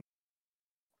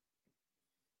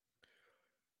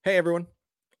Hey everyone,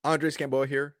 Andres Gamboa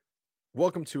here.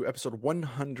 Welcome to episode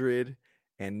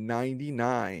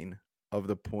 199 of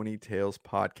the Ponytails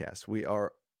podcast. We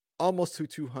are almost to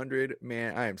 200.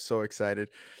 Man, I am so excited.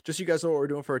 Just so you guys know what we're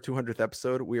doing for our 200th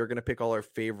episode. We are going to pick all our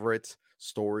favorite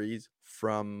stories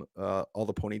from all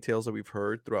the Ponytails that we've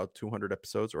heard throughout 200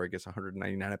 episodes, or I guess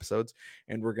 199 episodes.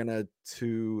 And we're going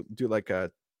to do like a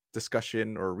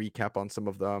discussion or recap on some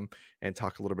of them and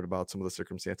talk a little bit about some of the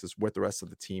circumstances with the rest of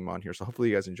the team on here. So hopefully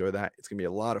you guys enjoy that. It's going to be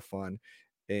a lot of fun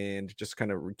and just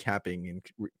kind of recapping and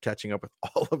catching up with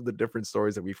all of the different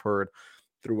stories that we've heard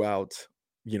throughout,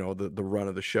 the run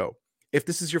of the show. If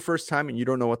this is your first time and you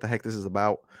don't know what the heck this is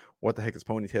about, what the heck is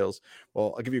Ponytails,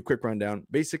 well, I'll give you a quick rundown.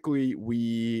 Basically,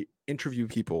 we interview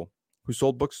people who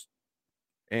sold books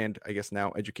and I guess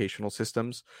now educational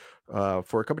systems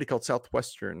for a company called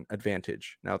Southwestern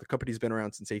Advantage. Now, the company's been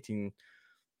around since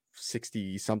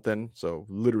 1860 something, so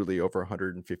literally over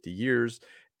 150 years,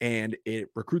 and it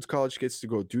recruits college kids to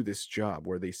go do this job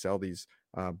where they sell these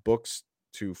books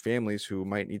to families who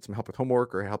might need some help with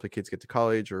homework or help the kids get to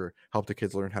college or help the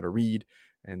kids learn how to read.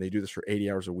 And they do this for 80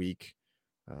 hours a week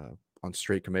on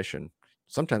straight commission,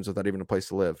 sometimes without even a place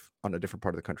to live on a different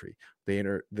part of the country.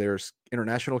 There's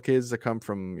international kids that come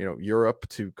from Europe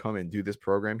to come and do this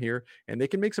program here, and they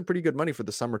can make some pretty good money for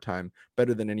the summertime,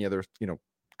 better than any other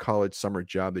college summer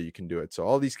job that you can do it. So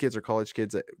all these kids are college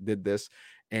kids that did this,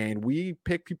 and we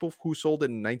pick people who sold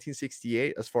in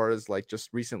 1968 as far as like just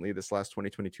recently this last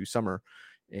 2022 summer,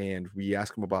 and we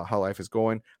ask them about how life is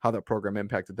going, how that program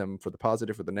impacted them for the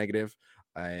positive or the negative,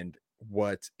 and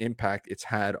what impact it's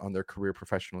had on their career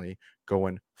professionally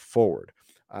going forward.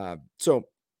 So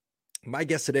my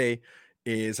guest today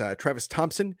is Travis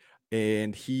Thompson,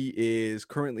 and he is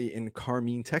currently in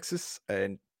Carmine, Texas,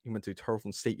 and he went to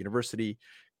Tarleton State University.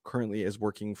 Currently is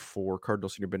working for Cardinal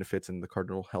Senior Benefits and the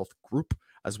Cardinal Health Group,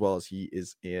 as well as he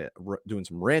is doing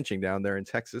some ranching down there in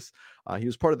Texas. He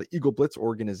was part of the Eagle Blitz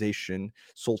organization,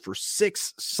 sold for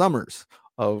 6 summers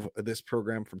of this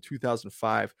program from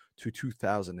 2005 to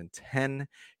 2010.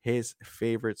 His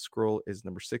favorite scroll is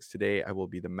number 6 today. I will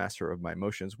be the master of my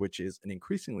emotions, which is an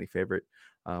increasingly favorite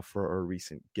for our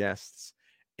recent guests.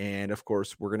 And of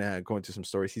course, we're going to go into some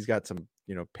stories. He's got some,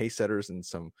 pace setters and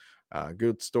some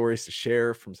good stories to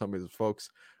share from some of his folks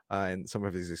and some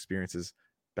of his experiences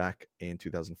back in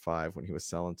 2005 when he was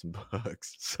selling some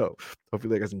books. So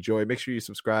hopefully you guys enjoy. Make sure you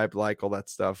subscribe, like all that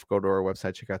stuff. Go to our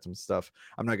website, check out some stuff.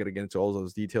 I'm not going to get into all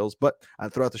those details, but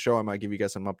throughout the show, I might give you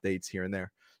guys some updates here and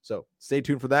there. So stay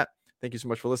tuned for that. Thank you so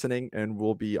much for listening, and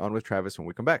we'll be on with Travis when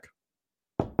we come back.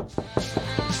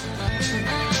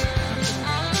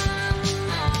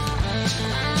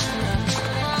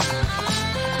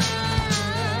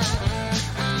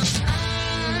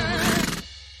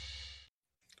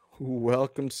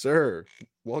 Welcome, sir.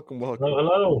 Welcome.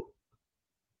 Hello.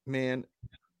 Man,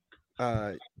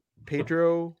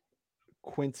 Pedro,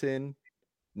 Quentin,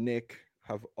 Nick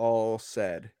have all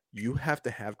said you have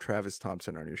to have Travis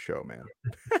Thompson on your show, man.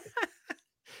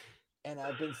 And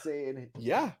I've been saying,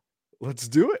 yeah, let's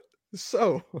do it.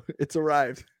 So it's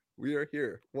arrived. We are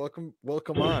here. Welcome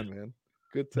on, man.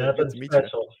 Good to meet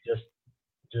special. You.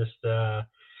 Just a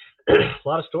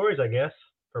lot of stories, I guess,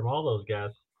 from all those guys.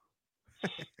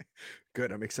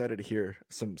 Good. I'm excited to hear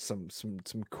some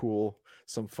cool,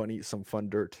 some funny, some fun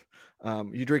dirt.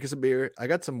 You drinking some beer? I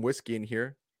got some whiskey in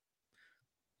here.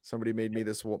 Somebody made me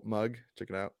this mug.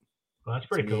 Check it out. Well, that's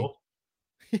pretty cool.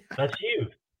 That's you.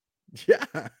 Yeah.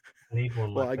 I need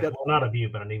one myself. Well, not of you,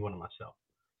 but I need one of myself.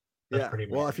 That's pretty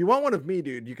well, if you want one of me,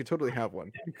 dude, you can totally have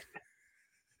one.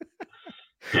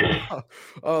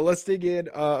 Let's dig in.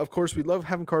 Of course, we love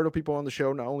having Cardinal people on the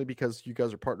show, not only because you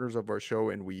guys are partners of our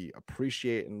show and we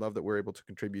appreciate and love that we're able to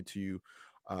contribute to you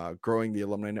growing the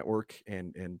alumni network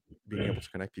and being able to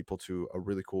connect people to a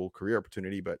really cool career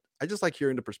opportunity. But I just like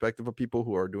hearing the perspective of people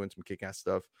who are doing some kick-ass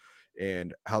stuff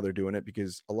and how they're doing it,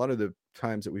 because a lot of the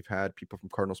times that we've had people from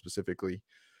Cardinal specifically,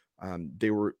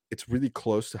 it's really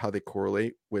close to how they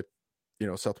correlate with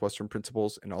Southwestern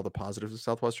principles and all the positives of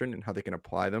Southwestern and how they can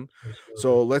apply them. Absolutely.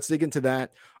 So let's dig into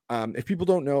that. If people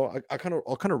don't know, I'll kind of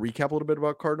recap a little bit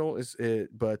about Cardinal. It's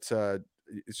an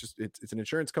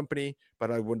insurance company, but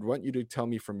I would want you to tell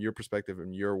me from your perspective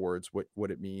and your words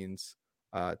what it means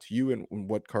to you and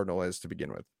what Cardinal is to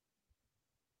begin with.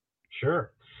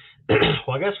 Sure.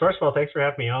 Well, I guess first of all, thanks for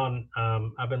having me on.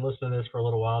 I've been listening to this for a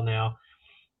little while now,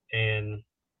 and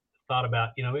thought about,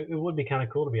 it would be kind of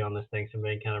cool to be on this thing,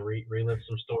 somebody kind of relive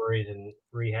some stories and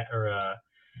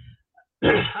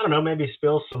I don't know, maybe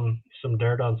spill some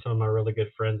dirt on some of my really good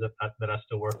friends that I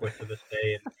still work with to this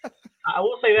day. And I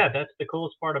will say that's the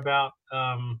coolest part about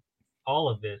all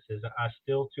of this is I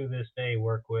still to this day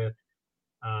work with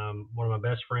one of my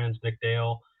best friends, Nick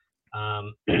Dale,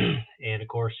 and of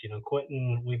course,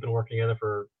 Quentin. We've been working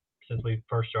together since we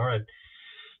first started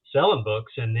selling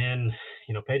books, and then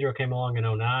Pedro came along in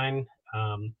 '09,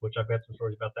 which I've got some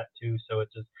stories about that too. So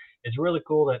it's really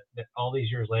cool that all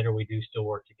these years later we do still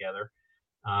work together.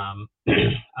 I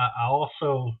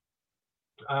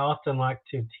often like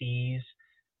to tease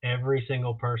every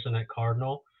single person at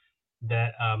Cardinal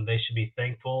that they should be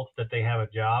thankful that they have a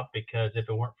job, because if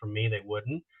it weren't for me, they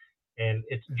wouldn't. And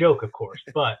it's a joke, of course,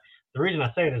 but the reason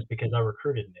I say it is because I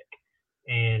recruited Nick,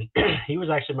 and he was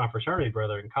actually my fraternity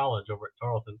brother in college over at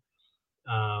Tarleton.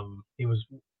 He was,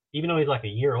 even though he's like a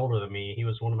year older than me, he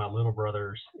was one of my little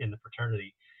brothers in the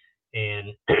fraternity. And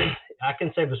I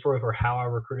can save the story for how I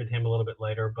recruited him a little bit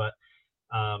later, but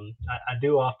I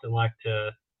do often like to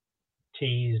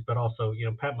tease, but also,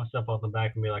 pat myself on the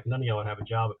back and be like, none of y'all would have a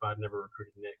job if I'd never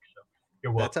recruited Nick. So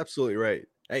you're welcome. That's absolutely right.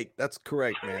 Hey, that's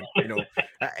correct, man.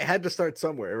 I had to start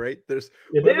somewhere, right? There's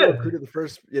You whoever did. recruited the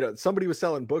first, somebody was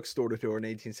selling books door to door in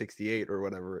 1868 or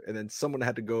whatever, and then someone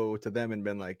had to go to them and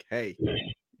been like, "Hey,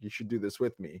 you should do this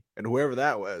with me." And whoever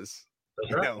that was,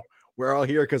 That's right. we're all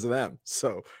here because of them.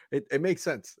 So it makes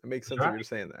sense. It makes sense That's that right. you're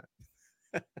saying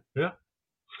that. Yeah.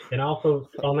 And also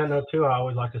on that note too, I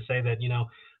always like to say that,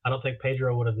 I don't think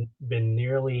Pedro would have been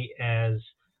nearly as,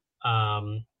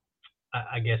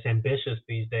 I guess, ambitious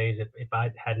these days if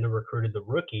I hadn't recruited the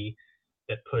rookie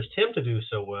that pushed him to do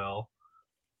so well,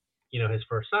 his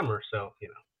first summer. So,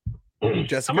 I'm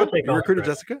Jessica, gonna take you all the recruited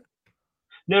credit. Jessica?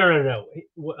 No.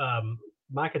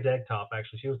 Micah Degtop,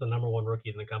 actually, she was the number one rookie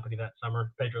in the company that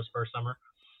summer, Pedro's first summer,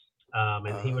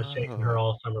 and he was chasing her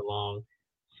all summer long.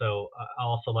 So I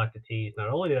also like to tease. Not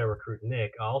only did I recruit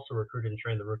Nick, I also recruited and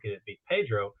trained the rookie that beat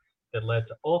Pedro, that led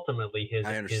to ultimately his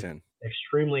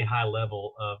extremely high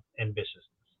level of ambitiousness.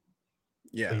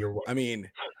 Yeah, So I mean,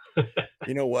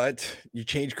 you know what? You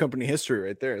change company history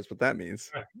right there. Is what that means.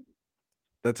 Right.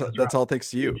 That's right. all thanks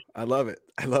to you. I love it.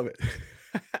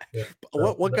 Yeah.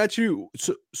 What got you?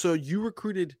 So you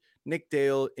recruited Nick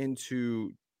Dale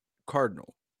into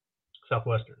Cardinal,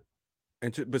 Southwestern.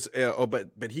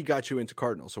 But he got you into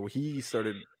Cardinal. So he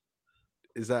started.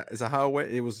 Is that how it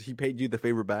went? It was he paid you the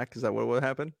favor back. Is that what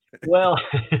happened? Well,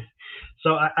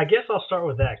 so I guess I'll start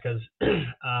with that because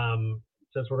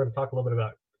since we're going to talk a little bit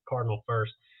about Cardinal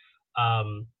first,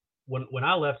 when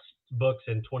I left books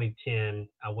in 2010,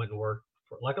 I went and worked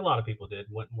for, like a lot of people did,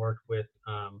 went and worked with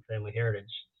Family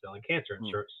Heritage selling cancer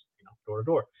insurance, door to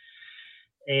door.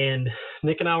 And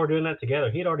Nick and I were doing that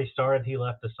together. He had already started. He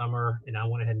left the summer, and I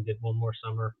went ahead and did one more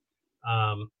summer.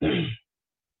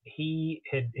 He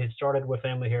had started with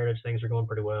Family Heritage. Things are going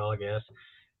pretty well, I guess.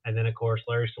 And then, of course,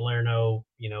 Larry Salerno,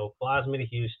 flies me to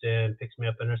Houston, picks me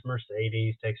up in his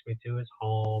Mercedes, takes me to his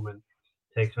home, and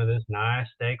takes me to this nice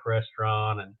steak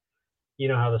restaurant. And you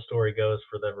know how the story goes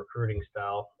for the recruiting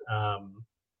style.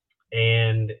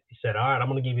 And he said, all right, I'm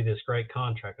going to give you this great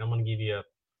contract. I'm going to give you a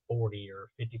 40 or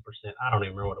 50%. I don't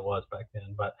even remember what it was back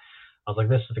then. But I was like,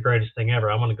 this is the greatest thing ever.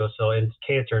 I'm going to go sell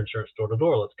cancer insurance door to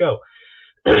door. Let's go.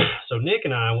 So Nick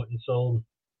and I went and sold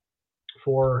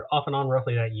for off and on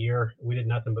roughly that year. We did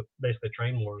nothing but basically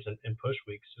train wars and push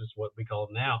weeks is what we call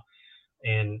them now.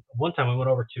 And one time we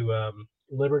went over to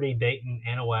Liberty, Dayton,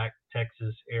 Anahuac,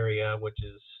 Texas area, which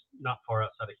is not far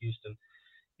outside of Houston.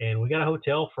 And we got a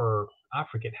hotel for, I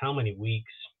forget how many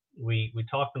weeks. We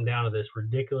talked them down to this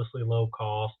ridiculously low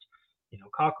cost,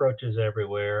 cockroaches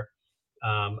everywhere.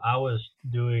 I was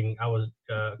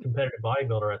a competitive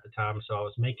bodybuilder at the time, so I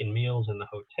was making meals in the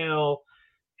hotel,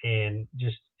 and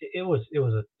just it was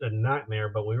a nightmare.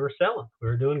 But we were selling, we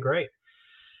were doing great.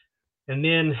 And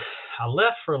then I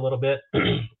left for a little bit.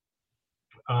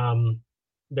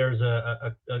 There's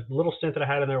a little stint that I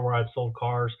had in there where I'd sold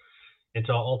cars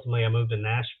until ultimately I moved to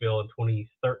Nashville in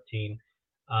 2013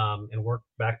 and worked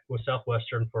back with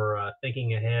Southwestern for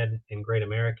Thinking Ahead and Great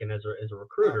American as a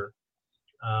recruiter.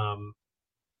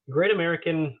 Great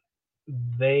American,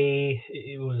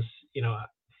 it was,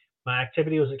 my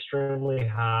activity was extremely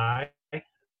high.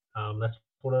 That's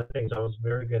one of the things I was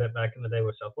very good at back in the day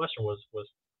with Southwestern was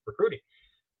recruiting.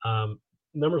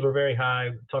 Numbers were very high,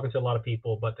 talking to a lot of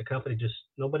people, but the company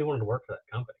nobody wanted to work for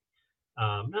that company.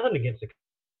 Nothing against the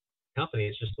company.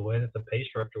 It's just the way that the pay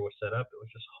structure was set up. It was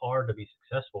just hard to be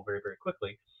successful very, very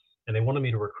quickly. And they wanted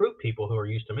me to recruit people who are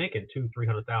used to making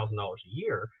 $200,000-$300,000 a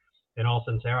year, and all of a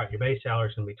sudden say, all right, your base salary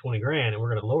is going to be $20,000, and we're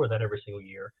going to lower that every single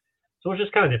year. So it was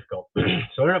just kind of difficult. So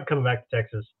I ended up coming back to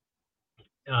Texas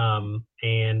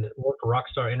and worked for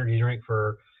Rockstar Energy Drink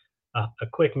for a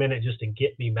quick minute just to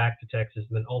get me back to Texas,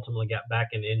 and then ultimately got back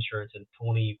into insurance in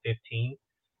 2015.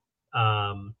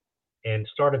 and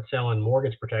started selling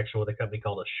mortgage protection with a company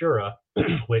called Assura,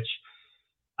 which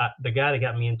the guy that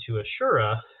got me into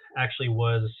Assura actually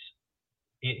was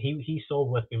he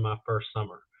sold with me my first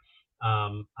summer.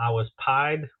 I was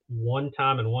pied one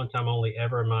time and one time only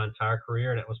ever in my entire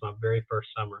career, and it was my very first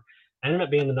summer. I ended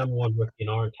up being the number one rookie in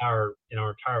our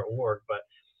entire org, but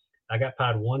I got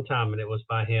pied one time, and it was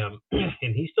by him,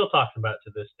 and he still talks about it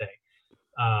to this day.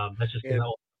 That's just because And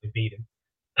I beat him.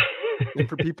 And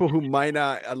for people who might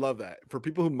not, I love that. For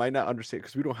people who might not understand,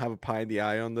 because we don't have a pie in the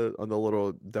eye on the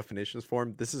little definitions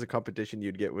form. This is a competition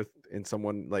you'd get with in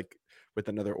someone like with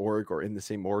another org or in the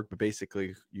same org, but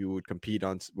basically you would compete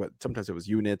on what sometimes it was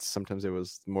units, sometimes it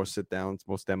was more sit downs,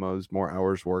 most demos, more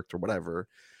hours worked or whatever,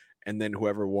 and then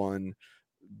whoever won,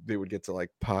 they would get to like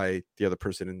pie the other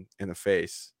person in the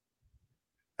face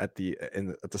at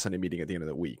at the Sunday meeting at the end of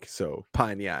the week. So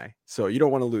pie in the eye. So you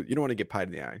don't want to lose. You don't want to get pie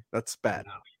in the eye. That's bad.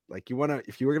 Like you want to,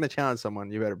 if you were going to challenge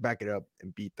someone, you better back it up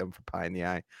and beat them for pie in the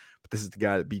eye. But this is the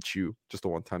guy that beat you just the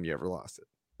one time you ever lost it.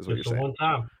 Is what Just you're the saying. one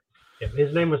time. Yeah,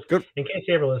 his name was, Good. in case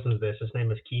he ever listens to this, his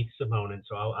name is Keith Simonin,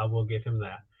 so I will give him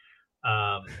that.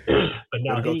 But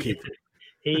no, Go, Keith.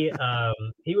 he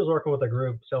was working with a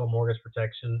group selling mortgage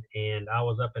protection, and I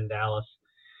was up in Dallas.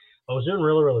 I was doing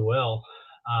really, really well.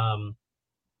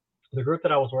 The group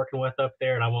that I was working with up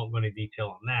there, and I won't go into detail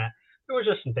on that, there was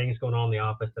just some things going on in the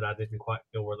office that I didn't quite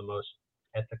feel were the most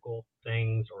ethical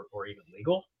things or even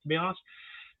legal, to be honest.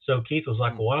 So Keith was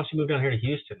like, well, why don't you move down here to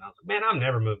Houston? I was like, man, I'm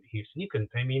never moving to Houston. You couldn't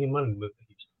pay me any money to move to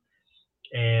Houston.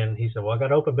 And he said, well, I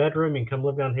got an open bedroom. You can come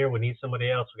live down here. We need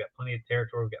somebody else. We got plenty of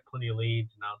territory. We got plenty of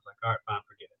leads. And I was like, all right, fine,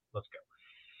 forget it. Let's go.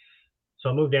 So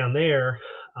I moved down there.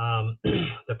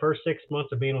 The first 6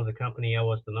 months of being with the company, I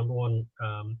was the number one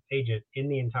agent in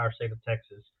the entire state of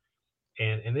Texas.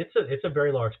 And it's a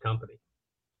very large company,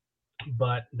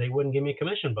 but they wouldn't give me a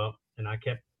commission bump. And I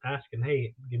kept asking,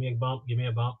 hey, give me a bump, give me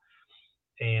a bump.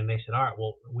 And they said, all right,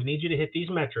 well, we need you to hit these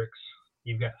metrics.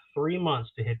 You've got 3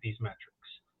 months to hit these metrics,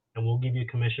 and we'll give you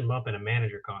a commission bump and a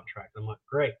manager contract. I'm like,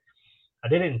 great. I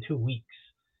did it in 2 weeks.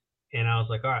 And I was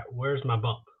like, all right, where's my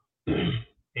bump?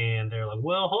 And they're like,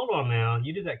 well, hold on now.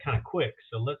 You did that kind of quick.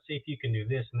 So let's see if you can do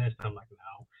this and this. And I'm like,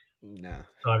 no. Nah.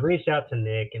 So I reached out to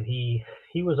Nick, and he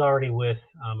was already with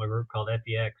a group called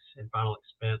FEX and Final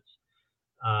Expense.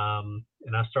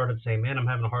 And I started saying, man, I'm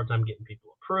having a hard time getting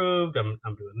people approved. I'm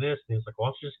doing this. And he was like, why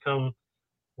don't you just come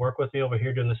work with me over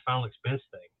here doing this Final Expense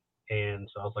thing? And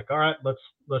so I was like, all right,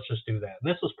 let's just do that.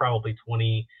 And this was probably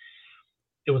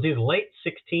it was either late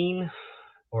 16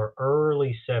 or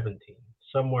early 17,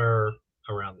 somewhere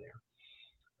around there.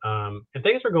 And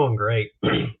things were going great.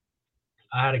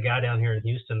 I had a guy down here in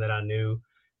Houston that I knew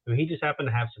who he just happened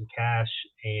to have some cash,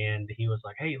 and he was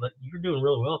like, hey, you're doing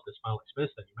really well at this Final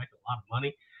Expense thing. You're making a lot of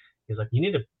money. He's like, you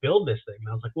need to build this thing. And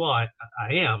I was like, well, I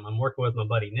am. I'm working with my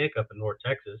buddy Nick up in North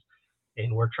Texas,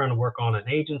 and we're trying to work on an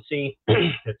agency,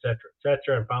 et cetera, et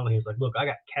cetera. And finally, he's like, look, I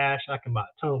got cash. I can buy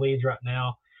a ton of leads right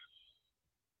now.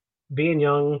 Being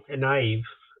young and naive,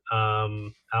 I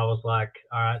was like,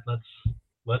 all right,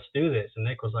 let's do this. And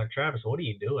Nick was like, Travis, what are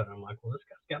you doing? I'm like, well, this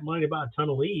guy's got money to buy a ton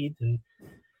of leads and,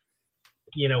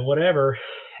 whatever.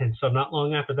 And so not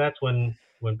long after that's when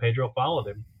Pedro followed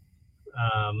him.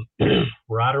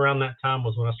 Right around that time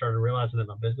was when I started realizing that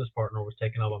my business partner was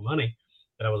taking all my money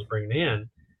that I was bringing in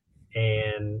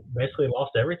and basically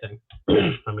lost everything.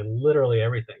 I mean, literally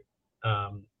everything.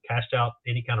 Cashed out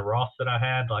any kind of Roth that I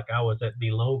had. Like I was at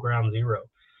below ground zero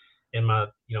in my,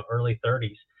 early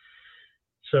 30s.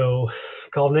 So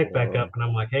called Nick back up and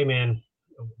I'm like, hey man,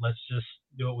 let's just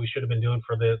do what we should have been doing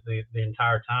for the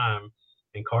entire time.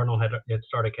 And Cardinal had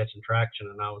started catching traction.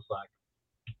 And I was like,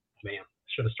 man,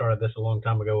 should have started this a long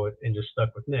time ago and just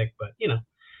stuck with Nick. But,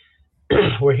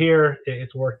 we're here.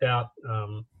 It's worked out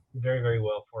very, very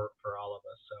well for all of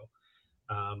us. So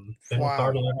been with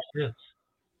Cardinal ever since.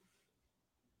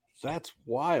 That's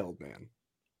wild, man.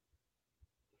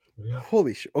 Yeah.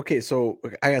 Holy shit. Okay, so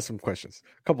I got some questions.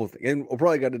 A couple of things. And we're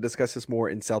probably going to discuss this more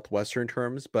in Southwestern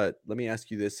terms, but let me ask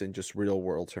you this in just real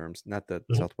world terms. Not that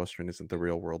Southwestern isn't the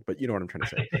real world, but you know what I'm trying to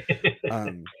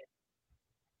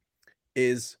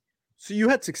say. So you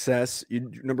had success.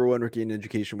 You number one rookie in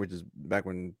education, which is back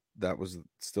when that was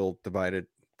still divided,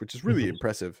 which is really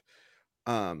impressive.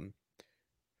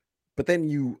 But then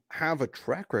you have a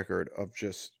track record of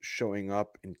just showing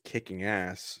up and kicking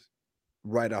ass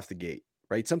right off the gate.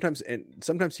 Right. Sometimes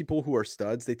people who are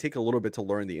studs, they take a little bit to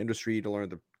learn the industry, to learn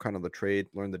the kind of the trade,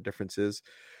 learn the differences,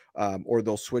 or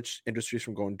they'll switch industries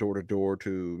from going door to door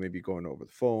to maybe going over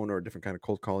the phone or a different kind of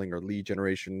cold calling or lead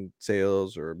generation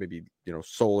sales, or maybe,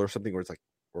 solar or something where it's like,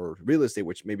 or real estate,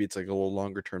 which maybe it's like a little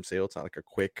longer term sale. It's not like a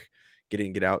quick get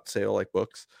in, get out sale like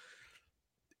books.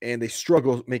 and they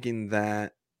struggle making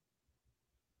that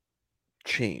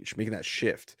change, making that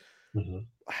shift. Mhm.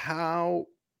 How,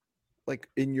 like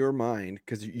in your mind,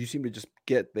 because you seem to just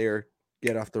get there,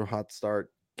 get off the hot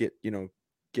start, get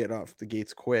off the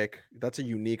gates quick. That's a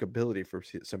unique ability for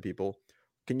some people.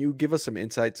 Can you give us some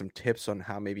insight, some tips on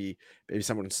how maybe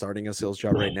someone starting a sales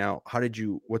job right now?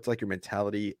 What's like your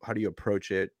mentality? How do you approach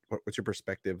it? What's your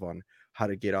perspective on how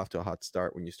to get off to a hot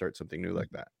start when you start something new like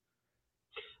that?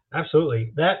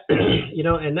 Absolutely. That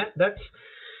and that's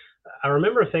I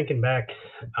remember thinking back,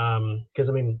 because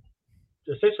I mean,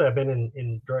 essentially I've been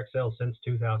in direct sales since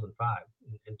 2005,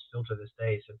 and still to this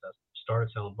day since I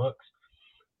started selling books.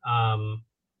 Um,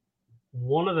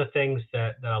 One of the things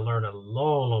that I learned a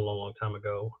long time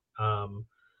ago,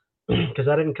 because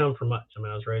I didn't come from much. I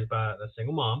mean, I was raised by a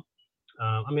single mom.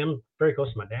 I mean, I'm very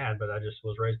close to my dad, but I just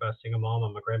was raised by a single mom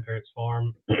on my grandparents'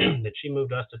 farm. That she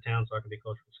moved us to town so I could be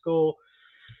closer to school.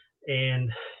 And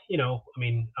I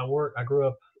mean, I grew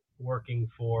up working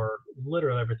for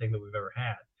literally everything that we've ever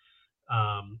had.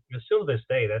 And still to this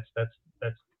day, that's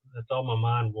that's all my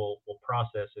mind will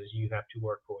process is you have to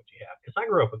work for what you have. Because I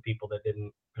grew up with people that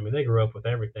didn't. I mean, they grew up with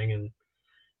everything and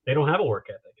they don't have a work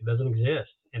ethic. It doesn't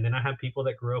exist. And then I have people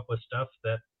that grew up with stuff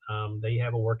that they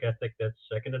have a work ethic that's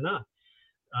second to none.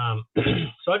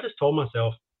 So I just told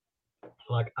myself,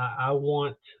 like, I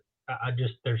want. I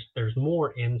just there's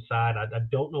more inside. I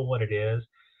don't know what it is,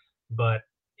 but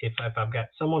if I've got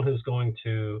someone who's going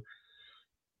to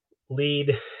lead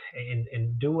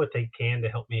and do what they can to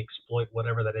help me exploit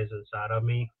whatever that is inside of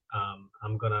me,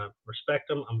 I'm gonna respect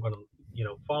them. I'm gonna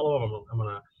follow them. I'm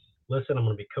gonna listen. I'm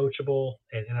gonna be coachable,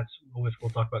 and that's which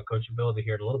we'll talk about coachability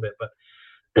here in a little bit. But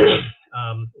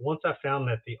once I found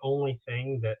that the only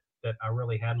thing that I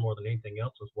really had more than anything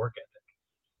else was work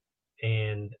ethic,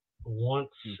 and once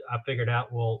Hmm. I figured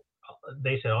out, well,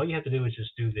 they said all you have to do is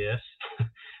just do this,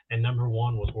 and number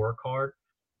one was work hard.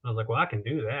 I was like, well, I can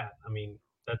do that. I mean,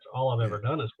 that's all I've Yeah. ever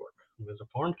done is work. I was a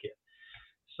farm kid.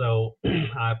 So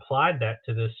I applied that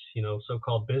to this,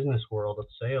 so-called business world of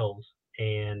sales,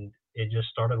 and it just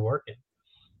started working.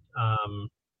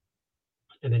 Um,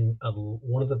 and then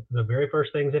one of the very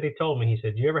first things that he told me, he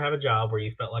said, "Do you ever have a job where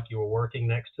you felt like you were working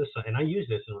next to some?" And I use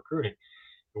this in recruiting.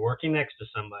 You're working next to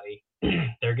somebody,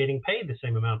 they're getting paid the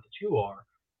same amount that you are,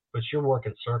 but you're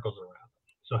working circles around them.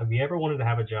 So have you ever wanted to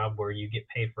have a job where you get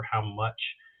paid for how much?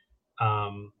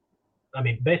 Um, I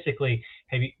mean, basically,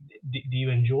 do you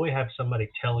enjoy have somebody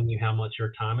telling you how much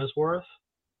your time is worth,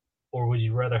 or would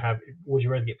you rather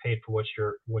get paid for what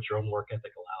your own work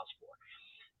ethic allows for?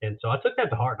 And so I took that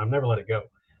to heart, and I've never let it go.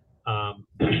 Um,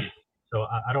 so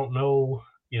I don't know,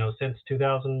 since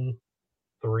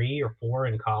 2003 or four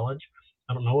in college,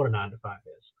 I don't know what a 9 to 5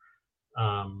 is,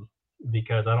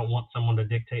 because I don't want someone to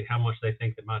dictate how much they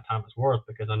think that my time is worth,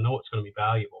 because I know it's going to be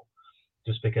valuable,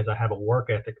 just because I have a work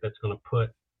ethic that's going to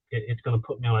it's going to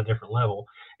put me on a different level.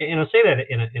 And I say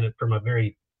that from a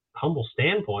very humble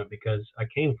standpoint, because I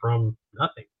came from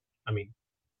nothing. I mean,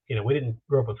 we didn't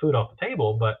grow up with food off the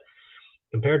table, but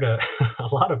compared to a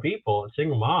lot of people, a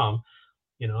single mom,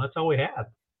 that's all we had.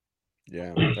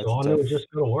 Yeah. So That's a all I knew was tough.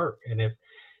 just go to work. And if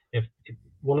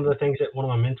one of the things that one of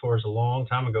my mentors a long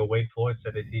time ago, Wade Floyd,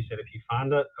 said, is he said, if you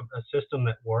find a system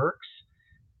that works,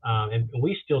 and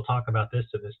we still talk about this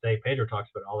to this day, Pedro talks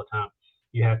about it all the time.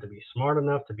 You have to be smart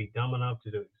enough to be dumb enough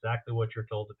to do exactly what you're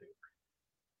told to do.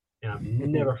 And I've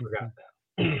never forgot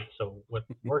that. So with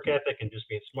work ethic and just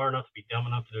being smart enough to be dumb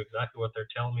enough to do exactly what they're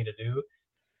telling me to do,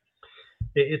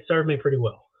 it served me pretty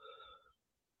well.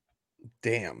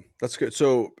 Damn, that's good.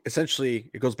 So essentially,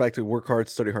 it goes back to work hard,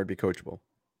 study hard, be coachable.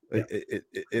 Yeah,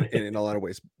 In a lot of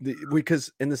ways,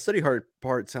 because in the study hard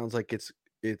part sounds like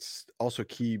it's also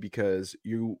key because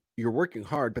you're working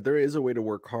hard, but there is a way to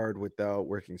work hard without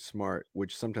working smart,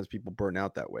 which sometimes people burn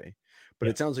out that way. But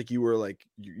yeah, it sounds like you were like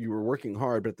you were working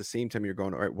hard, but at the same time you're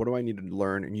going, all right, what do I need to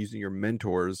learn, and using your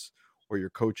mentors or your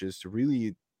coaches to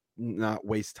really not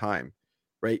waste time,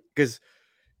 right? Because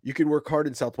you could work hard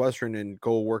in Southwestern and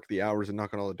go work the hours and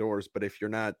knock on all the doors, but if you're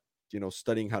not,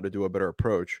 studying how to do a better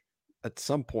approach, at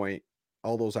some point,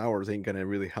 all those hours ain't going to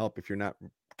really help if you're not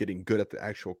getting good at the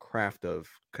actual craft of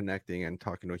connecting and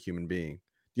talking to a human being.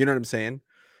 You know what I'm saying?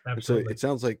 And so absolutely. it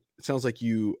sounds like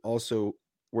you also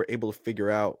were able to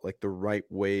figure out like the right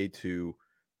way to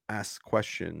ask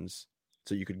questions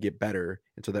so you could get better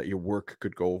and so that your work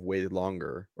could go way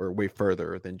longer or way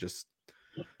further than just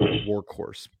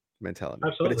workhorse mentality.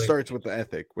 But it Absolutely. starts with the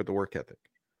ethic, with the work ethic.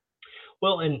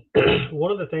 Well, and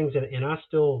one of the things, and I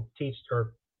still teach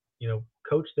or,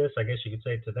 coach this, I guess you could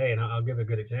say today, and I'll give a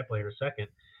good example here in a second.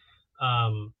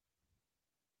 Um,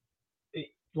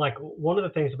 like one of the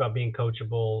things about being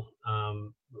coachable,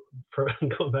 for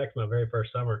going back to my very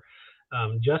first summer,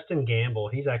 Justin Gamble,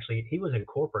 he was in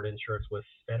corporate insurance with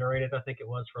Federated, I think it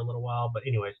was, for a little while. But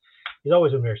anyways, he's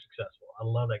always been very successful. I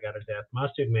love that guy to death. My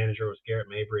student manager was Garrett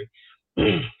Mabry.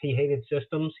 He hated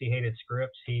systems, he hated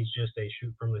scripts. He's just a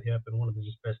shoot from the hip and one of the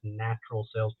just best natural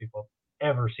salespeople I've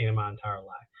ever seen in my entire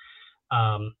life.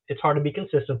 It's hard to be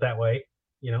consistent that way,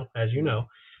 as you know.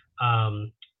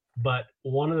 Um, but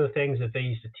one of the things that they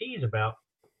used to tease about,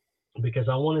 because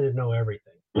I wanted to know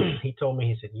everything, he told me,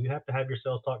 he said, you have to have your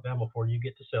sales talk down before you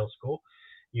get to sales school.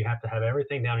 You have to have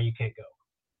everything down or you can't go.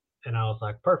 And I was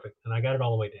like, perfect. And I got it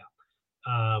all the way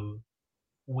down.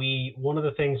 One of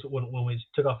the things when we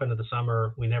took off into the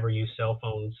summer, we never used cell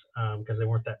phones because they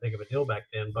weren't that big of a deal back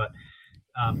then. But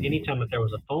anytime that there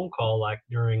was a phone call, like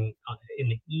during in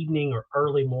the evening or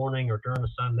early morning or during a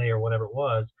Sunday or whatever it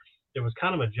was, it was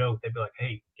kind of a joke. They'd be like,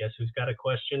 "Hey, guess who's got a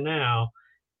question now?"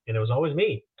 And it was always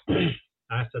me. I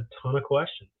asked a ton of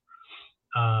questions.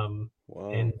 And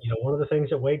Wow. one of the things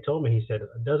that Wade told me, he said,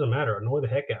 "It doesn't matter. Annoy the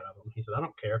heck out of them." He said, "I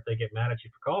don't care if they get mad at you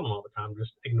for calling them all the time.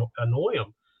 Just annoy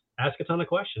them. Ask a ton of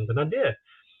questions." And I did.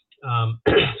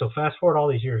 So fast forward all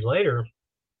these years later,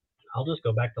 I'll just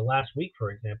go back to last week,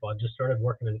 for example. I just started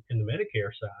working in the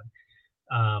Medicare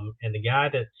side. And the guy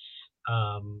that's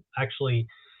actually,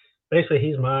 basically,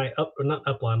 he's my not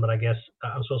upline, but I guess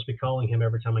I'm supposed to be calling him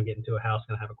every time I get into a house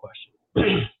and I have a question.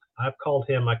 I've called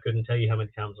him, I couldn't tell you how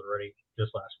many times already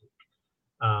just last week.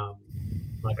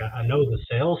 Like I know the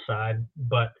sales side,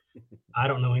 but I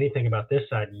don't know anything about this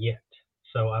side yet.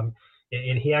 So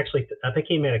and he actually, I think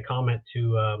he made a comment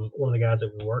to one of the guys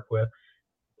that we work with.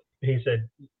 He said,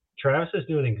 Travis is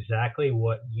doing exactly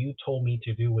what you told me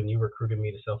to do when you recruited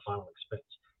me to sell Final Expense.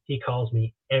 He calls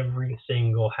me every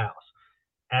single house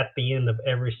at the end of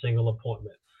every single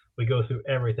appointment. We go through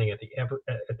everything at the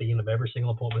end of every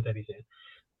single appointment that he's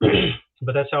in.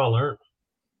 But that's how I learn.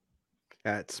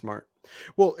 That's smart.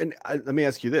 Well, and let me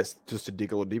ask you this, just to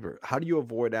dig a little deeper. How do you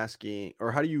avoid asking,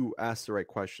 or how do you ask the right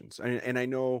questions? And I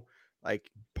know, like,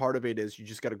 part of it is you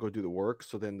just got to go do the work,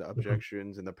 so then the Mhm.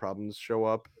 objections and the problems show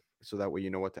up, so that way you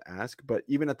know what to ask. But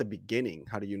even at the beginning,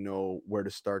 how do you know where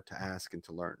to start to ask and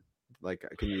to learn? Like,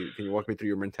 can you walk me through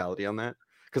your mentality on that?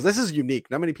 Because this is unique.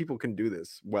 Not many people can do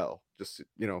this well. Just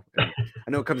and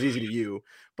I know it comes easy to you,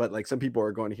 but like some people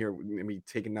are going here, maybe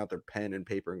taking out their pen and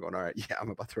paper and going, "All right, yeah, I'm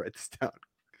about to write this down."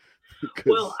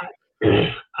 Well,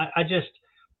 Because I just,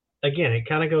 again, it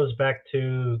kind of goes back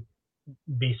to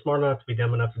be smart enough to be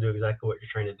dumb enough to do exactly what you're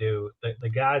trying to do. The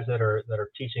guys that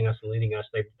are teaching us and leading us,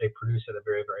 they produce at a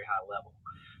very, very high level.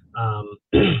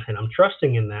 And I'm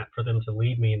trusting in that for them to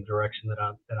lead me in the direction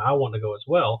that I want to go as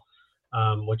well,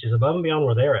 which is above and beyond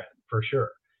where they're at for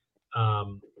sure.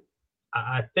 Um,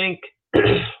 I think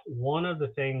one of the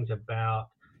things about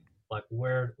like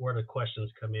where the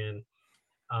questions come in,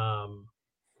 um,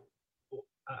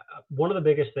 one of the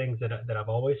biggest things that I've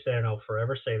always said, and I'll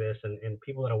forever say this, and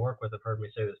people that I work with have heard me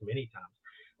say this many times.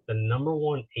 The number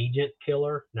one agent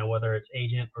killer, now whether it's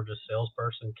agent or just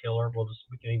salesperson killer,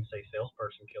 we can even say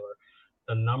salesperson killer.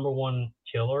 The number one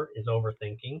killer is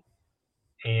overthinking,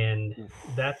 and oof.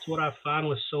 that's what I find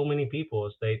with so many people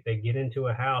is they get into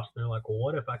a house and they're like, well,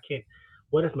 what if I can't?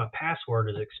 What if my password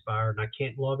is expired and I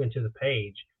can't log into the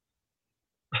page?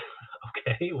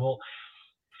 Okay, well,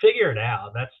 figure it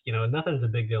out. That's nothing's a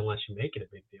big deal unless you make it a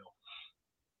big deal.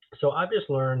 So I've just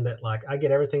learned that like I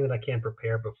get everything that I can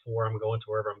prepare before I'm going to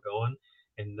wherever I'm going.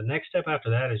 And the next step after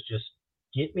that is just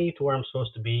get me to where I'm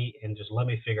supposed to be and just let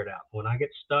me figure it out. When I get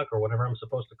stuck or whatever I'm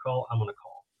supposed to call, I'm going to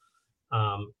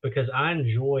call. Because I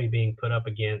enjoy being put up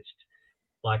against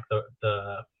like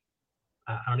the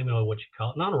I don't even know what you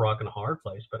call it, not a rock and a hard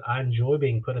place, but I enjoy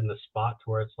being put in the spot to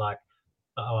where it's like,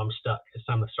 oh, I'm stuck. It's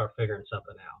time to start figuring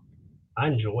something out. I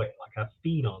enjoy it. Like I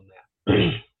feed on that.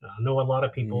 I know a lot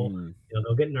of people, Mm.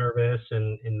 they'll get nervous,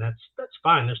 and that's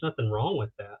fine. There's nothing wrong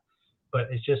with that. But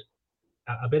it's just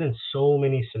I've been in so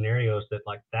many scenarios that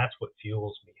like that's what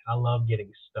fuels me. I love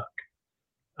getting stuck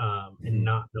and Mhm.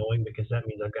 not knowing because that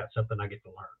means I've got something I get to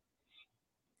learn.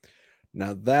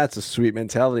 Now that's a sweet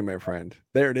mentality, my friend.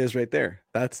 There it is, right there.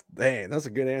 That's a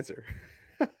good answer.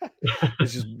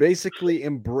 It's just basically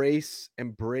embrace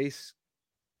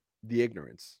the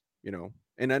ignorance,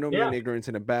 And I don't Yeah. mean ignorance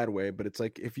in a bad way, but it's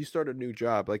like if you start a new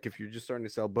job, like if you're just starting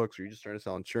to sell books, or you're just starting to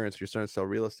sell insurance, or you're starting to sell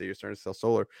real estate, you're starting to sell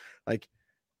solar, like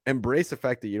embrace the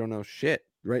fact that you don't know shit,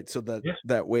 right? So that Yeah.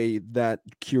 that way, that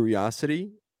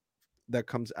curiosity that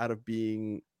comes out of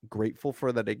being grateful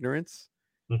for that ignorance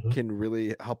Hmm. can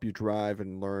really help you drive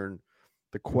and learn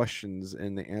the questions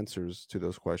and the answers to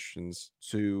those questions,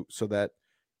 so that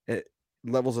it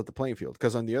levels at the playing field.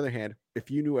 Because on the other hand, if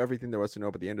you knew everything there was to know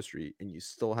about the industry and you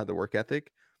still had the work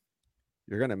ethic,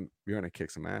 you're gonna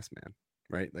kick some ass, man.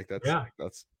 Right? Like Yeah.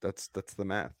 that's the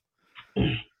math.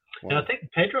 And I Wow.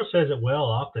 think Pedro says it well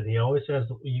often. He always says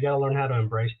you got to learn how to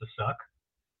embrace the suck.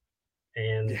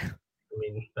 And Yeah. I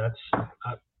mean,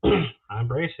 I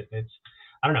embrace it.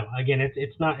 I don't know. Again,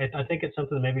 it's not. I think it's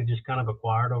something that maybe just kind of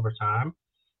acquired over time.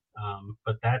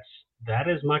 But that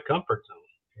is my comfort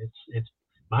zone. It's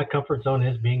my comfort zone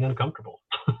is being uncomfortable.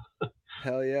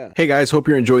 Hell yeah. Hey guys, hope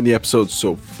you're enjoying the episode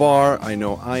so far. I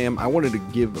know I am. I wanted to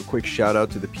give a quick shout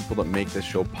out to the people that make this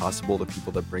show possible, the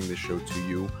people that bring this show to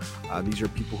you. These are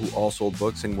people who all sold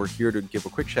books, and we're here to give a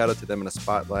quick shout out to them in a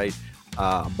spotlight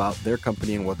about their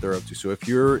company and what they're up to. So if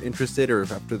you're interested, or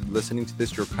if after listening to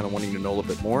this, you're kind of wanting to know a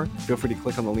little bit more, feel free to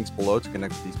click on the links below to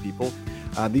connect with these people.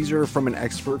 These are from an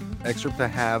excerpt I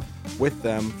have with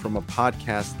them from a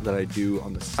podcast that I do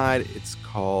on the side. It's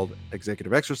called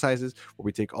Executive Exercises, where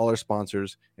we take all our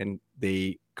sponsors and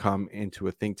they come into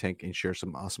a think tank and share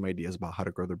some awesome ideas about how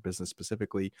to grow their business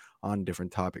specifically on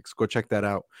different topics. Go check that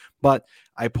out. But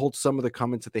I pulled some of the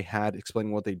comments that they had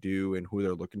explaining what they do and who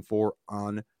they're looking for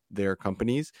on their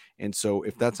companies. And so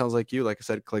if that sounds like you, like I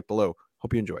said, click below.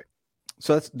 Hope you enjoy.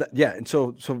 So yeah. And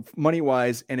so money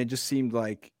wise, and it just seemed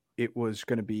like it was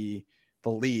going to be the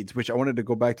leads, which I wanted to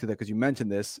go back to that because you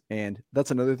mentioned this. And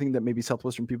that's another thing that maybe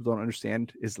Southwestern people don't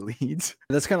understand is leads.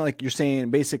 That's kind of like you're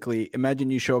saying, basically, imagine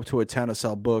you show up to a town to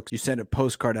sell books. You send a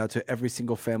postcard out to every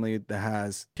single family that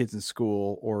has kids in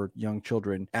school or young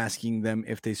children, asking them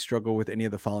if they struggle with any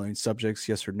of the following subjects,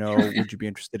 yes or no. Would you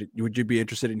be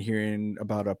interested in hearing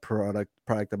about a product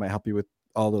that might help you with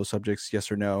all those subjects, yes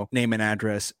or no, name and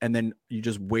address, and then you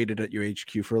just waited at your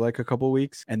HQ for like a couple of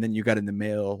weeks, and then you got in the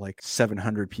mail like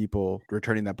 700 people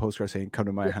returning that postcard saying, come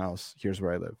to my house, here's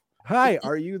where I live. Hi,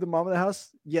 are you the mom of the house?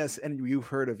 Yes, and you've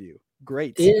heard of you.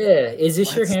 Great. Yeah. Is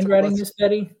this your handwriting, Miss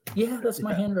Betty? Yeah, that's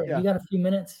my handwriting. Yeah. You got a few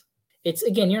minutes? It's,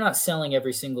 again, you're not selling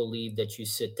every single lead that you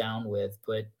sit down with,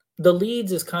 but the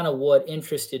leads is kind of what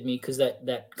interested me, because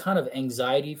that kind of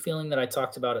anxiety feeling that I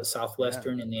talked about at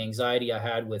Southwestern and the anxiety I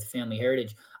had with Family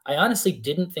Heritage, I honestly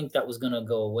didn't think that was going to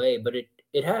go away, but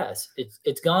it has.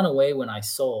 It's gone away when I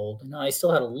sold. I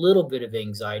still had a little bit of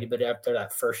anxiety, but after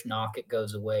that first knock, it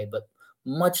goes away. But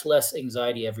much less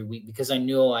anxiety every week because I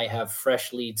know I have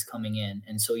fresh leads coming in.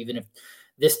 And so even if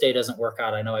this day doesn't work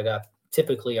out, I know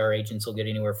typically our agents will get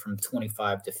anywhere from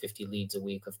 25 to 50 leads a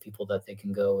week of people that they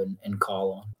can go and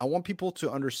call on. I want people to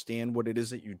understand what it is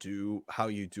that you do, how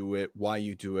you do it, why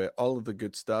you do it, all of the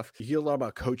good stuff. You hear a lot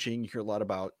about coaching. You hear a lot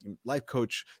about life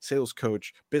coach, sales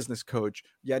coach, business coach,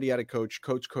 yada, yada coach.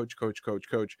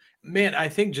 Man, I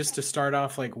think just to start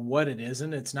off, like what it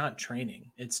isn't, it's not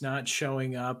training. It's not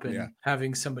showing up and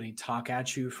having somebody talk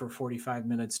at you for 45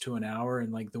 minutes to an hour.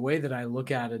 And like the way that I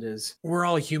look at it is we're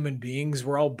all human beings.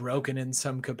 We're all broken in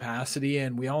some capacity.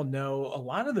 And we all know a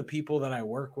lot of the people that I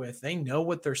work with, they know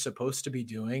what they're supposed to be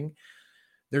doing.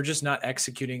 They're just not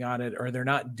executing on it, or they're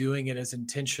not doing it as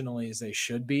intentionally as they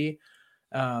should be.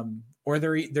 Or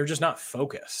they're just not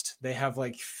focused. They have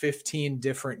like 15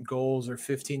 different goals or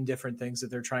 15 different things that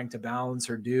they're trying to balance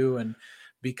or do. And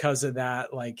because of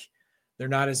that, like they're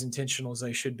not as intentional as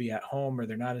they should be at home, or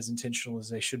they're not as intentional as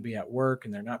they should be at work,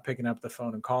 and they're not picking up the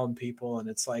phone and calling people. And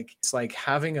it's like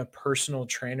having a personal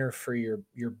trainer for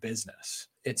your business.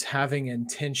 It's having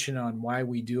intention on why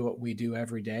we do what we do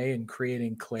every day, and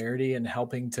creating clarity and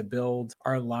helping to build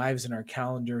our lives and our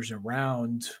calendars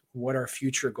around what our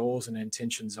future goals and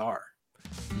intentions are.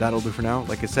 That'll do for now.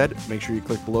 Like I said, make sure you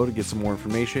click below to get some more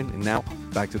information. And now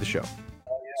back to the show.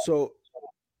 So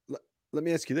let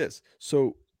me ask you this.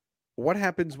 So what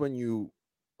happens when you,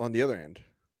 on the other end,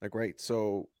 like, right?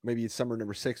 So maybe it's summer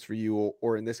number 6 for you,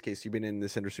 or in this case, you've been in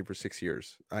this industry for 6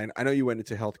 years. I know you went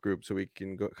into health group, so we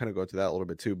can go into that a little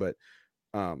bit too. But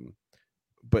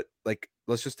like,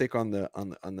 let's just take on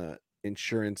the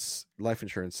insurance, life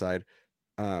insurance side.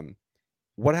 How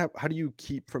do you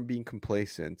keep from being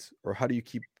complacent, or how do you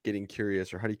keep getting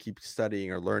curious, or how do you keep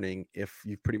studying or learning if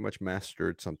you've pretty much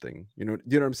mastered something? Do you know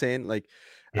what I'm saying? Like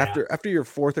after your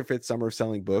 4th or 5th summer of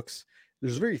selling books,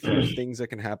 there's very few things that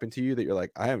can happen to you that you're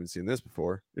like, I haven't seen this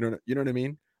before. You know what I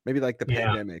mean? Maybe like the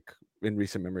pandemic in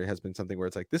recent memory has been something where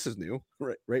it's like, this is new,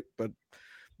 right?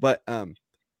 But I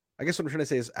guess what I'm trying to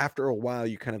say is after a while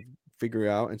you kind of figure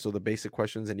out, and so the basic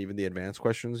questions and even the advanced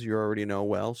questions you already know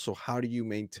well. So how do you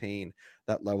maintain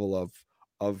that level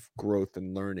of growth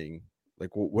and learning?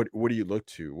 Like what do you look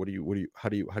to? How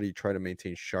do you try to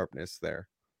maintain sharpness there?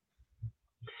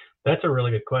 That's a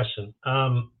really good question.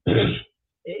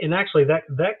 And actually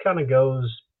that kind of goes,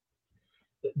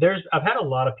 I've had a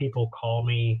lot of people call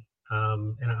me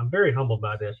And I'm very humbled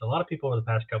by this. A lot of people over the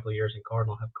past couple of years in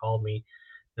Cardinal have called me.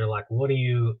 They're like, what do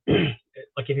you,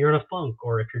 like if you're in a funk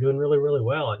or if you're doing really, really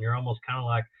well and you're almost kind of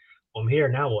like, well, I'm here,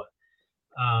 now what?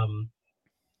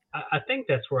 I think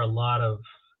that's where a lot of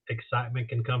excitement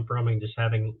can come from, and just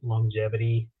having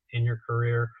longevity in your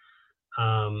career.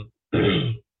 Um,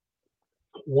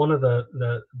 one of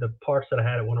the parts that I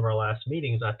had at one of our last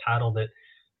meetings, I titled it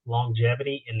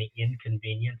 "Longevity and the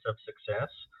Inconvenience of Success."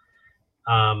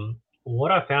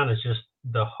 What I found is just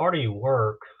the harder you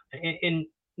work, and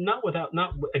not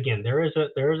again, there is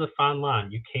a fine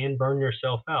line. You can burn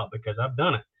yourself out, because I've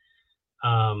done it.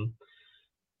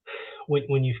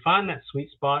 When you find that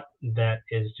sweet spot that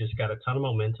is just got a ton of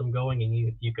momentum going, and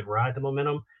you can ride the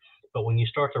momentum, but when you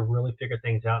start to really figure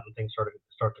things out and things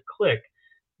start to click,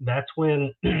 that's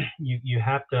when you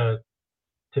have to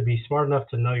be smart enough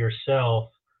to know yourself,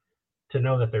 to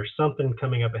know that there's something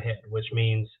coming up ahead, which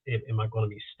means, am I going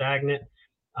to be stagnant?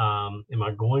 Am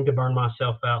I going to burn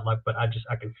myself out? But I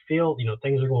can feel,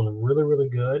 things are going really, really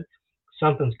good.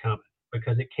 Something's coming,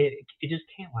 because it just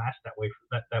can't last that way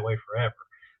forever.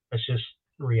 That's just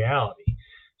reality.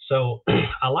 So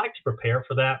I like to prepare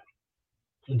for that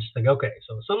and just think, okay,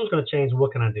 so if something's going to change,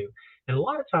 what can I do? And a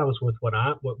lot of times with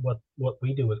what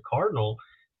we do with Cardinal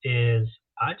is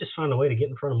I just find a way to get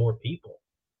in front of more people,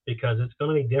 because it's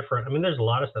going to be different. I mean, there's a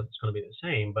lot of stuff that's going to be the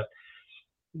same, but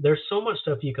there's so much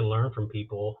stuff you can learn from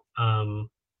people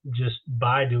just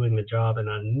by doing the job. And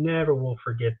I never will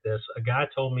forget this. A guy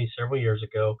told me several years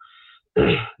ago,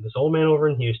 this old man over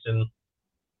in Houston,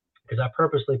 because I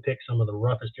purposely picked some of the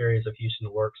roughest areas of Houston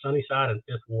to work, Sunnyside and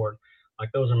Fifth Ward. Like,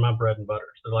 those are my bread and butters.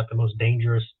 They're like the most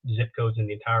dangerous zip codes in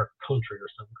the entire country or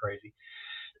something crazy.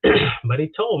 But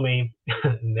he told me,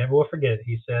 never will forget it.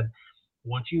 He said,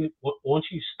 once you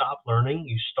stop learning,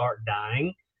 you start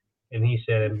dying. And he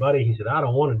said, and buddy, he said, I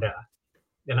don't want to die.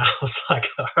 And I was like,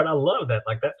 all right, I love that.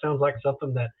 Like, that sounds like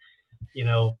something that,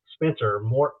 Spencer or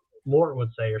Mort would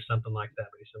say, or something like that.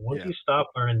 But he said, once you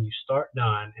stop learning, you start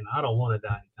dying, and I don't want to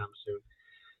die anytime soon.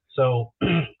 So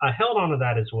I held on to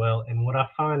that as well. And what I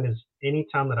find is,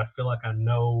 anytime that I feel like I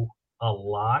know a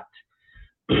lot,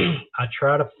 I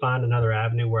try to find another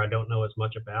avenue where I don't know as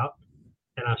much about,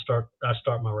 and I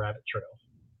start my rabbit trail.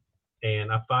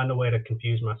 And I find a way to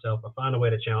confuse myself. I find a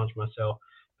way to challenge myself,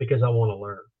 because I want to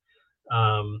learn.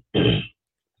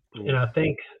 And I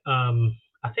think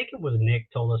it was Nick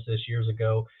told us this years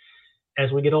ago. As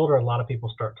we get older, a lot of people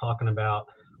start talking about,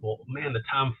 well, man, the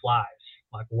time flies.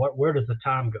 Like, where does the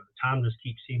time go? The time just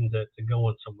keeps seeming to go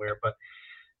on somewhere. But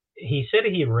he said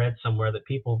he read somewhere that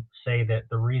people say that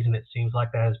the reason it seems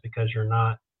like that is because you're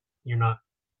not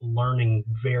learning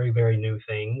very, very new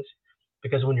things.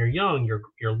 Because when you're young,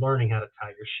 you're learning how to tie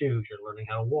your shoes, you're learning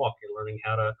how to walk, you're learning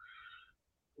how to,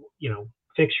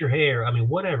 fix your hair. I mean,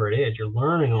 whatever it is, you're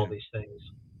learning all these things.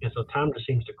 And so time just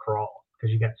seems to crawl, because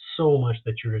you got so much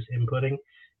that you're just inputting.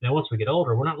 Now, once we get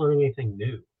older, we're not learning anything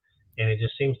new. And it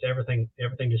just seems to everything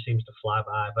just seems to fly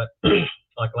by. But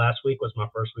like last week was my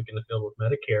first week in the field with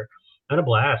Medicare. I had a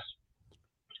blast.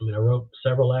 I mean, I wrote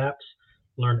several apps,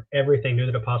 learned everything new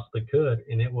that I possibly could,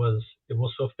 and it was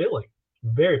fulfilling,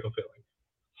 very fulfilling.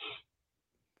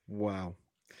 Wow.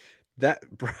 That,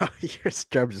 bro, you're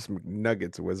dropping some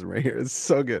nuggets of wisdom right here. It's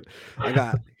so good. I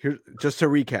got here, just to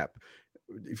recap.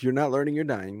 If you're not learning, you're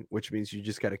dying, which means you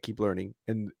just got to keep learning.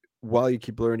 And while you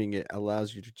keep learning, it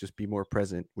allows you to just be more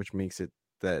present, which makes it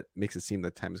seem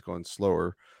that time is going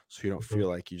slower. So you don't feel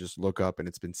like you just look up and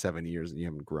it's been 7 years and you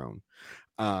haven't grown.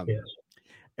 Yes.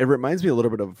 It reminds me a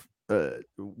little bit of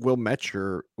Will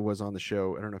Metcher was on the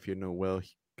show. I don't know if you know Will. He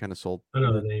kind of sold. I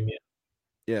know the name, yeah.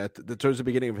 Yeah, towards the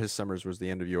beginning of his summers was the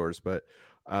end of yours, but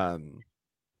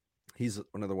he's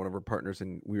one of our partners,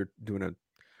 and we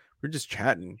were just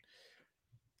chatting,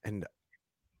 and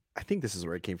I think this is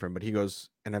where it came from. But he goes,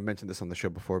 and I've mentioned this on the show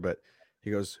before, but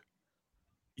he goes,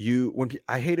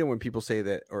 I hate it when people say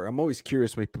that, or I'm always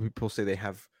curious when people say they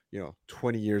have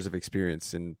 20 years of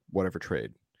experience in whatever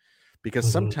trade,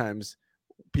 because sometimes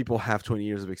people have 20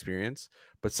 years of experience,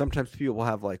 but sometimes people will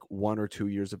have like 1 or 2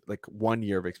 years of 1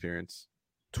 year of experience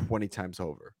 20 times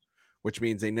over, which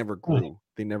means they never grew.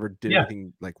 They never did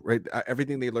anything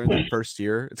everything they learned the first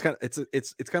year. It's kind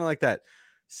of like that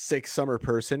 6 summer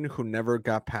person who never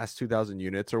got past 2,000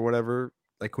 units or whatever,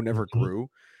 who never grew.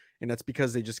 And that's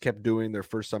because they just kept doing their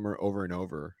first summer over and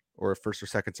over, or first or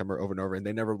second summer over and over. And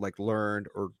they never learned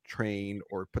or trained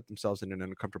or put themselves in an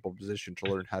uncomfortable position to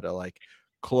learn how to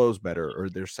close better, or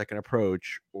their second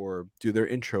approach, or do their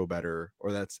intro better,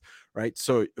 or that's right.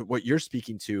 So what you're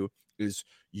speaking to is,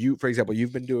 you, for example,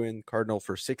 you've been doing Cardinal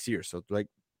for 6 years. So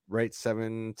right,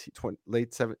 17, 20,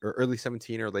 late 7 or early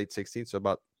 17 or late 16. So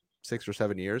about 6 or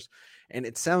 7 years. And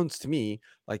it sounds to me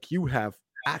like you have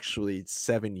actually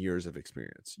 7 years of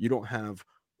experience. You don't have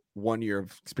 1 year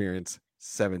of experience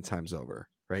 7 times over,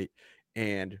 right?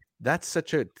 And that's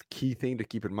such a key thing to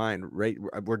keep in mind, right?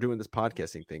 We're doing this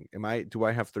podcasting thing. Do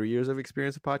I have 3 years of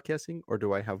experience of podcasting, or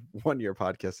do I have 1 year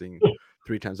podcasting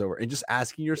 3 times over? And just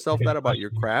asking yourself that about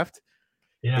your craft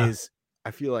is,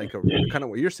 I feel like, kind of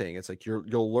what you're saying. It's like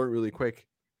you'll learn really quick.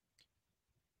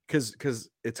 Because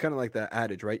it's kind of like that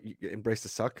adage, right? You embrace the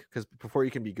suck, because before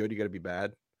you can be good, you got to be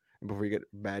bad. And before you get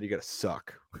bad, you got to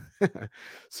suck.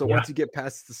 So once you get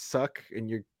past the suck and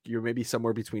you're maybe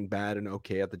somewhere between bad and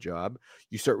okay at the job,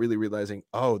 you start really realizing,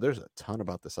 oh, there's a ton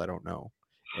about this I don't know.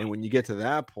 And when you get to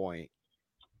that point,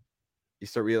 you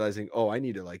start realizing, oh, I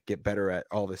need to like get better at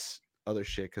all this other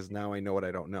shit, because now I know what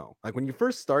I don't know. Like when you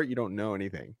first start, you don't know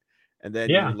anything. And then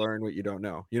you learn what you don't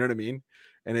know. You know what I mean?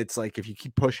 And it's like, if you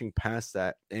keep pushing past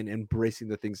that and embracing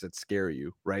the things that scare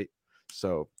you, right?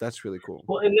 So that's really cool.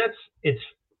 Well, and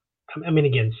I mean,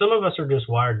 again, some of us are just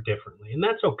wired differently, and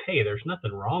that's okay. There's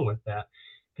nothing wrong with that,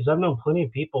 because I've known plenty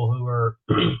of people who are,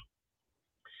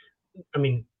 I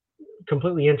mean,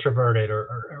 completely introverted,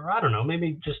 or I don't know,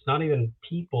 maybe just not even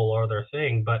people are their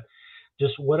thing, but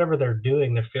just whatever they're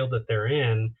doing, the field that they're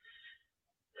in,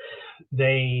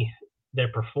 they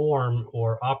perform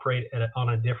or operate on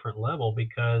a different level,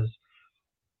 because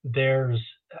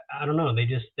I don't know,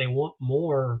 they want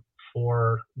more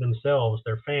for themselves,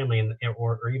 their family,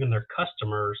 or even their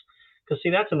customers. Because see,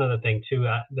 that's another thing too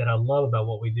that I love about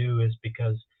what we do, is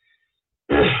because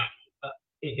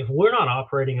if we're not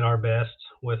operating at our best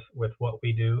with what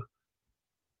we do,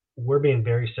 we're being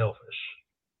very selfish,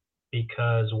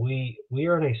 because we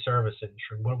are in a service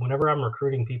industry. Whenever I'm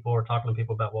recruiting people or talking to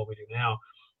people about what we do now,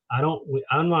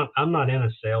 I'm not in a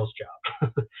sales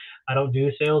job. I don't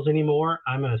do sales anymore.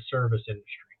 I'm in a service industry.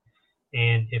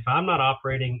 And if I'm not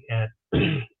operating at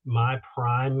my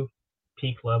prime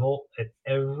peak level at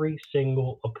every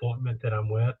single appointment that I'm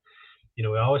with,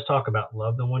 we always talk about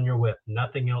love the one you're with.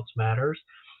 Nothing else matters.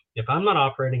 If I'm not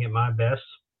operating at my best,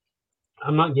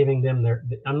 I'm not giving them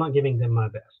my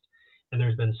best. And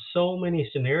there's been so many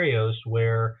scenarios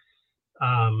where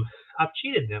I've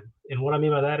cheated them. And what I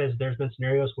mean by that is, there's been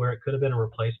scenarios where it could have been a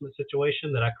replacement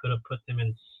situation that I could have put them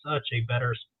in such a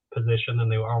better position than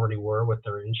they already were with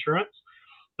their insurance.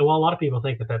 And while a lot of people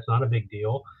think that that's not a big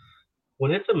deal,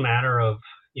 when it's a matter of,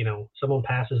 someone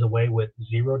passes away with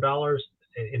 $0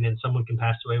 and then someone can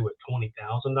pass away with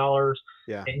 $20,000,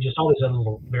 and just all these other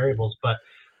little variables. But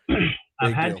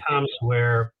I've had times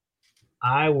where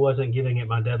I wasn't giving it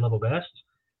my dead level best,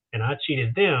 and I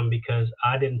cheated them because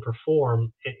I didn't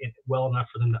perform it well enough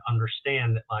for them to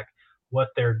understand that, like, what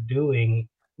they're doing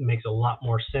makes a lot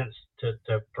more sense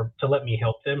to let me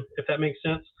help them, if that makes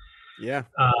sense. Yeah.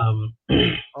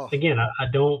 Again, I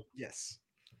don't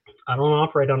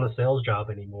operate on a sales job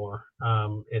anymore.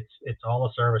 It's all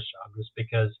a service job, just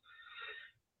because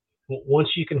once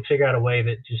you can figure out a way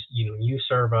that just, you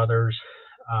serve others.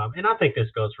 And I think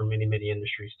this goes for many, many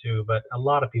industries too, but a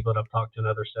lot of people that I've talked to in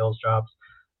other sales jobs,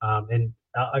 and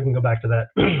I can go back to that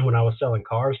when I was selling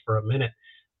cars for a minute.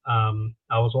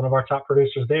 I was one of our top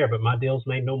producers there, but my deals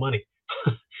made no money.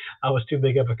 I was too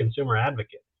big of a consumer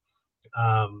advocate.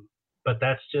 But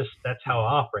that's how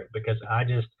I operate, because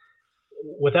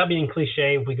without being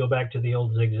cliche, if we go back to the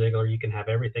old Zig Ziglar, you can have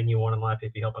everything you want in life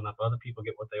if you help enough other people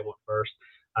get what they want first.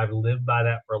 I've lived by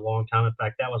that for a long time. In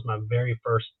fact, that was my very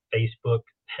first Facebook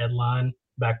headline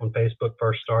back when Facebook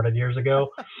first started years ago.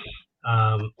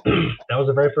 That was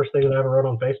the very first thing that I ever wrote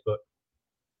on Facebook.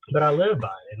 But I live by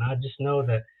it, and I just know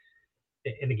that,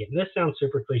 and again, this sounds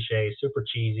super cliche, super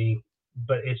cheesy,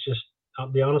 but it's just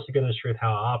the honest to goodness truth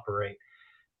how I operate.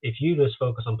 If you just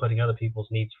focus on putting other people's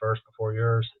needs first before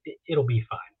yours, it'll be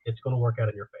fine. It's going to work out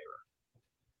in your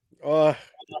favor.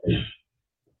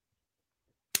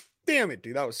 Damn it,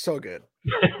 dude. That was so good.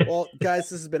 Well, guys,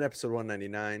 this has been episode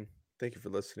 199. Thank you for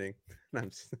listening.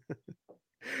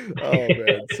 Oh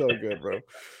man, so good, bro.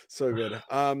 So good.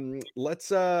 Let's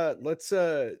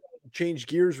change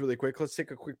gears really quick. Let's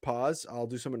take a quick pause. I'll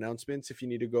do some announcements if you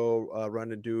need to go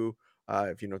run and do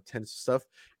tennis stuff,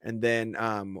 and then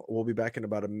we'll be back in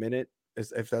about a minute,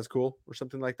 if that's cool, or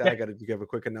something like that. I got to give a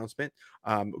quick announcement.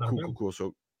 Cool.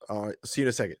 So see you in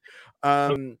a second.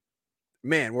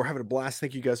 Man, we're having a blast.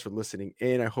 Thank you guys for listening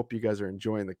in. I hope you guys are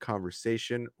enjoying the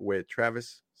conversation with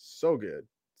Travis. So good.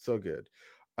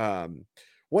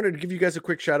 Wanted to give you guys a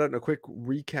quick shout out and a quick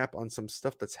recap on some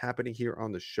stuff that's happening here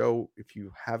on the show. If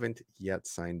you haven't yet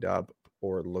signed up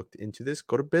or looked into this,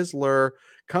 go to Bizzler.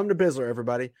 Come to Bizzler,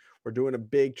 everybody. We're doing a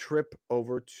big trip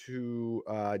over to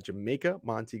Jamaica,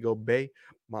 Montego Bay.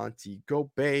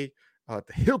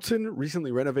 The Hilton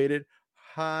recently renovated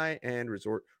high-end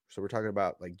resort. So we're talking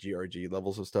about like GRG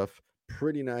levels of stuff.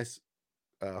 Pretty nice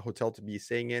hotel to be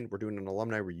staying in. We're doing an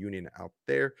alumni reunion out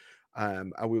there.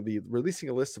 I will be releasing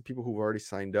a list of people who've already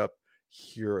signed up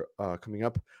here coming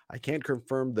up. I can't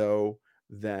confirm though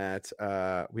that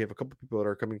we have a couple people that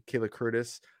are coming. Kayla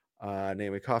Curtis,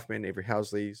 Naomi Kaufman, Avery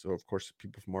Housley. So of course,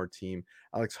 people from our team,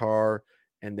 Alex Haar,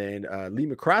 and then Lee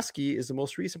McCraskey is the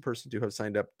most recent person to have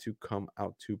signed up to come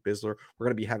out to Bisler. We're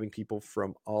going to be having people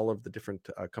from all of the different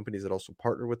companies that also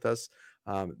partner with us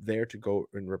there to go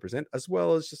and represent, as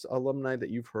well as just alumni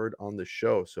that you've heard on the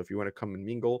show. So if you want to come and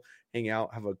mingle, hang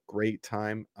out, have a great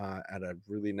time at a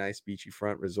really nice beachy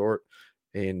front resort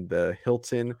in the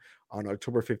Hilton on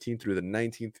October 15th through the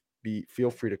 19th, feel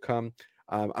free to come.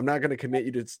 I'm not going to commit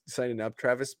you to signing up,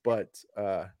 Travis, but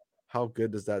how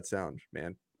good does that sound,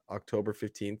 man? October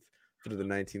 15th through the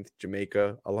 19th,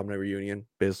 Jamaica alumni reunion,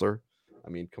 Bisler. I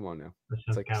mean, come on now.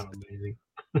 It's like kind of amazing.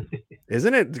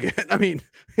 Isn't it? I mean,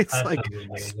 it's like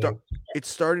it's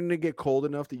starting to get cold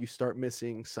enough that you start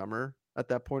missing summer at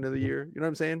that point of the year. You know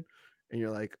what I'm saying? And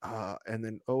you're like, and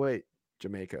then, oh wait,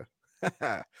 Jamaica.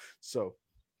 So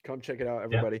come check it out,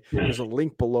 everybody. Yeah. There's a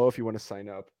link below if you want to sign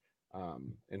up.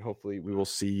 And hopefully we will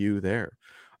see you there.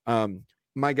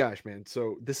 My gosh, man.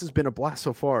 So this has been a blast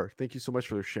so far. Thank you so much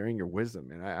for sharing your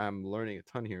wisdom. And I'm learning a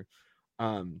ton here.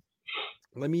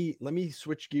 Let me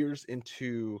switch gears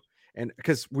into, and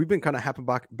because we've been kind of hopping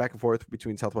back and forth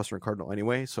between Southwestern and Cardinal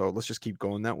anyway. So let's just keep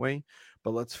going that way,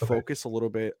 but let's focus a little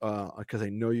bit, because I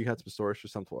know you had some stories for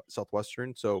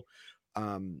Southwestern. So,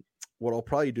 what I'll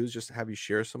probably do is just have you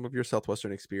share some of your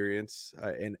Southwestern experience,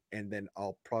 and then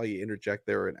I'll probably interject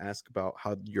there and ask about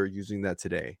how you're using that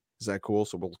today. Is that cool?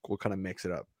 So we'll kind of mix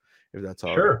it up, if that's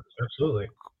all. Sure, right. Absolutely.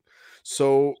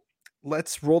 So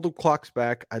let's roll the clocks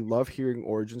back. I love hearing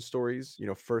origin stories. You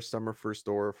know, first summer, first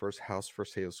door, first house,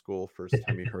 first day of school, first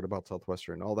time you heard about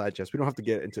Southwestern, all that jazz. We don't have to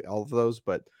get into all of those,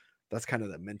 but that's kind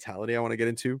of the mentality I want to get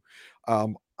into.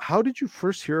 How did you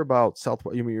first hear about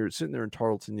Southwestern? I mean, you're sitting there in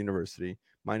Tarleton University,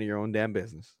 minding your own damn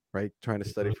business, right? Trying to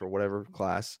study for whatever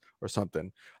class or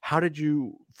something. How did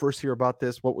you first hear about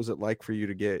this? What was it like for you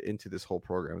to get into this whole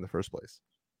program in the first place?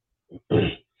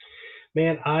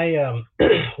 Man, I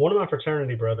one of my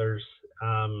fraternity brothers,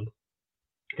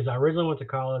 because I originally went to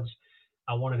college,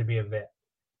 I wanted to be a vet.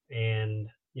 And,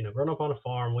 you know, growing up on a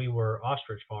farm, we were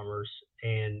ostrich farmers.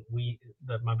 And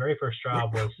my very first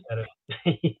job was at a...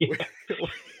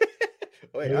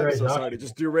 Wait, I'm so sorry to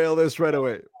just derail this right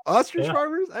away. Ostrich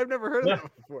farmers? I've never heard of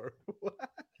that before.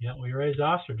 Yeah, we raised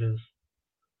ostriches.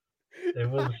 It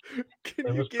was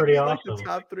Can you give pretty me awesome. Like the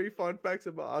top 3 fun facts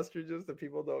about ostriches that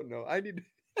people don't know? I need.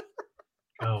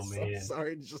 Oh man, so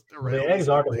sorry to just derail. The eggs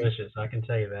are delicious. I can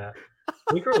tell you that.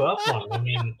 We grew up on them. I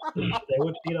mean, they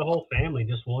would feed a whole family.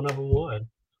 Just one of them would.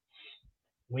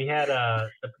 We had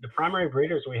the primary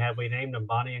breeders we had. We named them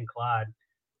Bonnie and Clyde.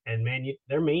 And man,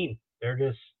 they're mean. They're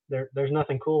just there's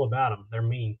nothing cool about them. They're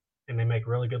mean, and they make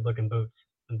really good looking boots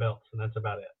and belts, and that's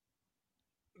about it.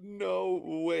 No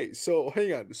way. So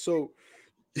hang on. So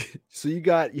you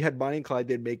had Bonnie and Clyde.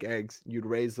 They'd make eggs. You'd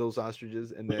raise those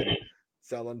ostriches and then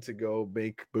sell them to go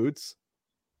make boots.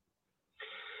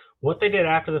 What they did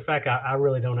after the fact, I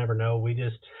really don't ever know. We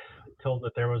just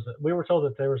we were told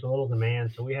that there was a little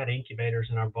demand, so we had incubators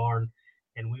in our barn,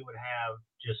 and we would have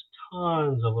just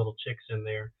tons of little chicks in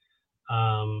there.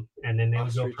 And then they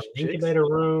would go from the incubator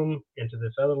room into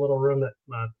this other little room that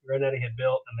my granddaddy had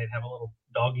built, and they'd have a little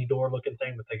doggy door looking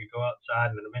thing, but they could go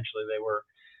outside, and then eventually they were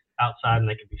outside and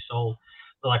they could be sold.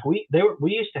 But like we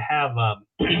used to have,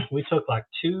 we took like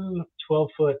 2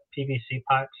 12-foot PVC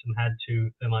pipes and had to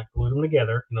then like glue them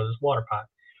together, just water pipe,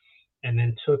 and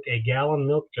then took a gallon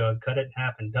milk jug, cut it in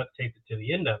half, and duct taped it to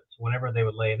the end of it. So whenever they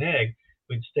would lay an egg,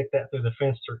 we'd stick that through the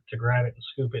fence to grab it and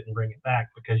scoop it and bring it back,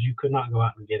 because you could not go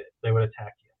out and get it. They would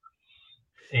attack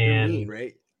you. And mean,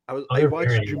 right? I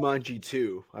watched Jumanji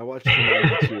 2.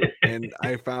 And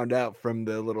I found out from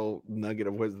the little nugget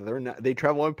of wisdom they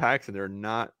travel in packs and they're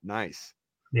not nice.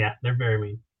 Yeah, they're very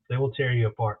mean. They will tear you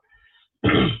apart.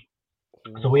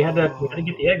 So we had to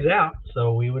get the eggs out.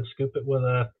 So we would scoop it with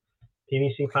a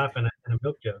PVC pipe and a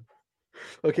milk jug.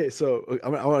 Okay, so I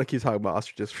want to keep talking about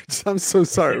ostriches. I'm so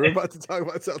sorry. We're about to talk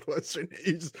about Southwestern.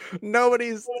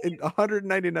 Nobody's in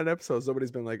 199 episodes.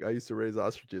 Nobody's been like, I used to raise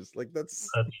ostriches. Like that's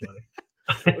funny.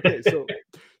 Okay,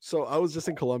 so I was just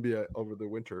in Colombia over the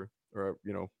winter, or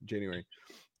January,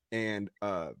 and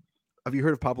have you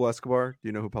heard of Pablo Escobar? Do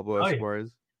you know who Pablo Escobar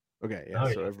is? Okay,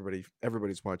 yeah. So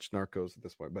everybody's watched Narcos at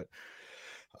this point, but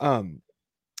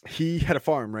he had a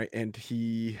farm, right? And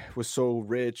he was so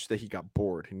rich that he got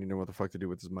bored and he didn't know what the fuck to do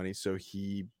with his money. So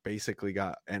he basically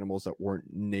got animals that weren't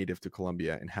native to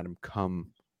Colombia and had them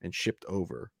come and shipped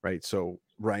over, right? So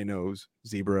rhinos,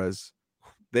 zebras,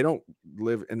 they don't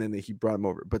live, and then he brought them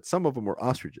over. But some of them were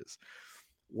ostriches.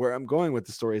 Where I'm going with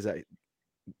the story is that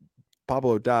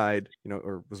Pablo died,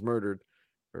 or was murdered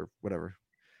or whatever.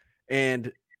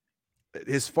 And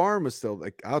his farm was still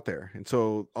like out there. And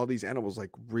so all these animals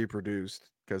like reproduced,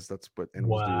 because that's what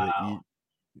animals do. They eat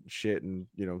shit and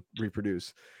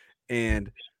reproduce.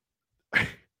 And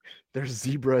there's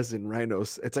zebras and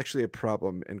rhinos. It's actually a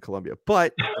problem in Colombia.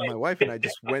 But my wife and I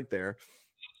just went there,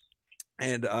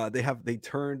 and they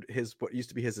turned what used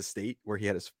to be his estate, where he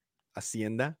had his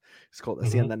hacienda. It's called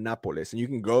Hacienda Nápoles, and you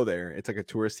can go there. It's like a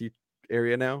touristy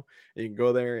area now. And you can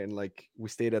go there, and like we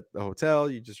stayed at the hotel.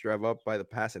 You just drive up by the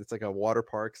pass, and it's like a water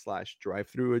park /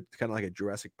 drive-through. It's kind of like a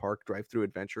Jurassic Park drive-through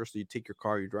adventure. So you take your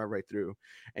car, you drive right through,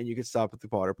 and you can stop at the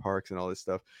water parks and all this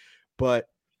stuff. But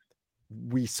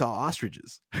we saw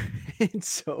ostriches, and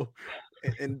so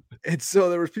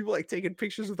there was people like taking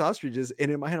pictures with ostriches, and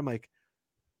in my head I'm like,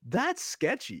 that's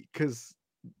sketchy, because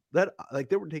that like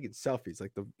they were taking selfies,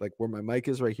 like where my mic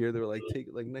is right here. They were like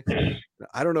taking like next.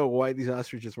 I don't know why these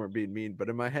ostriches weren't being mean, but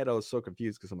in my head I was so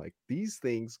confused, because I'm like, these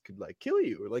things could like kill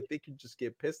you, or like they could just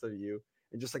get pissed at you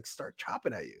and just like start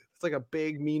chopping at you. It's like a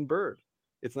big mean bird.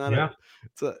 It's not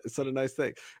it's not a nice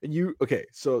thing. And okay,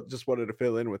 so just wanted to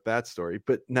fill in with that story.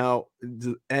 But now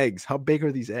the eggs, how big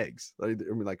are these eggs?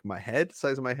 Like my head,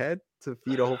 size of my head, to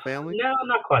feed a whole family? No,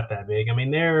 not quite that big. I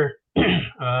mean, they're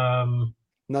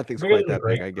nothing's quite that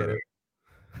big. I get it.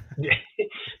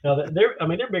 No,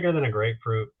 they're bigger than a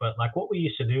grapefruit. But like what we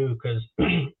used to do, because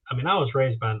I mean, I was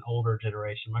raised by an older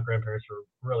generation. My grandparents were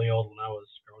really old when I was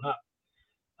growing up.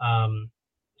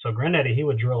 So Granddaddy, he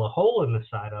would drill a hole in the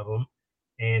side of them,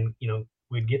 and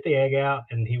we'd get the egg out,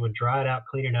 and he would dry it out,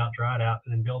 clean it out, dry it out,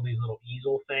 and then build these little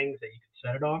easel things that you could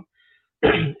set it on.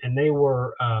 And they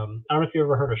were I don't know if you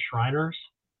ever heard of Shriners.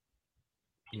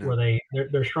 No. Where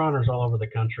they're Shriners all over the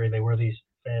country. They wear these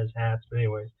fez hats. But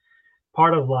anyways,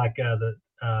 part of like the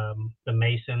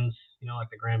Masons, like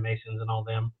the Grand Masons and all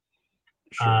them.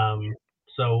 Sure.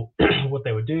 So what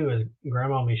they would do is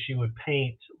Grandmommy, she would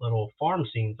paint little farm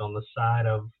scenes on the side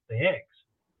of the eggs,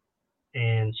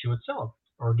 and she would sell them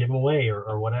or give them away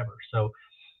or whatever. So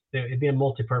it'd be a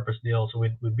multi-purpose deal. So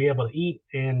we'd be able to eat,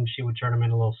 and she would turn them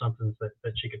into little somethings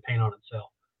that she could paint on and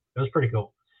sell. It was pretty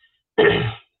cool.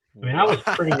 I mean, I was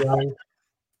pretty young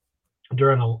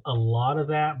during a lot of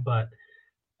that, but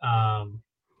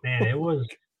man, it was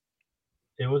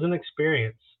an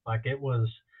experience. Like it was,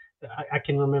 I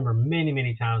can remember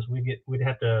many times we'd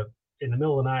have to, in the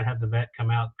middle of the night, have the vet come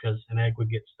out because an egg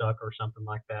would get stuck or something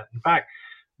like that. In fact,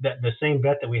 the same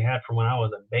vet that we had from when I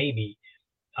was a baby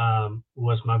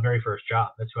was my very first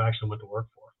job. That's who I actually went to work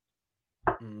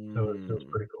for. So it was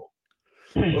pretty cool.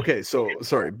 Okay, so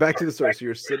sorry, back to the story. So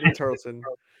you're sitting in Tarleton,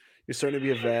 you're starting to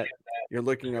be a vet, you're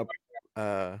looking up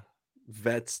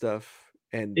vet stuff,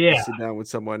 and you sit down with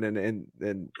someone, and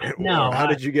how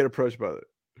did you get approached by it?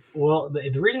 Well,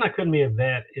 the reason I couldn't be a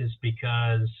vet is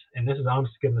because, and this is, I'm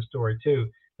just giving the story too,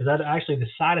 is I actually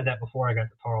decided that before I got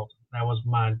to Tarleton. That was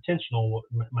my intentional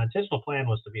plan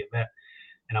was to be a vet.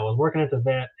 And I was working at the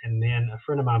vet, and then a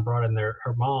friend of mine brought in a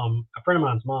friend of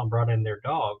mine's mom brought in their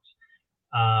dogs.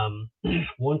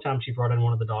 One time she brought in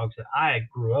one of the dogs that I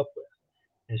grew up with.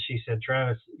 And she said,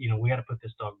 Travis, we got to put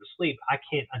this dog to sleep. I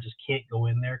just can't go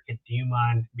in there. Do you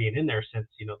mind being in there since,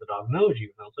 the dog knows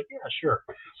you? And I was like, yeah, sure.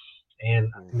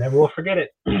 And I never will forget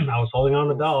it. I was holding on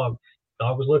to the dog. The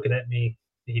dog was looking at me.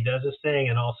 He does this thing,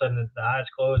 and all of a sudden the eyes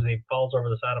close, and he falls over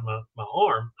the side of my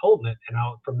arm, holding it. And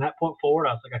from that point forward,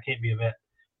 I was like, I can't be a vet.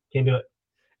 Can't do it.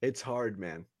 It's hard,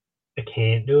 man. I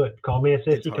can't do it. Call me a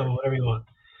sissy, call me whatever you want.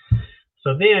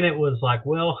 So then it was like,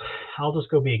 well, I'll just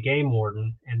go be a game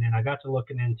warden. And then I got to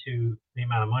looking into the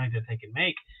amount of money that they can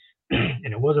make,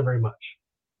 and it wasn't very much.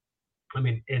 I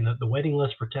mean, and the waiting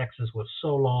list for Texas was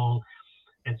so long.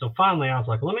 And so finally I was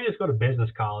like, let me just go to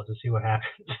business college and see what happens.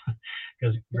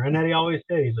 Because Granddaddy always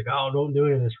said, he's like, oh, don't do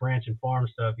any of this ranch and farm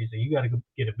stuff. He said, you got to go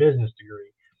get a business degree.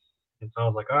 And so I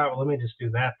was like, all right, well, let me just do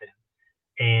that then.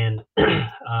 And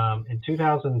in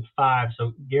 2005,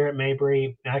 so Garrett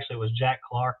Mabry, actually it was Jack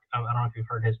Clark. I don't know if you've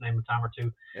heard his name a time or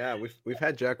two. Yeah, we've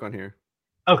had Jack on here.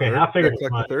 Okay, I figured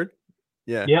Jack Clark the third.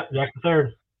 Yeah. Yep, Jack the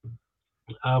third.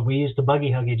 We used the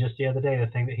buggy huggy just the other day, the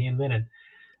thing that he invented.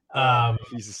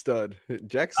 He's a stud.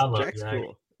 Jack's Jack.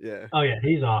 cool. Yeah. Oh yeah,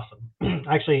 he's awesome.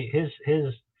 Actually, his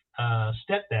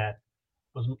stepdad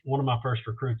was one of my first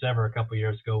recruits ever a couple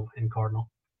years ago in Cardinal.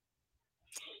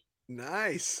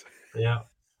 Nice. Yeah.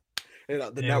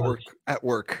 The network at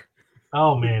work.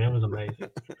 Oh man, it was amazing.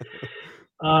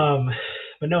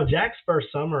 But no, Jack's first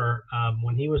summer,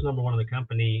 when he was number one in the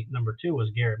company, number two was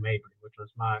Garrett Mabry, which was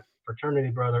my fraternity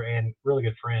brother and really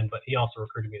good friend, but he also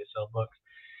recruited me to sell books.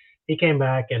 He came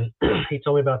back and he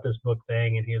told me about this book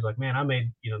thing, and he was like, man, I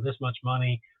made, this much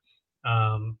money.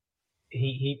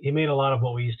 He made a lot of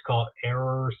what we used to call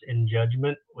errors in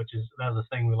judgment, that was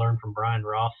a thing we learned from Brian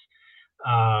Ross.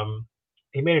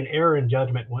 He made an error in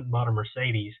judgment, went and bought a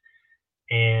Mercedes,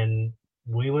 and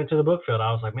we went to the book field.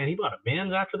 I was like, man, he bought a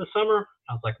Benz after the summer.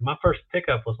 I was like, my first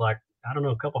pickup was like, I don't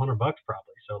know, a couple $100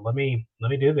 probably. So let me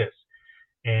do this.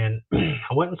 And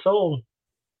I went and sold.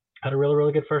 Had a really,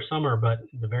 really good first summer, but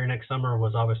the very next summer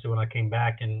was obviously when I came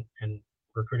back and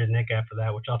recruited Nick after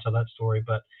that, which I'll tell that story.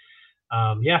 But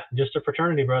just a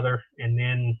fraternity brother. And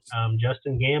then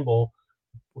Justin Gamble,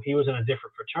 he was in a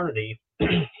different fraternity.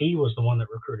 He was the one that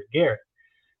recruited Garrett.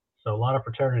 So a lot of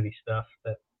fraternity stuff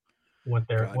that went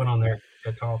on there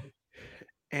at Tarleton.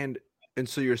 And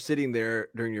so you're sitting there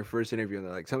during your first interview, and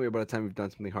they're like, tell me about a time you've done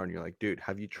something hard. And you're like, dude,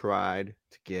 have you tried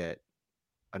to get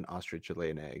an ostrich to lay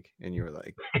an egg? And you were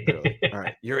like, all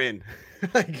right, you're in.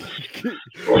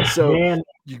 So man,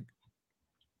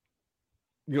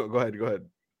 go ahead.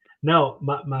 No,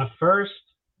 my first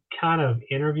kind of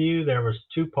interview, there was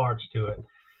two parts to it.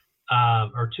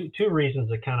 Or two reasons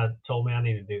that kind of told me I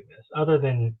need to do this, other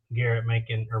than Garrett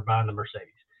buying the Mercedes.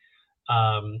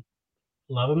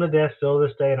 Love him to death still to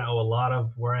this day, and I owe a lot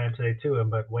of where I am today to him.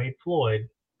 But Wade Floyd,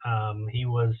 he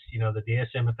was, the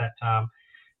DSM at that time,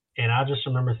 and I just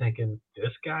remember thinking,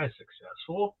 this guy is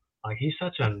successful. Like, he's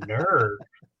such a nerd.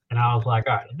 And I was like,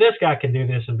 all right, if this guy can do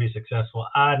this and be successful,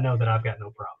 I know that I've got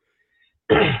no problem.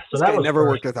 So this that guy was never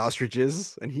worked with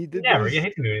ostriches, and he did never. Yeah, he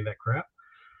didn't do any of that crap.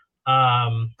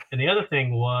 And the other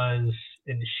thing was,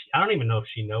 and I don't even know if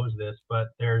she knows this, but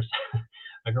there's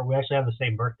a girl, we actually have the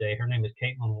same birthday. Her name is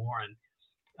Caitlin Warren.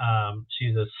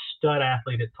 She's a stud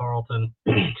athlete at Tarleton.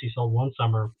 She sold one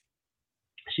summer.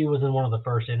 She was in one of the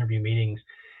first interview meetings,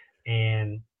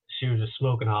 and she was just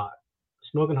smoking hot,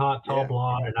 tall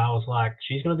blonde. And I was like,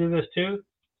 she's going to do this too?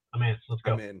 I'm in. Let's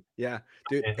go. I'm in. Yeah,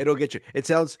 dude, it'll get you. It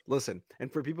sounds, listen,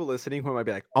 and for people listening who might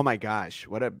be like, oh my gosh,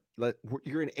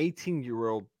 you're an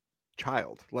 18-year-old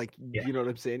child. Like, you know what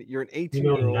I'm saying? You're an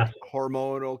 18-year-old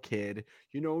hormonal kid.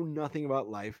 You know nothing about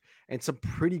life. And some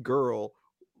pretty girl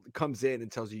comes in and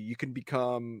tells you can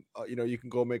become, you can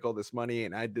go make all this money,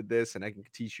 and I did this and I can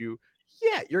teach you.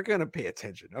 Yeah, you're going to pay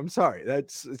attention. I'm sorry.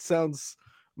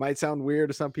 Might sound weird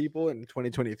to some people. In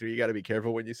 2023, you got to be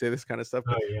careful when you say this kind of stuff.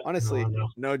 But honestly,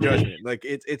 no judgment. Like,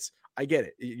 it's I get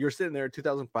it. You're sitting there in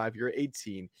 2005, you're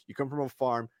 18, you come from a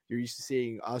farm, you're used to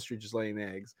seeing ostriches laying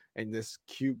eggs, and this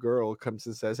cute girl comes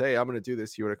and says, hey, I'm going to do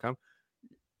this. You want to come?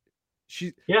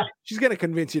 She's going to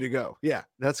convince you to go. Yeah,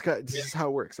 this is how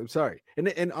it works. I'm sorry.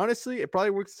 And honestly, it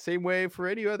probably works the same way for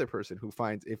any other person who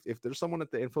finds, if there's someone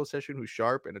at the info session who's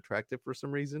sharp and attractive for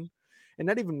some reason, and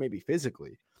not even maybe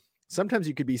physically. Sometimes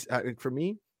you could be, for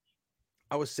me,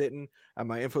 I was sitting at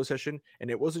my info session,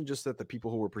 and it wasn't just that the people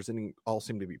who were presenting all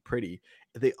seemed to be pretty.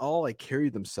 They all like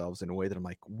carried themselves in a way that I'm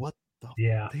like, what the?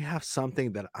 Yeah. They have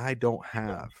something that I don't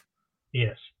have.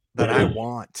 Yes. That I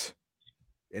want.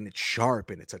 And it's sharp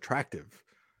and it's attractive.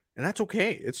 And that's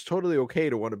okay. It's totally okay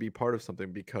to want to be part of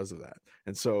something because of that.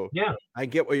 And so I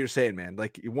get what you're saying, man.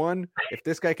 Like, one, if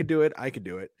this guy could do it, I could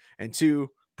do it. And two,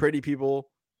 pretty people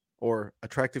or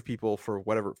attractive people, for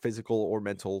whatever physical or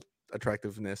mental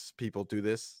attractiveness people do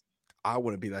this, I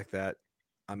want to be like that.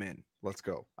 I'm in. Let's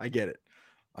go. I get it.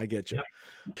 I get you.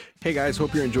 Yep. Hey guys,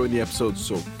 hope you're enjoying the episode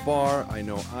so far. I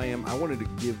know I am. I wanted to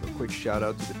give a quick shout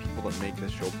out to the people that make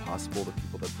this show possible, the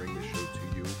people that bring this show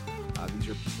to you.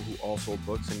 These are people who all sold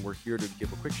books, and we're here to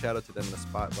give a quick shout out to them in the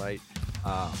spotlight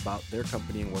about their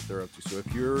company and what they're up to. So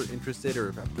if you're interested, or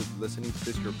if after listening to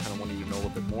this you're kind of wanting to know a little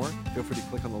bit more, feel free to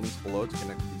click on the links below to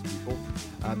connect with these people.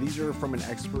 These are from an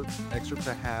excerpt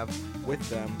I have with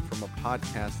them from a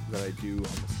podcast that I do on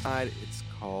the side. It's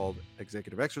called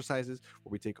Executive Exercises,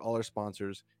 where we take all our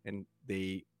sponsors and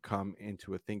they come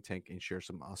into a think tank and share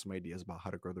some awesome ideas about how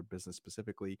to grow their business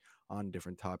specifically on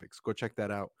different topics. Go check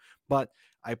that out. But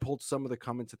I pulled some of the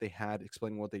comments that they had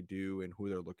explaining what they do and who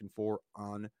they're looking for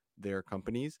on their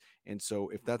companies. And so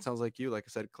if that sounds like you, like I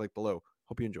said, click below.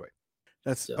 Hope you enjoy.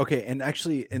 That's okay. And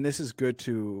actually, and this is good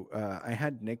to, I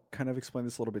had Nick kind of explain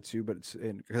this a little bit too, but it's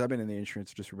because I've been in the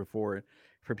insurance industry before.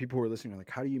 For people who are listening, like,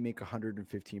 how do you make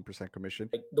 115% commission?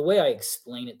 The way I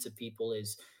explain it to people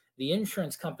is the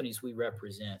insurance companies we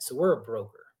represent. So we're a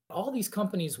broker. All these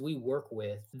companies we work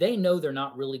with, they know they're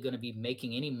not really going to be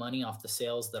making any money off the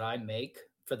sales that I make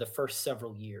for the first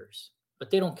several years. but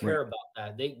they don't care about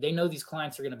that. They know these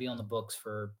clients are going to be on the books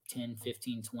for 10,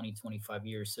 15, 20, 25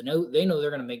 years. So they know they're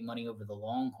going to make money over the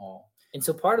long haul. And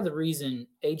so part of the reason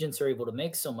agents are able to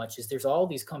make so much is there's all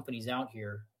these companies out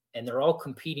here, and they're all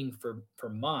competing for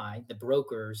the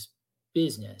broker's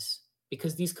business,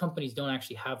 because these companies don't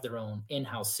actually have their own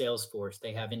in-house sales force.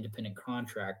 They have independent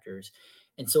contractors.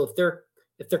 And so if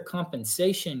their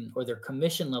compensation or their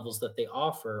commission levels that they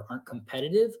offer aren't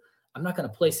competitive, I'm not going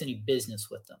to place any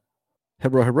business with them.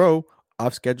 Hello,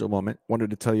 off schedule moment. Wanted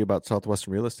to tell you about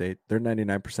Southwestern Real Estate. They're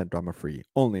 99% drama free,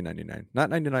 only 99, not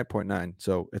 99.9.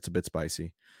 So it's a bit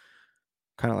spicy,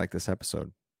 kind of like this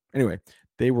episode. Anyway,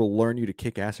 they will learn you to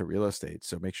kick ass at real estate.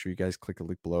 So make sure you guys click the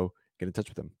link below, get in touch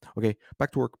with them. Okay,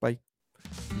 back to work. Bye.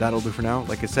 That'll do for now.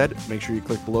 Like I said, make sure you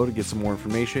click below to get some more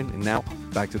information. And now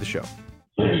back to the show.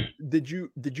 Did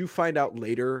you find out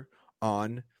later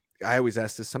on? I always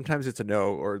ask this. Sometimes it's a no,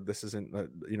 or this isn't.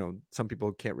 Some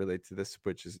people can't relate to this.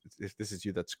 Which is, if this is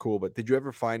you, that's cool. But did you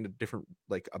ever find a different,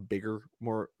 like a bigger,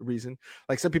 more reason?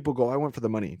 Like some people go, I went for the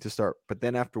money to start, but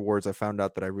then afterwards, I found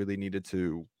out that I really needed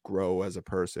to grow as a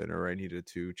person, or I needed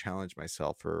to challenge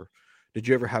myself. Or did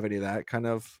you ever have any of that kind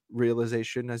of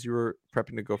realization as you were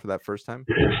prepping to go for that first time?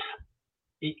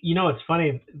 It's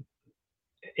funny.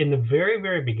 In the very,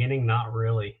 very beginning, not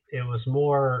really. It was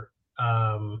more.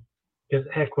 Because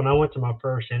heck, when I went to my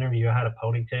first interview, I had a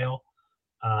ponytail,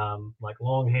 like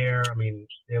long hair. I mean,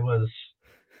 it was,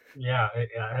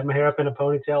 I had my hair up in a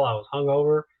ponytail. I was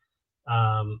hungover.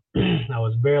 I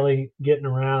was barely getting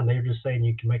around. They were just saying,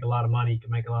 you can make a lot of money. You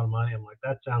can make a lot of money. I'm like,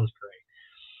 that sounds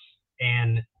great.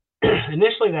 And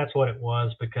initially that's what it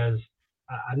was, because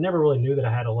I never really knew that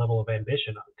I had a level of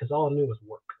ambition, because all I knew was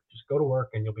work. Just go to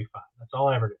work and you'll be fine. That's all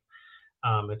I ever do.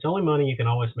 It's only money. You can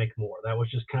always make more. That was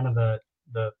just kind of the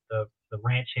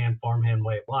ranch hand, farmhand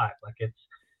way of life. Like, it's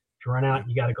to run out,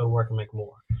 you got to go to work and make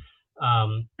more.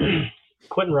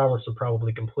 Quentin Roberts would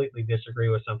probably completely disagree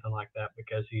with something like that,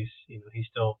 because he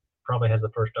still probably has the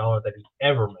first dollar that he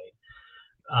ever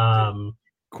made.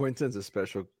 Quentin's a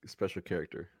special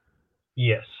character.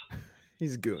 Yes,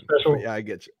 he's a goon. Special, yeah, I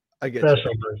get you.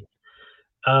 Special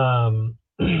version.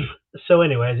 So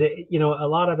anyways, a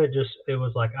lot of it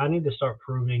was like, I need to start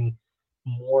proving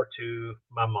more to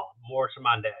my mom, more to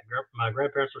my dad. My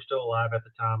grandparents were still alive at the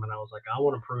time, and I was like, I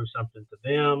want to prove something to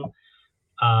them,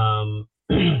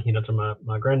 to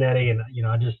my granddaddy, and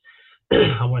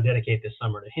I want to dedicate this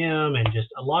summer to him. And just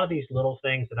a lot of these little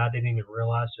things that I didn't even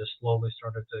realize just slowly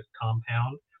started to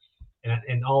compound,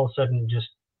 and all of a sudden, just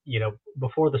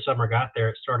before the summer got there,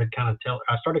 it started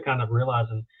I started kind of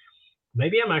realizing,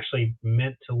 maybe I'm actually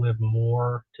meant to live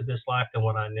more to this life than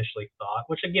what I initially thought,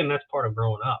 which again, that's part of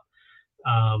growing up.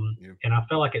 And I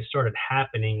felt like it started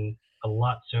happening a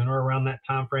lot sooner around that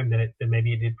time frame than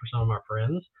maybe it did for some of my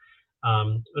friends.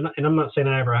 And I'm not saying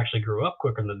I ever actually grew up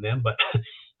quicker than them, but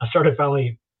I started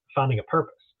finally finding a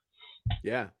purpose.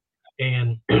 Yeah.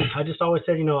 And I just always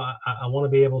said, I want to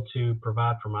be able to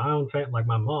provide for my own family, like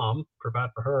my mom, provide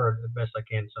for her the best I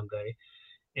can someday.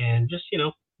 And just,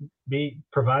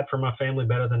 provide for my family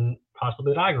better than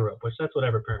possibly that I grew up, which that's what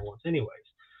every parent wants anyways.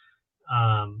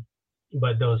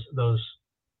 But those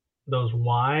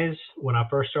whys, when I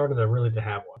first started, I really didn't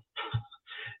have one.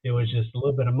 It was just a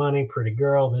little bit of money, pretty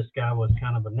girl. This guy was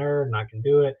kind of a nerd, and I can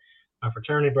do it. My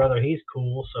fraternity brother, he's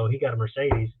cool, so he got a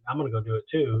Mercedes. I'm going to go do it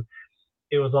too.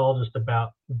 It was all just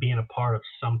about being a part of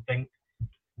something.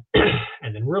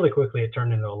 And then really quickly, it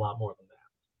turned into a lot more than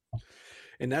that.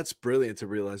 And that's brilliant to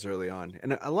realize early on.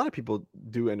 And a lot of people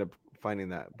do end up finding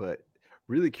that, but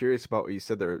really curious about what you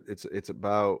said there. It's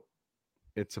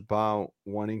about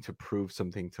wanting to prove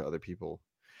something to other people.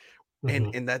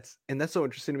 Mm-hmm. And that's so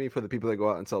interesting to me, for the people that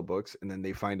go out and sell books and then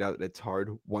they find out that it's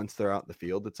hard once they're out in the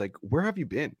field. It's like, where have you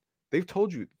been? They've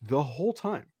told you the whole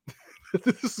time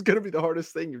this is going to be the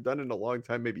hardest thing you've done in a long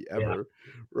time, maybe ever. Yeah.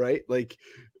 Right. Like,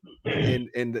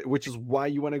 and which is why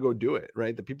you want to go do it.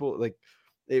 Right. The people, like,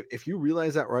 if you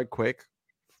realize that right quick,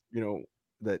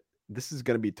 that this is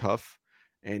going to be tough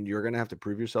and you're going to have to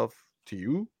prove yourself to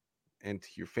you and to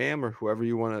your fam, or whoever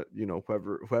you want to,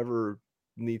 whoever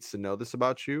needs to know this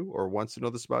about you or wants to know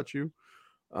this about you,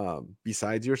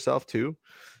 besides yourself too,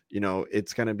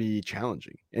 it's going to be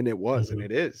challenging. And it was, mm-hmm.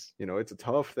 and it is, it's a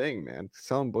tough thing, man.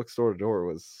 Selling books door to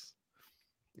door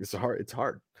it's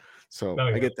hard. So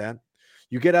I get that.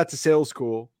 You get out to sales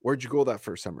school. Where'd you go that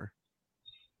first summer?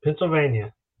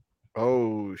 Pennsylvania.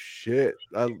 Oh shit.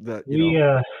 I love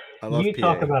you PA.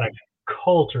 Talk about a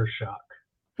culture shock.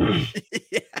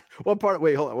 Yeah. What part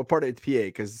of PA?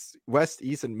 Because West,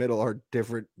 East, and Middle are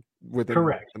different within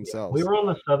themselves. We were on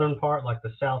the southern part, like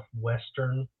the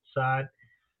southwestern side.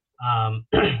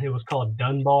 It was called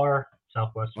Dunbar.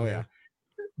 Southwest. Oh yeah.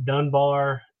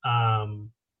 Dunbar,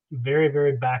 very,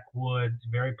 very backwoods,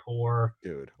 very poor.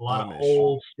 Dude. A lot Amish. of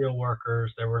old steel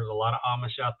workers. There was a lot of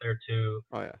Amish out there too.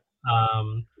 Oh yeah.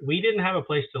 We didn't have a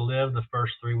place to live the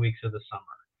first 3 weeks of the summer.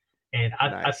 And I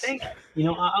Nice. think, you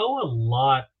know, I owe a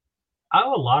lot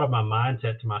of my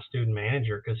mindset to my student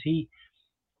manager, because he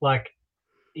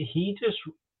just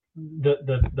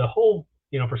the whole,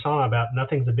 you know, persona about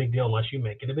nothing's a big deal unless you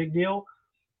make it a big deal,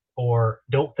 or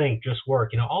don't think, just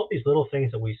work. You know, all these little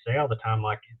things that we say all the time,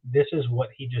 like this is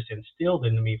what he just instilled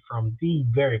into me from the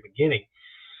very beginning.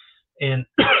 And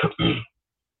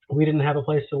we didn't have a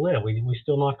place to live. We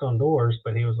still knocked on doors,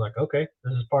 but he was like, okay,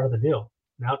 this is part of the deal.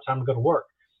 Now it's time to go to work,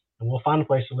 and we'll find a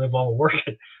place to live while we're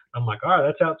working. I'm like, all right,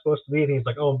 that's how it's supposed to be. And he's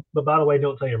like, oh, but by the way,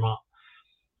 don't tell your mom.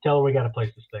 Tell her we got a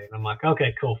place to stay. And I'm like,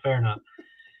 okay, cool, fair enough.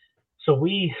 So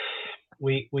we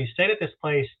stayed at this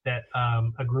place that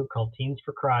a group called Teens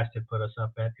for Christ had put us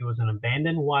up at. It was an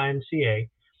abandoned YMCA.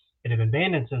 It had been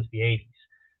abandoned since the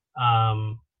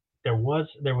 80s. There was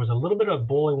a little bit of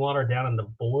running water down in the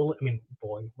boiler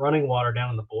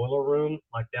room,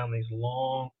 like down these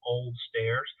long old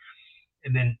stairs.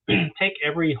 And then take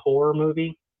every horror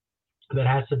movie that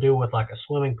has to do with like a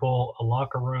swimming pool, a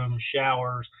locker room,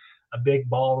 showers, a big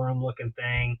ballroom looking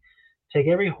thing. Take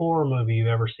every horror movie you've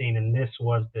ever seen, and this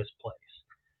was this place.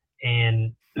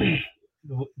 And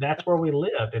that's where we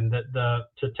lived. And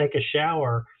to take a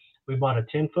shower, we bought a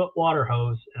 10-foot water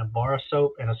hose and a bar of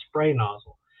soap and a spray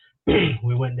nozzle.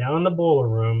 We went down in the boiler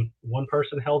room. One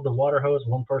person held the water hose,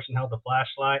 one person held the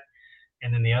flashlight,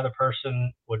 and then the other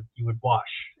person would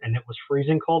wash. And it was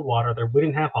freezing cold water. We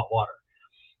didn't have hot water.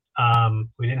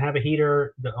 We didn't have a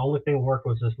heater. The only thing that worked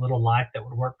was this little light that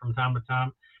would work from time to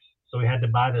time. So we had to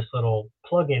buy this little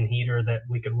plug-in heater that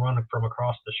we could run from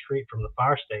across the street from the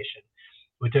fire station.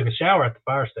 We took a shower at the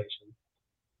fire station.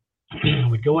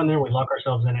 We'd go in there, we'd lock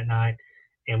ourselves in at night,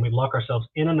 and we'd lock ourselves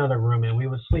in another room, and we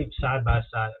would sleep side by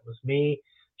side. It was me,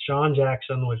 Sean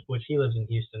Jackson, which he lives in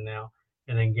Houston now,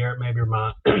 and then Garrett Mabry,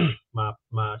 my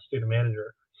student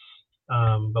manager.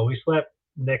 But we slept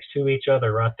next to each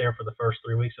other right there for the first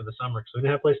 3 weeks of the summer, because we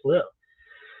didn't have a place to live.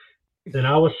 Then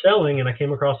I was selling, and I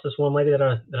came across this one lady that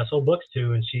I sold books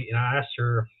to, and I asked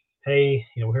her, hey,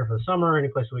 you know, we're here for the summer, any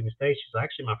place we can stay? She's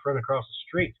actually, my friend across the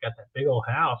street's got that big old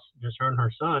house, just her and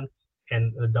her son,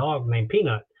 and a dog named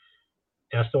Peanut.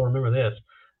 And I still remember this.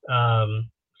 So I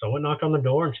went and knocked on the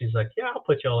door, and she's like, yeah, I'll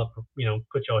put y'all up, you know,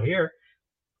 put y'all here.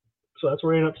 So that's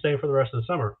where we ended up staying for the rest of the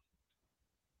summer.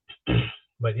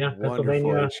 But yeah, wonderful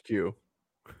Pennsylvania. HQ.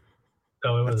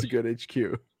 So that's a good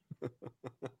HQ.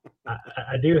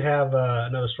 I do have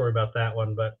another story about that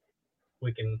one, but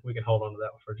we can hold on to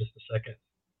that one for just a second.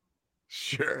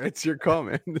 Sure, it's your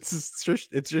comment.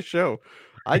 It's your show.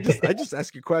 I just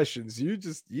ask you questions. You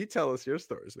tell us your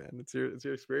stories, man. It's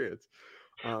your experience.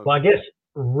 Well, I guess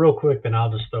real quick, then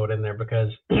I'll just throw it in there,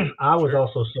 because I was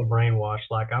also so brainwashed.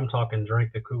 Like, I'm talking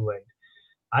drink the Kool-Aid.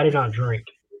 I did not drink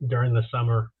during the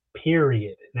summer,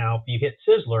 period. Now, if you hit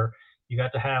Sizzler, you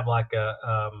got to have like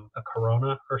a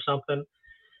Corona or something.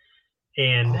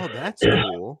 And that's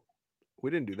cool.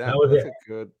 We didn't do that.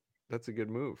 That's a good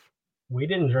move. We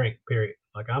didn't drink, period.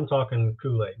 Like, I'm talking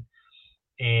Kool-Aid,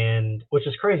 and which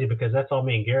is crazy, because that's all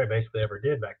me and Garrett basically ever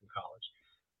did back in college.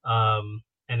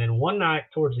 And then one night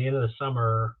towards the end of the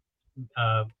summer,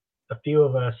 a few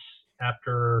of us,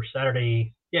 after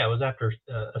Saturday, it was after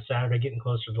a Saturday getting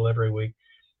close to delivery week,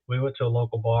 we went to a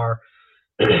local bar,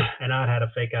 and I'd had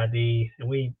a fake ID, and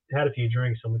we had a few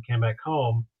drinks, and we came back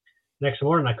home. Next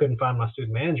morning, I couldn't find my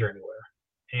student manager anywhere.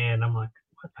 And I'm like,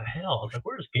 what the hell? I was like,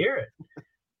 where's Garrett?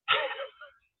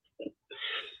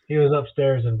 He was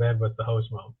upstairs in bed with the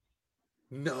host mom.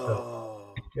 No.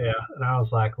 So, yeah. And I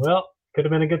was like, well, could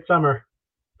have been a good summer.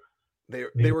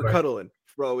 They were cuddling.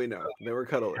 For all we know. They were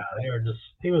cuddling. Yeah,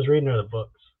 he was reading her the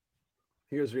books.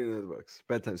 He was reading the books.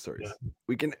 Bedtime stories.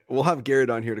 Yeah. We'll have Garrett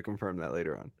on here to confirm that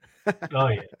later on. Oh,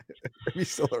 yeah. If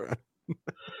he's still around.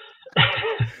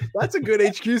 That's a good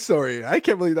HQ story. I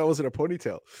can't believe that wasn't a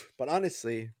ponytail. But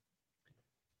honestly,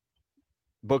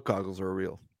 book goggles are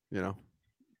real, you know.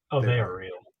 Oh, they are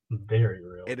real. Very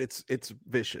real. And it's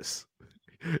vicious.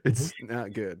 It's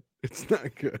not good. It's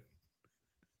not good.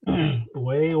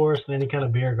 Way worse than any kind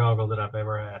of beer goggle that I've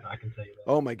ever had. I can tell you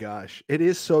that. Oh my gosh. It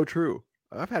is so true.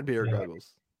 I've had beer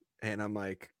goggles, and I'm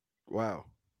like, wow,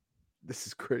 this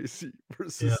is crazy.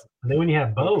 And then when you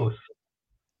have both,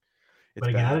 but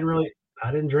again,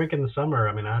 I didn't drink in the summer.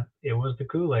 I mean, it was the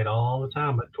Kool-Aid all the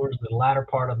time, but towards the latter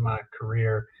part of my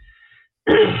career,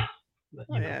 you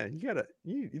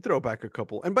throw back a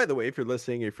couple. And by the way, if you're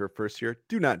listening, if you're first year,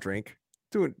 do not drink.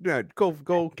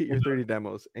 Go get your 30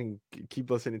 demos and keep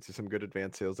listening to some good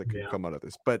advanced sales that can come out of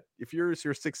this. But if you're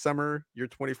your sixth summer, you're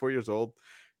 24 years old,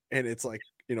 and it's like,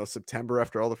 September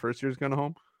after all the first year's gone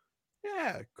home,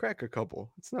 crack a couple.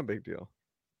 It's not a big deal.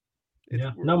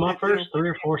 No, my first 3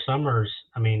 or 4 summers,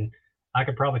 I mean, I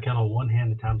could probably count on one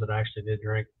hand the times that I actually did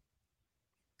drink.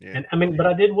 Yeah. And I mean, but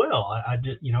I did well. I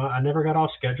just, I never got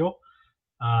off schedule.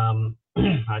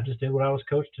 I just did what I was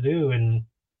coached to do, and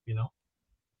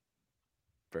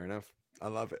Fair enough. I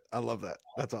love it. I love that.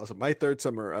 That's awesome. My third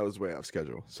summer, I was way off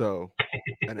schedule. So,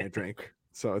 and I drank.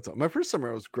 So it's my first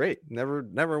summer. It was great.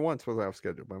 Never once was I off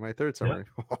schedule. By my third summer,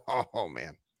 oh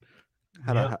man,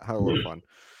 had a lot of fun.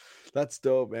 That's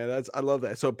dope, man. I love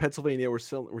that. So Pennsylvania, we're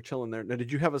chilling there. Now,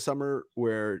 did you have a summer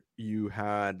where you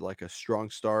had like a strong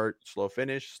start, slow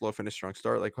finish, strong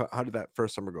start? Like, how did that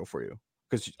first summer go for you?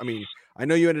 Because I mean, I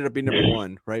know you ended up being number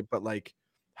 1, right? But like,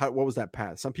 what was that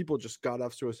path? Some people just got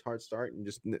off to a hard start and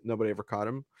just nobody ever caught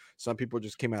him. Some people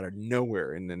just came out of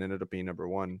nowhere and then ended up being number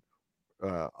 1.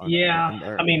 I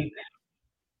mean,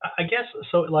 I guess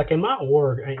so. Like in my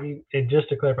org, and just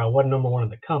to clarify, I wasn't number 1 in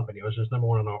the company. It was just number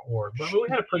 1 in our org. But we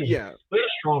had a we had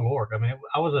a strong org. I mean,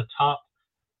 I was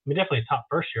definitely a top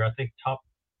first year. I think top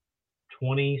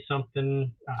 20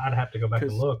 something. I'd have to go back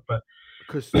and look, but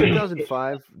because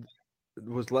 2005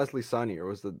 was Leslie Saunier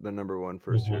was the number 1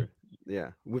 first year. Yeah,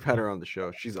 we've had her on the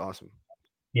show. She's awesome.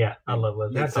 Yeah, I love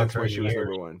Leslie. Makes sense why she was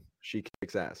number 1. She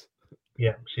kicks ass.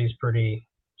 Yeah, she's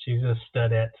a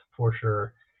studette for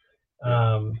sure.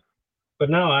 But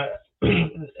no, I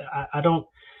don't.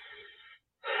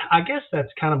 I guess that's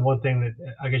kind of one thing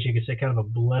that I guess you could say kind of a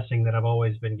blessing that I've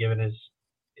always been given is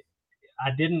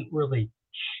I didn't really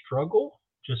struggle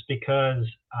just because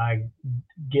I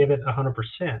give it 100%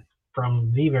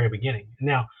 from the very beginning.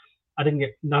 Now, I didn't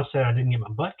get my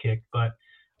butt kicked, but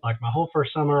like my whole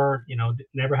first summer,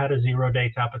 never had a 0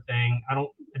 day type of thing. I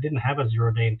didn't have a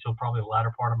 0 day until probably the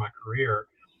latter part of my career.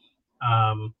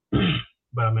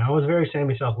 But I mean, I was very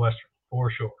Sammy Southwestern for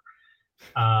sure.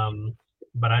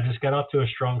 But I just got off to a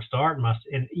strong start, and I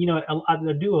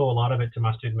do owe a lot of it to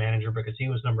my student manager because he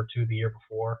was number 2 the year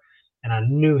before, and I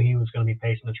knew he was going to be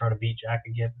pacing to try to beat Jack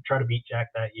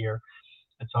that year.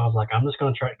 And so I was like, I'm just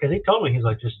going to try, because he told me, he's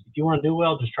like, just if you want to do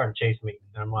well, just try to chase me.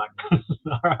 And I'm like,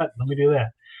 all right, let me do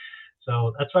that.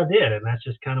 So that's what I did, and that's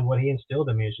just kind of what he instilled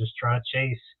in me is just try to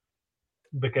chase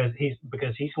because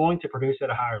he's going to produce at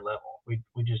a higher level. We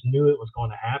just knew it was going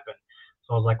to happen.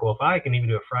 So I was like, well, if I can even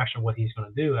do a fraction of what he's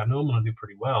going to do, I know I'm going to do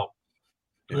pretty well.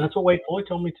 And that's what Wade Floyd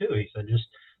told me too. He said,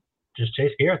 just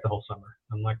chase Garrett the whole summer.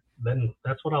 I'm like, then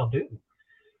that's what I'll do.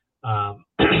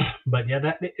 But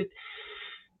yeah,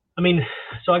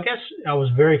 so I guess I was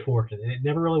very fortunate. It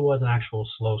never really was an actual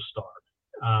slow start.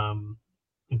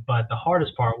 But the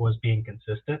hardest part was being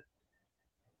consistent.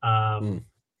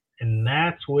 And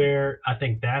that's where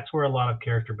a lot of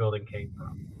character building came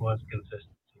from, was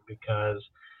consistency, because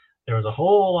there was a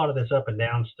whole lot of this up and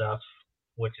down stuff,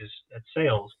 which is at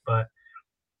sales, but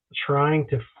trying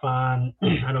to find,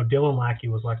 I know Dylan Lackey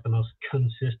was like the most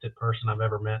consistent person I've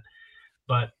ever met,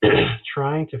 but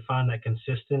trying to find that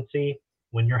consistency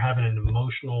when you're having an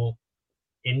emotional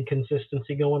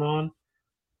inconsistency going on,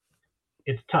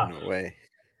 it's tough. No way.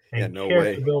 And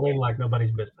character building like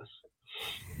nobody's business.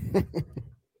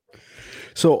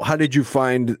 So how did you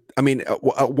find, I mean, at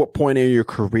what point in your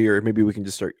career, maybe we can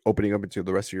just start opening up into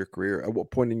the rest of your career. At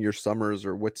what point in your summers,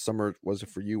 or what summer was it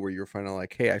for you where you were finally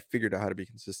like, hey, I figured out how to be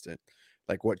consistent?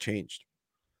 Like, what changed?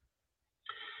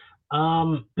 I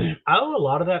owe a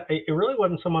lot of that. It really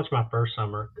wasn't so much my first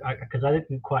summer because I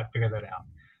didn't quite figure that out.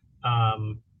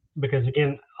 Because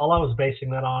again, all I was basing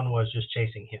that on was just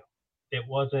chasing him. It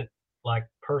wasn't like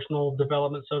personal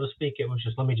development, so to speak. It was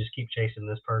just, let me just keep chasing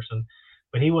this person.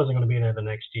 But he wasn't going to be there the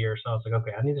next year. So I was like,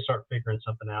 okay, I need to start figuring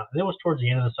something out. And it was towards the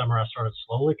end of the summer, I started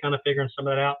slowly kind of figuring some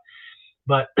of that out.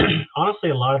 But honestly,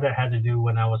 a lot of that had to do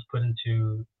when I was put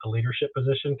into a leadership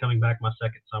position coming back my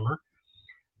second summer.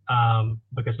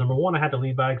 Because number 1, I had to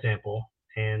lead by example.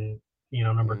 And,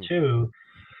 number 2,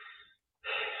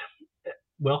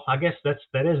 well, I guess that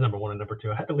is number 1 and number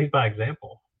 2. I had to lead by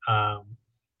example.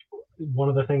 One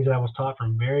of the things that I was taught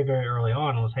from very, very early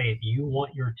on was, hey, if you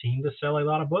want your team to sell a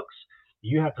lot of books,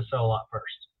 you have to sell a lot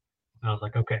first. And I was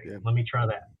like, okay, let me try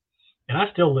that. And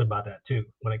I still live by that too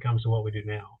when it comes to what we do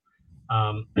now,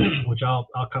 which I'll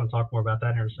kind of talk more about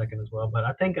that in a second as well. But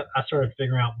I think I started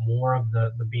figuring out more of the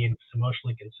being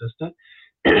emotionally consistent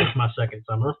my second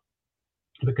summer,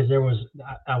 because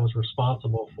I was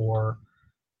responsible for,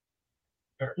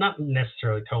 or not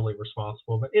necessarily totally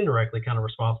responsible, but indirectly kind of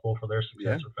responsible for their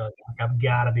success or failure. Like, I've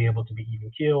got to be able to be even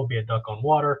keeled, be a duck on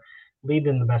water, lead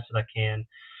them the best that I can.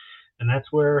 And that's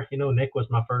where, Nick was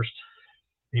my first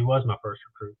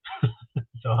recruit.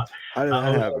 So how did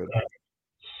that happen?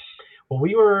 Well,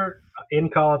 we were in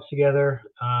college together,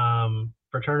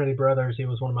 fraternity brothers. He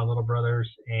was one of my little brothers,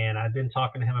 and I'd been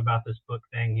talking to him about this book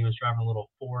thing. He was driving a little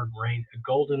a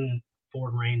golden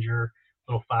Ford Ranger,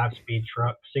 little 5-speed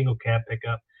truck, single cab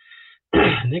pickup.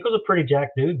 Nick was a pretty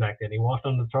jacked dude back then. He walked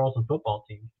on the Charleston football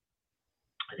team.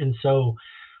 And so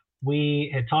we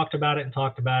had talked about it,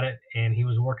 and he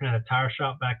was working at a tire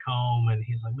shop back home, and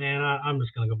he's like, man, I'm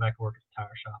just going to go back and work at the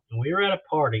tire shop. And we were at a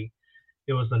party.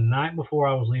 It was the night before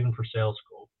I was leaving for sales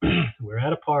school. We were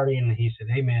at a party, and he said,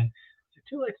 hey, man, is it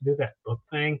too late to do that book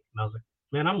thing? And I was like,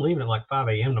 man, I'm leaving at like 5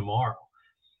 a.m. tomorrow.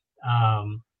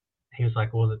 He was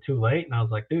like, well, is it too late? And I was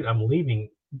like, dude, I'm leaving.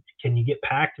 Can you get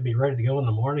packed to be ready to go in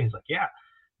the morning? He's like, yeah,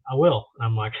 I will. And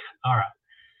I'm like, all right.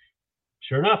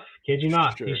 Sure enough, kid you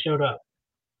not, He showed up.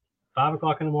 5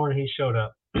 o'clock in the morning, he showed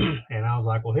up. And I was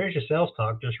like, well, here's your sales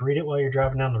talk. Just read it while you're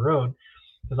driving down the road,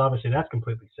 because obviously that's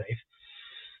completely safe.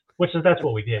 That's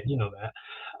what we did. You know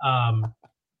that.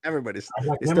 Everybody's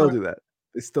they still do that.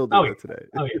 They still do that today.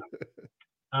 Oh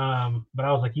yeah. But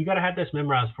I was like, you got to have this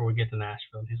memorized before we get to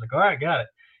Nashville. And he's like, all right, got it.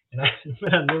 And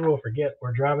I never will forget.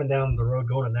 We're driving down the road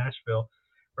going to Nashville,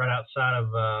 right outside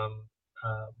of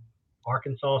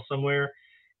Arkansas somewhere.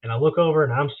 And I look over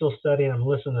and I'm still studying. I'm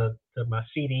listening to my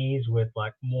CDs with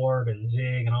like Mort and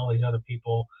Zig and all these other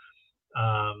people.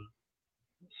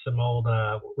 Some old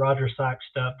Roger Sykes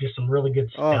stuff, just some really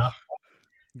good stuff.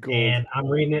 Gold. And I'm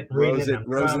reading it. Rose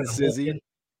and Sizzy.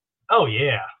 Oh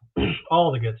yeah,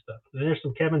 all the good stuff. And there's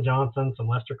some Kevin Johnson, some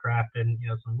Lester Crafton,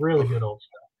 some really good old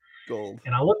stuff. Gold.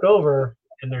 And I look over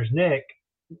and there's Nick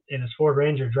in his Ford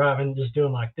Ranger driving, just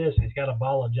doing like this, and he's got a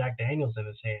bottle of Jack Daniels in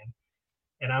his hand.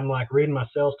 And I'm like reading my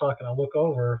sales talk, and I look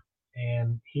over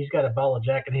and he's got a bottle of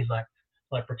Jack, and he's like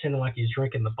pretending like he's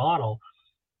drinking the bottle.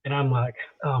 And I'm like,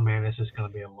 oh man, this is going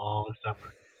to be a long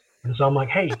summer. And so I'm like,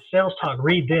 hey, sales talk,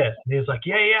 read this. And he's like,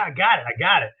 yeah, I got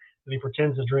it. And he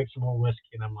pretends to drink some more whiskey.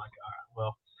 And I'm like, all right,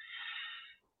 well.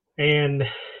 And,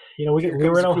 we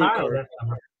were in Ohio that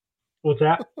summer. What's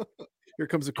that? Here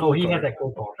comes a cool he card. had that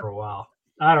cool card for a while.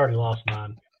 I'd already lost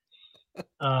mine.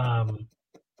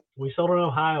 We sold in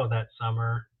Ohio that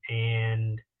summer,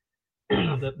 and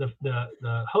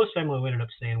the host family we ended up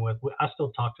staying with, I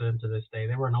still talk to them to this day.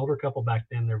 They were an older couple back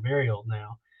then. They're very old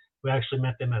now. We actually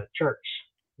met them at a church.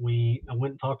 I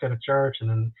went and talked at a church, and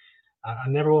then I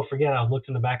never will forget, I looked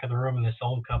in the back of the room, and this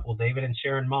old couple, David and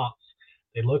Sharon Motz,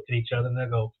 they looked at each other, and they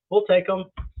go, we'll take them.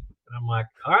 And I'm like,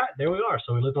 all right, there we are.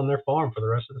 So we lived on their farm for the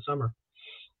rest of the summer.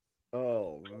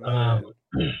 Oh, man.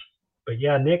 But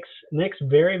yeah, Nick's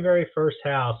very, very first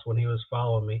house when he was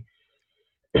following me,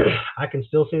 I can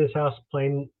still see this house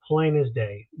plain as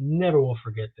day. Never will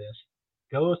forget this.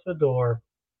 Goes to the door.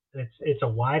 It's a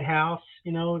white house,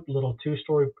 little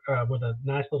 2-story with a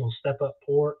nice little step-up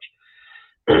porch.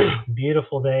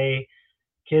 Beautiful day.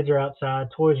 Kids are outside.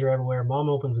 Toys are everywhere. Mom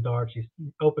opens the door. She's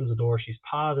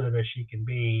positive as she can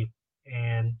be,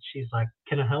 and she's like,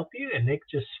 "Can I help you?" And Nick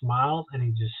just smiles and he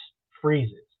just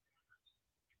freezes.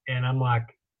 And I'm like,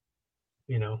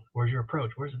 where's your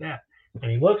approach? Where's it at?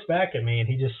 And he looks back at me and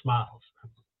he just smiles.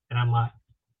 And I'm like,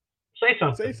 say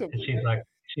something. And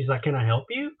she's like, can I help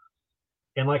you?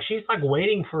 And like, she's like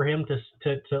waiting for him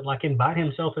to like invite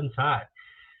himself inside.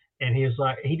 And he was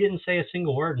like, he didn't say a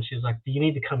single word. And she's like, do you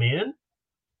need to come in?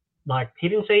 Like, he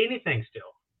didn't say anything still.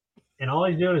 And all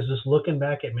he's doing is just looking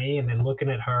back at me and then looking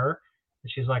at her.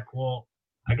 And she's like, well,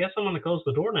 I guess I'm going to close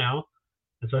the door now.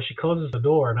 And so she closes the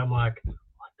door, and I'm like,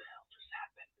 what the hell just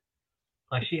happened?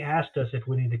 Like, she asked us if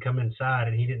we need to come inside,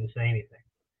 and he didn't say anything.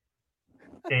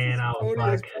 And I was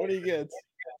like,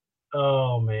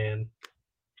 oh, man.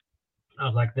 I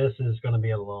was like, this is going to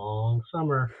be a long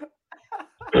summer.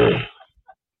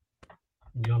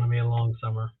 Going to be a long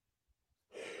summer.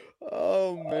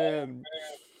 Oh, man.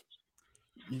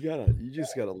 You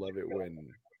just gotta love it when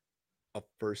a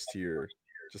first year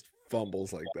just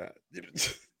fumbles like that.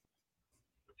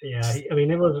 Yeah, I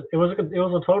mean, it was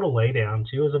a total laydown.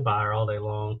 She was a buyer all day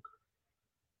long.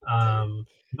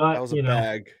 But that was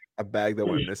a bag that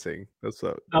went missing. That's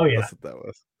what. Oh yeah, that's what that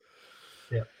was.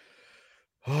 Yeah.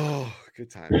 Oh, good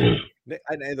time. Nick,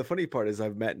 and the funny part is,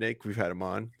 I've met Nick. We've had him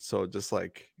on, so just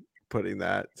like putting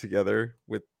that together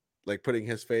with like putting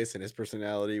his face and his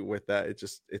personality with that,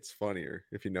 it's funnier.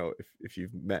 If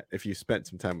you spent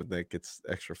some time with Nick, it's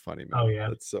extra funny, man. Oh yeah,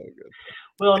 that's so good.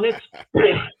 Well, and it's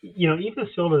even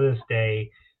still to this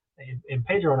day, and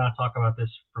Pedro and I talk about this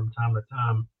from time to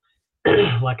time.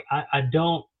 Like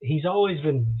he's always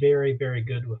been very, very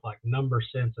good with like number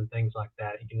sense and things like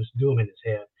that. He can just do them in his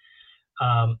head.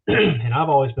 And I've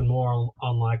always been more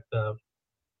on like the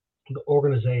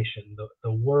organization,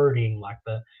 the wording, like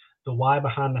the why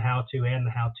behind the how to and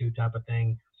the how to type of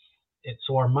thing.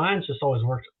 So our minds just always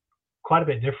worked quite a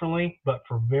bit differently, but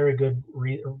for very good,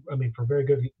 for very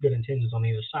good intentions on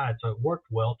either side. So it worked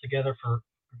well together for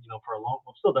a long,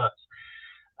 well, still does.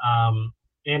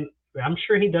 And I'm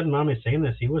sure he doesn't mind me saying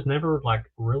this. He was never like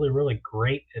really, really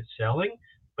great at selling,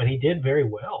 but he did very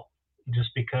well just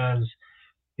because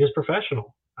he was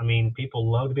professional. I mean,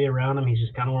 people love to be around him. He's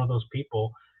just kind of one of those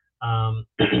people.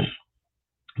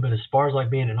 But as far as like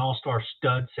being an all-star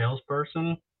stud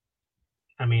salesperson,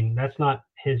 I mean, that's not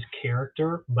his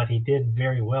character, but he did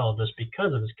very well just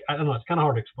because of his. I don't know. It's kind of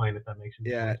hard to explain if that makes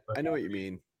any sense. But, I know what you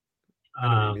mean. I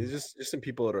know what you mean. It's just some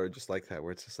people that are just like that,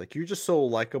 where it's just like you're just so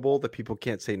likable that people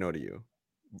can't say no to you.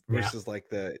 Versus like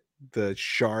the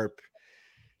sharp,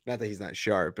 not that he's not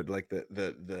sharp, but like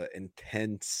the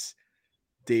intense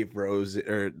Dave Rose,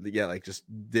 or like just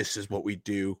this is what we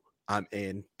do. I'm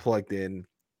in, plugged in.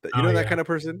 That kind of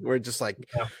person where just like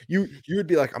you would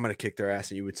be like, I'm gonna kick their ass,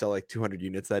 and you would sell like 200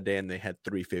 units that day, and they had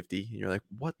 350, and you're like,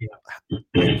 what?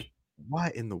 Like,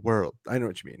 why in the world? I know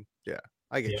what you mean. Yeah,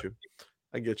 I get you.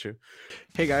 I get you.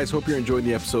 Hey guys, hope you're enjoying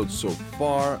the episode so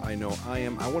far. I know I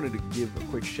am. I wanted to give a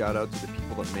quick shout out to the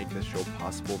people that make this show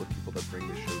possible, the people that bring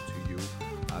this show to you.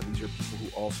 These are people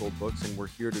who all sold books, and we're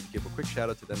here to give a quick shout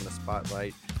out to them in a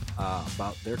spotlight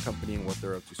about their company and what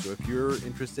they're up to. So if you're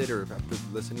interested, or if after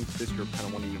listening to this, you're kind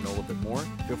of wanting to know a little bit more,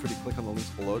 feel free to click on the links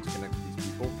below to connect with these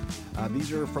people.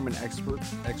 These are from an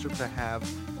excerpt I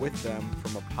have with them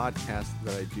from a podcast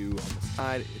that I do on the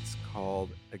side. It's called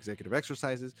Executive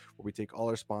Exercises, where we take all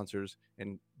our sponsors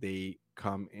and they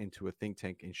come into a think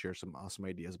tank and share some awesome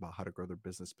ideas about how to grow their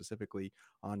business, specifically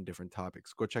on different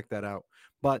topics. Go check that out.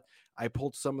 But I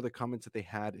pulled some of the comments that they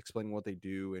had explaining what they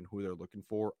do and who they're looking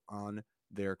for on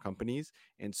their companies.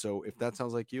 And so if that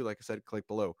sounds like you, like I said, click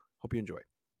below. Hope you enjoy.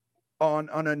 On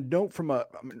a note from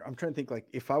I'm trying to think, like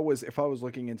if I was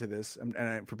looking into this,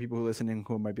 and for people who are listening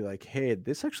who might be like, hey,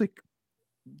 this actually,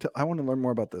 I want to learn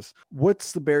more about this.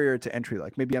 What's the barrier to entry?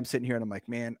 Like maybe I'm sitting here and I'm like,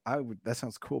 man, that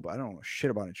sounds cool, but I don't know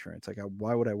shit about insurance. Like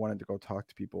why would I want to go talk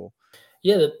to people?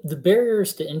 Yeah, the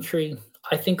barriers to entry,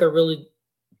 I think, are really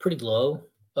pretty low.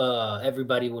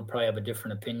 Everybody would probably have a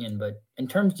different opinion, but in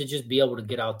terms to just be able to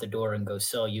get out the door and go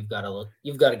sell, you've got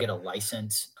to get a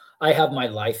license. I have my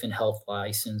life and health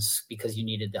license because you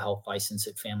needed the health license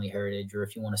at Family Heritage, or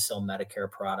if you want to sell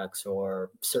Medicare products or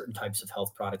certain types of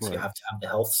health products, right, you have to have the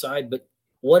health side. But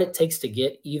what it takes to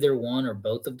get either one or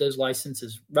both of those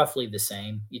licenses is roughly the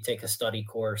same. You take a study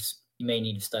course. You may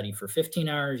need to study for 15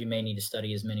 hours. You may need to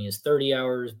study as many as 30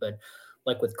 hours. But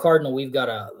like with Cardinal, we've got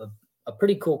a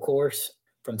pretty cool course.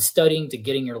 From studying to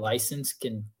getting your license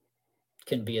can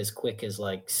be as quick as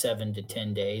like 7 to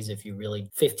 10 days if you really,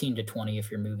 15 to 20 if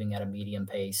you're moving at a medium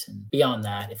pace. And beyond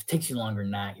that, if it takes you longer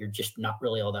than that, you're just not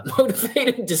really all that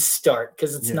motivated to start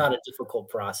because it's not a difficult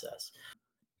process.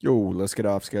 Yo, let's get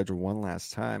off schedule one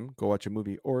last time. Go watch a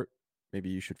movie, or maybe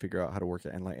you should figure out how to work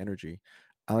at Enlight Energy.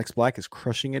 Alex Black is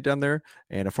crushing it down there,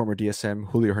 and a former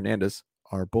DSM, Julio Hernandez,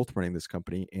 are both running this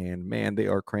company, and man, they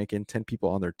are cranking 10 people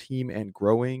on their team and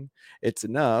growing. It's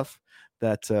enough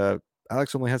that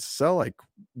Alex only has to sell like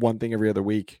one thing every other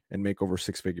week and make over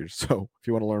 6 figures. So if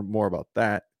you want to learn more about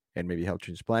that and maybe help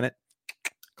change the planet,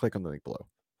 click on the link below.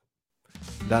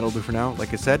 That'll do for now.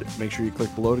 Like I said, make sure you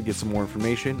click below to get some more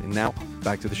information. And now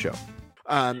back to the show.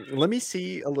 Let me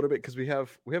see a little bit, because we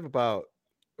have about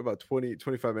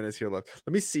 20-25 minutes here left.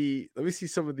 Let me see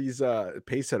some of these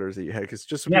pace setters that you had, because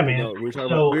just so people know,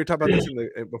 we were talking about this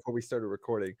before we started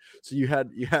recording. So you had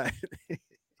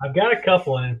I've got a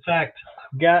couple, and in fact,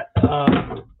 I've got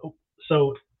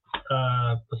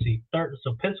let's see,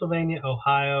 so Pennsylvania,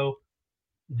 Ohio,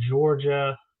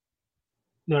 Georgia.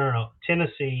 No,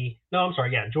 Tennessee. No, I'm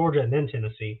sorry. Yeah, Georgia and then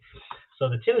Tennessee. So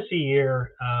the Tennessee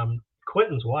year,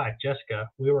 Quentin's wife, Jessica,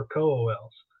 we were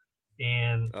co-OLs.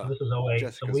 And this is 08.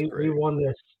 Jessica's so we won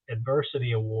this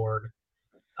adversity award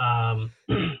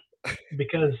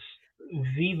because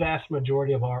the vast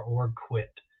majority of our org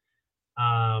quit.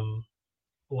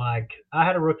 Like I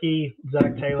had a rookie,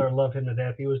 Zach Taylor, loved him to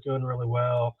death. He was doing really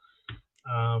well.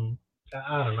 I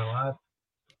don't know.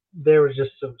 There was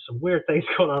just some weird things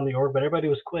going on in the org, but everybody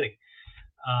was quitting.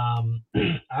 I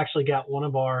actually got one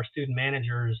of our student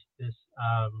managers.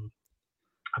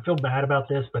 I feel bad about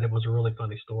this, but it was a really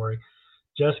funny story.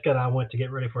 Jessica and I went to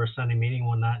get ready for a Sunday meeting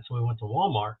one night, so we went to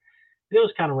Walmart. It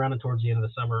was kind of rounding towards the end of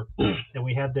the summer, and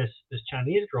we had this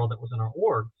Chinese girl that was in our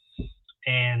org,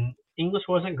 and English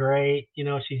wasn't great. You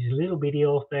know, she's a little bitty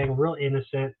old thing, real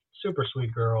innocent, super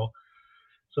sweet girl.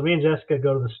 So me and Jessica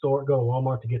go to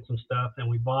Walmart to get some stuff, and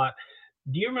we bought.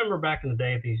 Do you remember back in the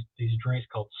day these drinks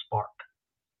called Spark?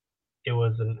 It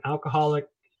was an alcoholic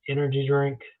energy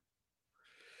drink.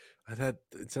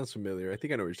 It sounds familiar. I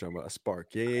think I know what you're talking about. A Spark.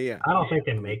 Yeah. I don't think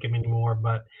they make them anymore,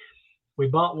 but we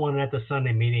bought one at the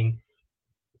Sunday meeting.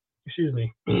 Excuse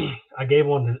me. I gave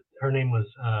one to her. Name was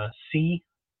C.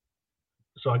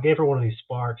 So I gave her one of these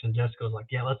Sparks, and Jessica was like,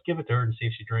 "Yeah, let's give it to her and see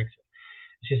if she drinks it."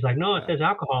 She's like, "No, it says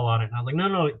alcohol on it." And I was like,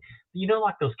 "No, you know,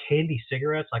 like those candy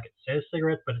cigarettes, like it says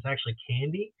cigarettes, but it's actually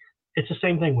candy. It's the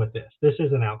same thing with this. This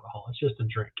isn't alcohol. It's just a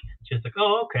drink." She's like,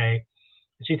 "Oh, okay."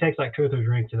 And she takes like 2 or 3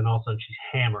 drinks, and then all of a sudden she's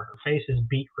hammered. Her face is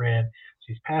beet red.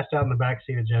 She's passed out in the back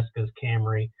seat of Jessica's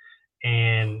Camry,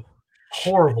 and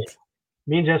horrible.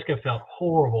 Me and Jessica felt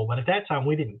horrible, but at that time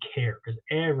we didn't care because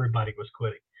everybody was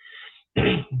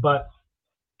quitting. But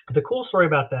the cool story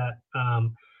about that,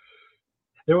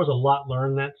 there was a lot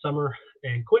learned that summer,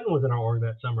 and Quentin was in our org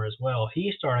that summer as well.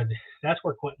 That's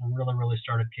where Quentin really, really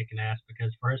started kicking ass,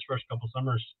 because for his first couple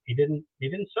summers, he didn't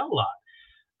sell a lot.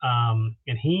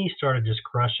 And he started just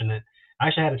crushing it. I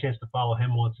actually had a chance to follow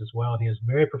him once as well, and he was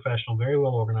very professional, very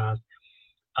well organized.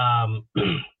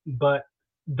 But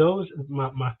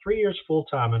my 3 years full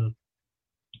time, and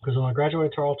because when I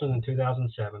graduated Tarleton in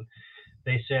 2007,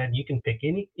 they said you can pick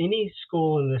any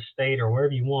school in this state or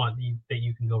wherever you want that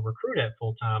you can go recruit at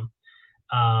full time.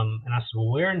 And I said,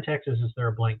 well, where in Texas is there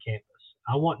a blank campus?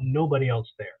 I want nobody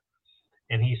else there.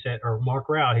 And he said, or Mark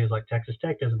Rao, he was like, Texas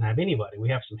Tech doesn't have anybody. We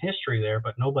have some history there,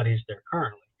 but nobody's there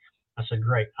currently. I said,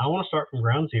 great. I want to start from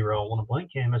ground zero. I want a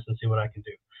blank canvas and see what I can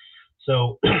do.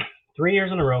 So 3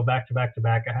 years in a row, back to back to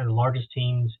back, I had the largest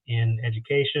teams in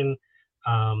education.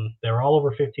 They were all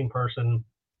over 15 person.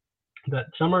 That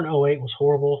summer in 2008 was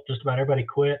horrible. Just about everybody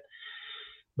quit.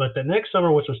 But the next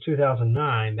summer, which was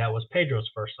 2009, that was Pedro's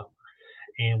first summer.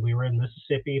 And we were in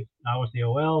Mississippi. I was the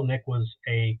OL. Nick was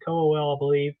a co-OL, I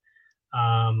believe.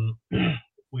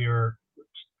 We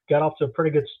got off to a pretty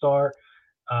good start.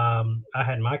 I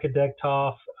had Micah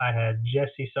Degtoff. I had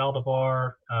Jesse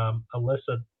Saldivar,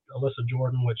 Alyssa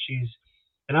Jordan,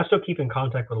 and I still keep in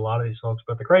contact with a lot of these folks.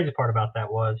 But the crazy part about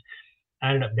that was I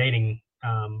ended up dating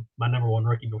my number one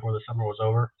rookie before the summer was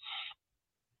over.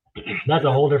 That's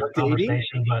a whole different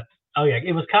conversation, but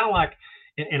it was kind of like,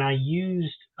 and I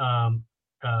used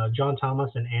John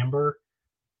Thomas and Amber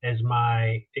as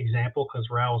my example, because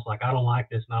Rao was like, I don't like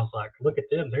this, and I was like, look at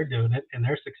them, they're doing it and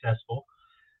they're successful.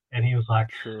 And he was like,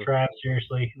 Trav,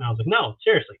 seriously? And I was like, no,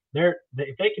 seriously,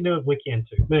 if they can do it, we can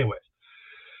too. But anyways,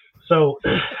 so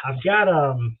I've got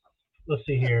let's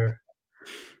see here.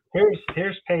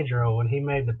 Here's Pedro when he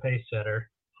made the pace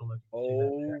setter.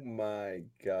 Oh my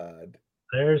God!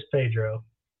 There's Pedro,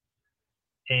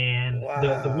 and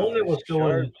the one that was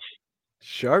going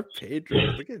sharp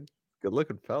Pedro. Good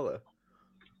looking fella.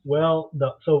 Well,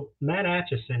 so Matt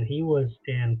Atchison, he was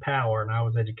in power, and I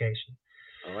was education.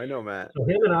 Oh, I know Matt. So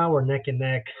him and I were neck and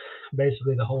neck,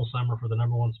 basically the whole summer for the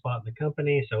number one spot in the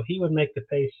company. So he would make the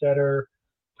pace setter.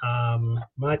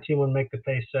 My team would make the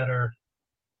pace setter.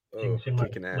 You can see my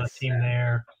team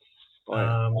there.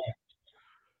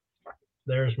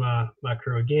 There's my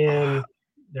crew again.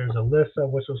 There's Alyssa,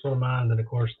 which was one of mine. And then, of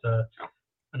course,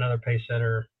 another pace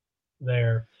setter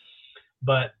there.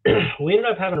 But we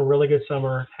ended up having a really good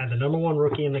summer, had the number one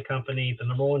rookie in the company, the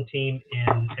number one team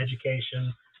in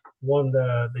education, won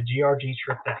the GRG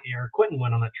trip that year. Quentin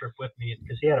went on that trip with me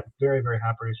because he had a very, very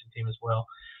high producing team as well.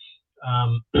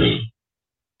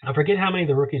 I forget how many of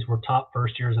the rookies were top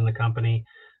first years in the company.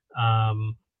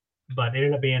 But it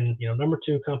ended up being, number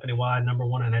 2 company-wide, number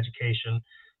 1 in education.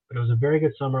 But it was a very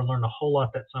good summer. Learned a whole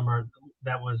lot that summer.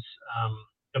 That was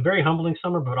a very humbling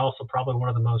summer, but also probably one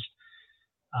of the most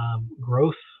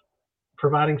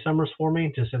growth-providing summers for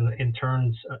me, just in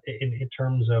terms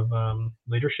of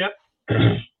leadership.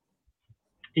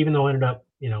 Even though I ended up,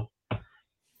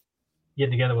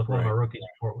 getting together with one of my rookies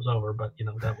before it was over, but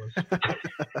that was.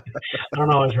 I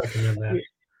don't always recommend that.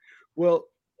 Well,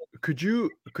 could you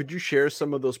share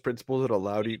some of those principles that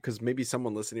allowed you? Because maybe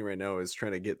someone listening right now is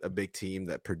trying to get a big team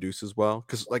that produces well.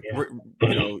 Because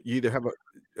you either have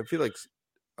I feel like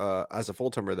as a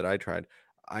full timer that I tried,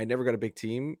 I never got a big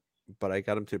team, but I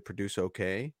got them to produce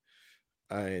okay.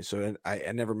 So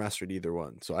I never mastered either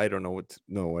one. So I don't know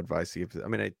no advice to give. I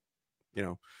mean,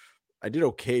 I did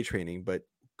okay training, but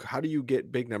how do you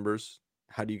get big numbers?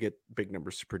 How do you get big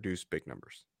numbers to produce big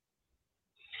numbers?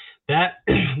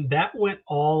 That went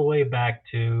all the way back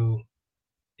to,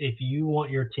 if you want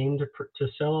your team to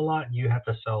sell a lot, you have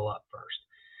to sell a lot first.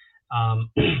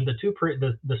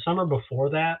 The summer before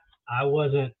that, I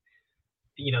wasn't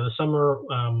the summer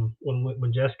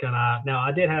when Jessica and I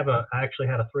actually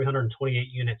had a 328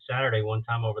 unit Saturday one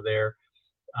time over there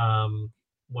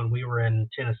when we were in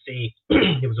Tennessee.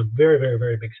 It was a very, very,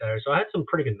 very big Saturday. So I had some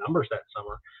pretty good numbers that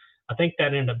summer. I think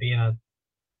that ended up being a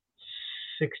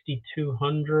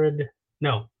 7,200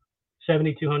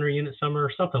 unit summer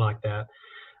or something like that.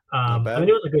 I mean,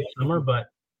 it was a good summer, but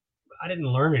I didn't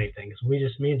learn anything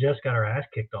because me and Jess got our ass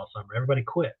kicked all summer. Everybody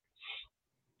quit.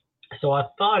 So I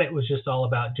thought it was just all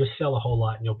about just sell a whole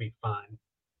lot and you'll be fine.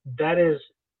 That is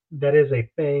a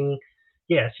thing.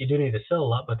 Yes, you do need to sell a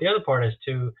lot, but the other part is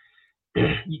too,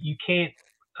 you can't,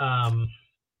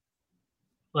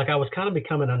 like I was kind of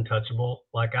becoming untouchable.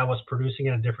 Like I was producing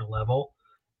at a different level,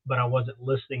 but I wasn't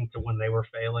listening to when they were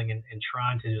failing and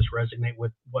trying to just resonate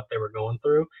with what they were going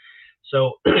through.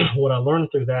 So what I learned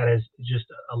through that is just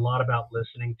a lot about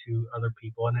listening to other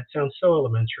people. And it sounds so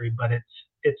elementary, but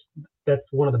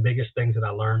that's one of the biggest things that I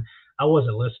learned. I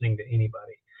wasn't listening to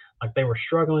anybody. Like they were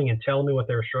struggling and telling me what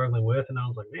they were struggling with. And I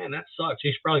was like, man, that sucks.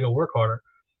 You should probably go work harder.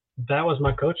 That was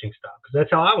my coaching style because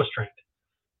that's how I was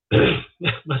trained.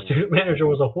 My student manager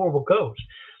was a horrible coach.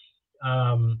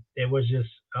 It was just,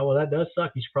 oh, well, that does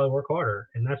suck. You should probably work harder.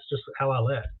 And that's just how I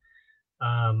led.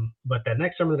 But that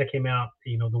next summer that I came out,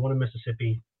 the one in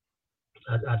Mississippi,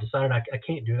 I decided I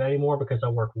can't do that anymore because I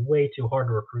work way too hard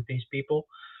to recruit these people.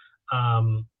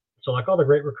 So like all the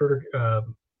great recruiter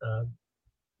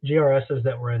GRSs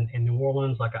that were in New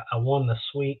Orleans, like I won the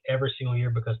suite every single year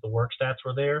because the work stats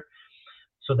were there.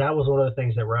 So that was one of the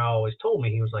things that Raul always told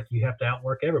me. He was like, you have to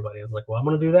outwork everybody. I was like, well, I'm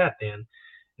going to do that then. And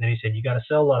then he said, you got to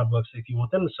sell a lot of books if you want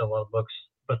them to sell a lot of books.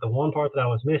 But the one part that I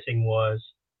was missing was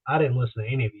I didn't listen to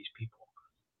any of these people.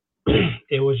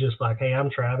 It was just like, hey,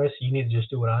 I'm Travis. You need to just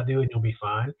do what I do and you'll be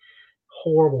fine.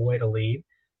 Horrible way to lead.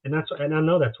 And I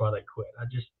know that's why they quit. I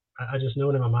just know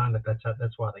it in my mind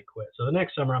that's why they quit. So the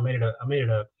next summer I made it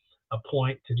a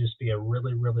point to just be a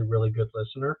really, really, really good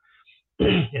listener.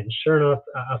 And sure enough,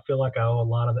 I feel like I owe a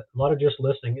lot of just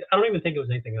listening. I don't even think it was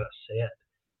anything that I said.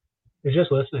 It was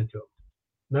just listening to them.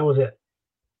 And that was it.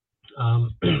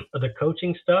 The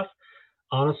coaching stuff,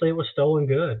 honestly, it was stolen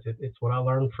goods. It's what I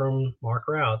learned from Mark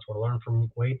Rao. It's what I learned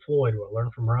from Wade Floyd. What I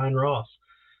learned from Ryan Ross.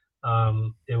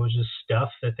 It was just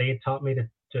stuff that they had taught me to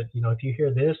if you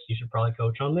hear this, you should probably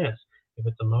coach on this. If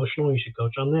it's emotional, you should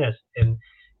coach on this. And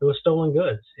it was stolen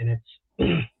goods. And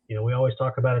it's, we always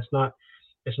talk about it's not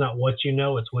what you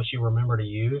know, it's what you remember to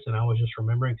use. And I was just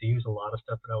remembering to use a lot of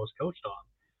stuff that I was coached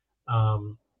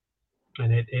on.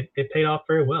 And it paid off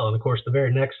very well. And of course, the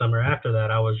very next summer after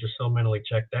that, I was just so mentally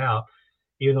checked out.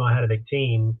 Even though I had a big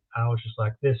team, I was just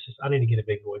like, I need to get a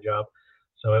big boy job.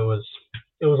 So it was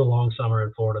a long summer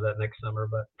in Florida that next summer,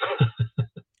 but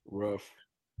rough,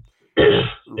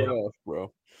 yeah.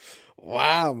 Bro.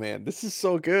 Wow, man, this is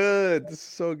so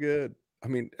good. I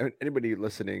mean, anybody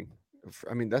listening,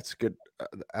 I mean, that's good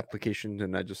application to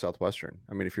not just Southwestern.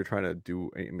 I mean, if you're trying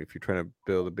to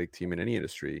build a big team in any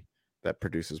industry that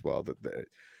produces well,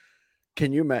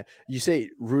 can you imagine? You say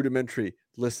rudimentary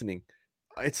listening.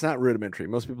 It's not rudimentary.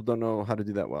 Most people don't know how to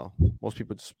do that well. Most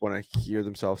people just want to hear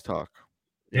themselves talk,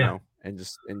 you know, and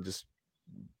just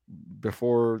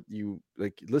before you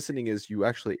listening is you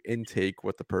actually intake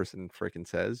what the person freaking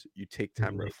says. You take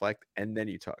time to reflect and then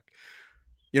you talk.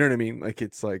 You know what I mean? Like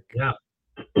it's like, yeah.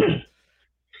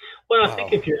 Well, I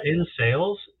think if you're in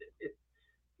sales,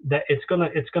 that it's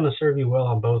gonna serve you well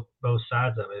on both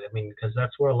sides of it. I mean, because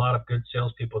that's where a lot of good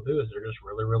salespeople do is they're just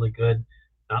really, really good,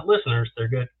 not listeners, they're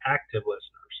good active listeners.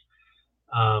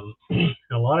 And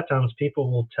a lot of times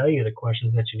people will tell you the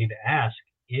questions that you need to ask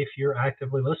if you're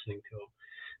actively listening to them.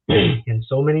 And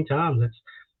so many times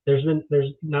there's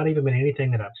not even been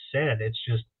anything that I've said. It's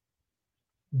just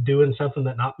doing something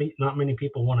that not many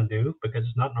people want to do because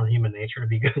it's not in our human nature to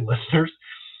be good listeners.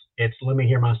 It's let me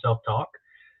hear myself talk.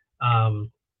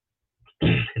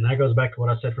 And that goes back to what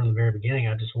I said from the very beginning.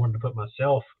 I just wanted to put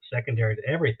myself secondary to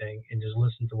everything and just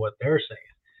listen to what they're saying.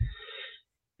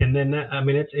 And then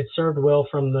it served well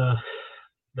from the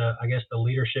I guess the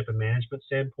leadership and management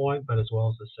standpoint, but as well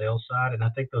as the sales side. And I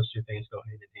think those two things go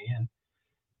hand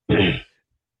in hand.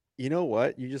 You know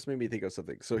what? You just made me think of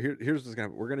something. So here's what's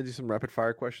we're gonna do some rapid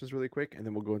fire questions really quick, and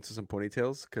then we'll go into some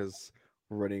ponytails because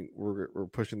we're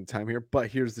pushing the time here. But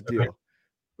here's the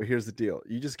deal.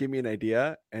 You just gave me an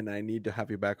idea, and I need to have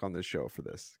you back on this show for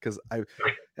this because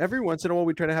every once in a while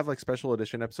we try to have like special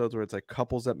edition episodes where it's like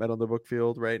couples that met on the book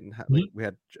field, right? And like we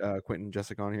had Quentin and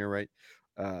Jessica on here, right?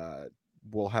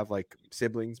 We'll have like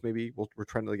siblings, maybe we're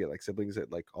trying to get like siblings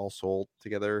that like all sold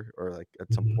together or like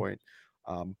at some point.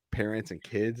 Parents and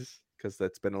kids, because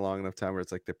that's been a long enough time where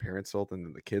it's like the parents sold and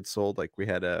then the kids sold. Like we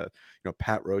had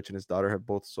Pat Roach and his daughter have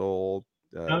both sold.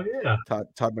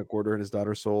 Todd McWhorter and his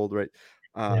daughter sold, right?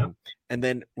 And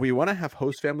then we want to have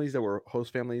host families that were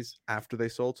host families after they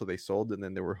sold, so they sold, and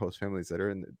then there were host families that are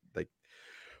in like.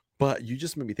 But you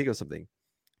just made me think of something.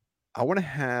 I want to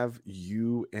have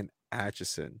you and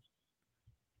Atchison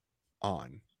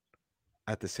on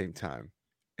at the same time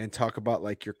and talk about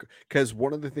like because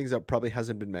one of the things that probably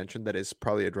hasn't been mentioned that is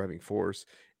probably a driving force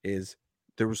is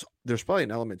there's probably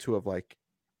an element too of like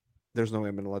there's no way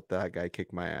I'm going to let that guy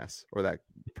kick my ass or that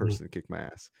person kick my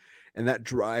ass. And that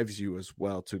drives you as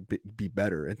well to be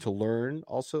better and to learn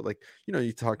also. Like, you know,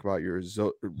 you talk about your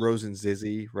Rose and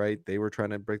Zizzy, right? They were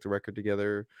trying to break the record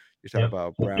together. You talk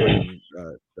about Brown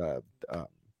and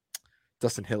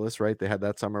Dustin Hillis, right? They had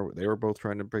that summer. They were both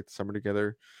trying to break the summer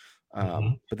together.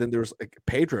 But then there was like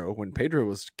Pedro. When Pedro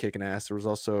was kicking ass, there was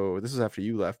also, this is after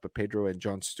you left, but Pedro and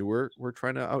John Stewart were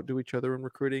trying to outdo each other in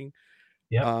recruiting.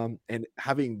 And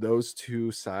having those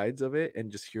two sides of it and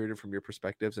just hearing it from your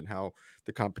perspectives and how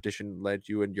the competition led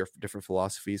you and your different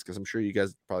philosophies, because I'm sure you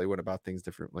guys probably went about things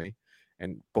differently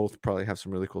and both probably have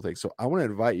some really cool things. So I want to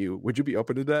invite you. Would you be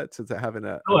open to that? To having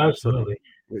a absolutely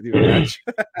with you Match?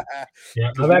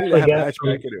 Yeah, I've actually got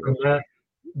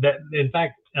that. In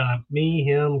fact, me,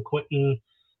 him, Quentin,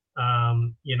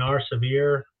 Yanar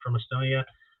Severe from Estonia,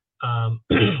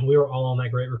 we were all on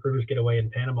that Great Recruiters Getaway in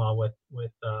Panama with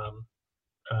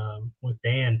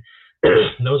Dan.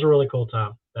 Those were really cool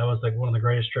time. That was like one of the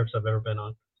greatest trips I've ever been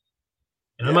on.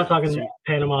 And I'm not talking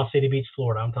Panama City Beach,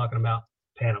 Florida. I'm talking about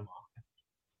Panama.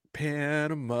 I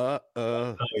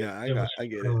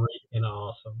get it. And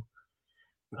awesome,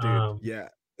 dude.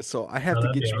 So I have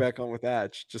to get you back on with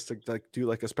Atch just to like do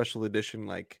like a special edition,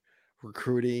 like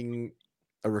recruiting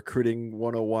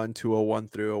 101, 201,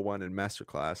 301 and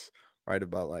masterclass, right?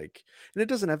 About like, and it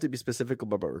doesn't have to be specific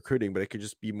about recruiting, but it could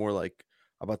just be more like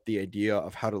about the idea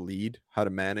of how to lead, how to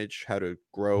manage, how to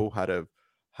grow, how to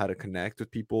connect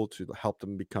with people to help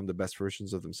them become the best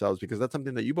versions of themselves, because that's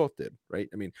something that you both did, right?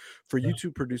 I mean, for you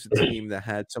to produce a team that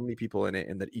had so many people in it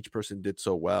and that each person did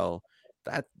so well,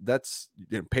 that's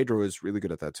Pedro is really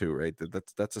good at that too, right?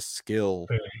 That's a skill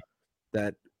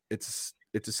that it's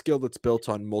a skill that's built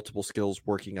on multiple skills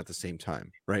working at the same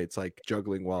time, right? It's like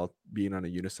juggling while being on a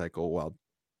unicycle while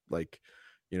like,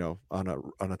 you know, on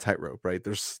a tightrope, right?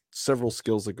 There's several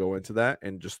skills that go into that,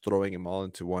 and just throwing them all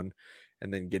into one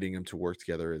and then getting them to work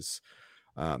together is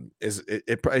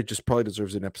it probably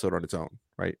deserves an episode on its own,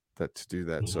 right? That to do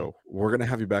that. So we're gonna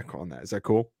have you back on that. Is that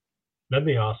cool? That'd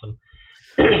be awesome.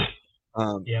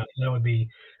 Yeah, that would be.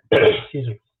 Excuse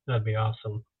me. That'd be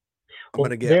awesome.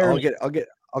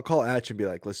 I'll call Atch and be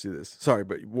like, let's do this. Sorry,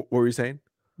 but what were you saying?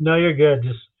 No, you're good.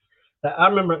 Just I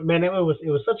remember, man, it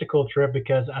was such a cool trip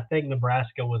because I think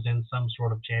Nebraska was in some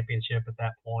sort of championship at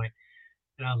that point.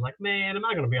 And I was like, man, am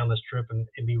I going to be on this trip and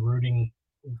be rooting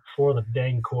for the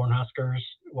dang Cornhuskers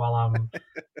while I'm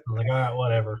like, all right,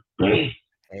 whatever. Hey,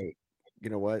 you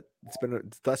know what?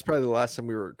 That's probably the last time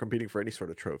we were competing for any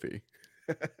sort of trophy.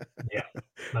 Yeah.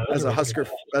 No, as a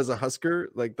Husker,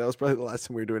 like that was probably the last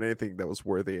time we were doing anything that was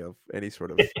worthy of any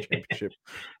sort of championship.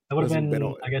 That would have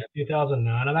been, I guess,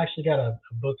 2009. I've actually got a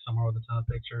book somewhere with a ton of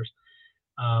pictures.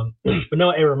 But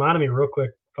no, it reminded me real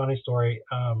quick, funny story.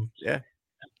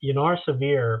 Yanar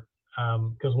Severe,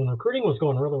 because when recruiting was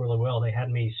going really, really well, they had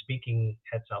me speaking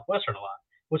at Southwestern a lot,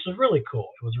 which was really cool.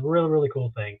 It was a really, really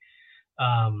cool thing.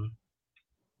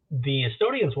 The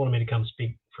Estonians wanted me to come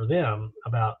speak for them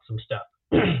about some stuff.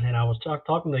 And I was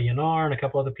talking to Yanar and a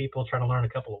couple other people, trying to learn a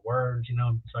couple of words, you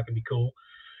know, so I could be cool.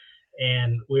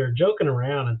 And we were joking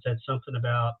around and said something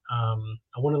about,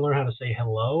 I want to learn how to say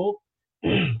hello,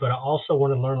 but I also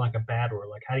want to learn like a bad word,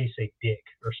 like how do you say dick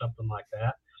or something like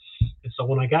that. And so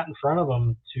when I got in front of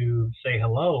them to say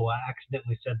hello, I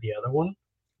accidentally said the other one.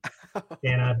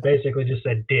 And I basically just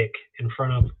said dick in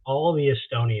front of all the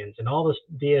Estonians and all the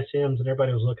DSMs, and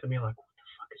everybody was looking at me like, what the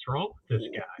fuck is wrong with this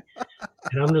guy?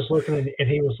 And I'm just looking at and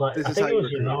he was like, I think it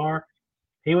was Yanar.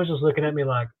 He was just looking at me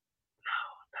like, no,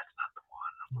 that's not the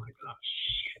one. I'm like, oh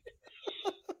shit.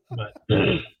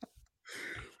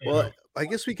 But well, I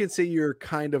guess we could say you're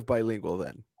kind of bilingual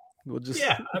then. We'll just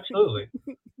absolutely.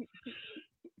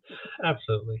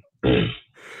 Absolutely.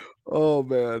 Oh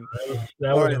man.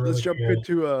 All right, let's jump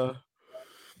into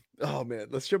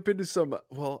let's jump into some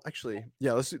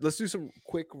let's do some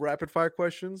quick rapid fire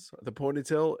questions, the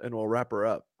ponytail, and we'll wrap her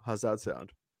up. How's that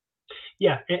sound?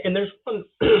 Yeah, and there's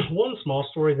one small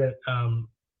story that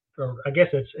or I guess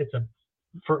it's a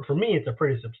for me it's a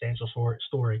pretty substantial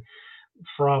story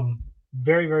from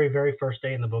very, very, very first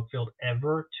day in the book field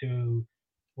ever to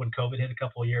when COVID hit a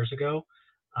couple of years ago.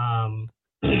 I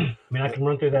mean, I can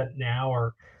run through that now,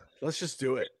 or let's just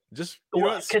do it. Just screw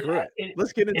it.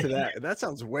 Let's get into that. That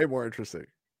sounds way more interesting.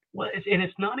 Well,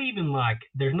 it's not even like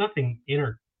there's nothing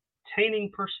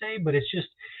entertaining per se, but it's just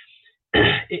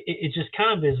it just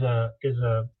kind of is a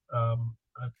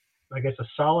I guess a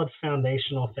solid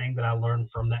foundational thing that I learned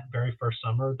from that very first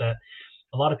summer. That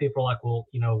a lot of people are like, well,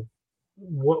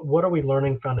 what are we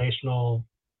learning? Foundational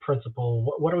principle.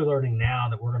 What are we learning now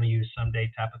that we're going to use someday?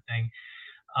 Type of thing.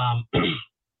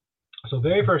 So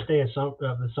very first day of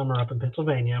the summer up in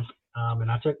Pennsylvania, and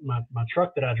I took my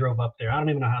truck that I drove up there. I don't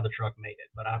even know how the truck made it,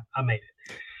 but I made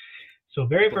it. So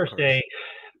very first day,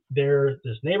 there's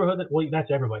this neighborhood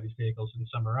that's everybody's vehicles in the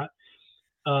summer, right?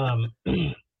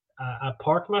 I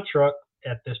parked my truck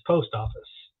at this post office,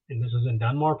 and this is in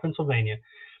Dunmore, Pennsylvania.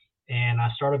 And I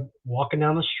started walking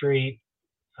down the street,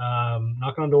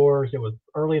 knocking on doors. It was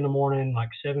early in the morning, like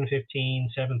 7:15,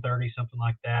 7:30, something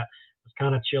like that. It was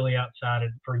kind of chilly outside.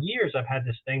 And for years, I've had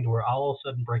this thing to where I'll all of a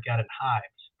sudden break out in hives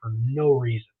for no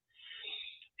reason.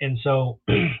 And so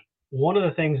one of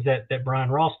the things that Brian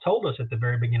Ross told us at the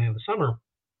very beginning of the summer,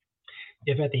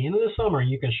 if at the end of the summer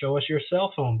you can show us your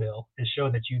cell phone bill and show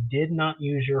that you did not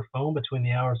use your phone between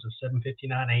the hours of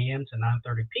 7:59 a.m. to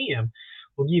 9:30 p.m.,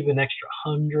 we'll give you an extra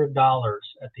 $100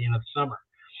 at the end of the summer.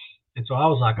 And so I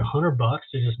was like, $100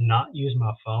 to just not use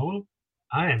my phone?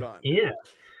 I am in.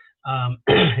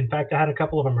 In fact, I had a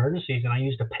couple of emergencies and I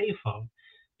used a pay phone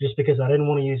just because I didn't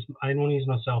want to use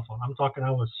my cell phone. I'm talking,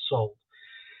 I was sold.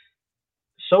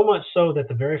 So much so that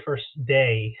the very first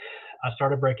day I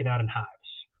started breaking out in hives.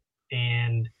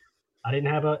 And I didn't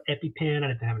have an EpiPen, I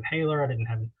didn't have an inhaler, I didn't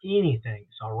have anything.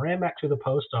 So I ran back to the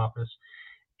post office,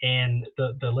 and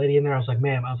the lady in there, I was like,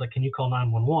 ma'am, can you call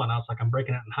 911? I was like, I'm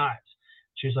breaking out in hives.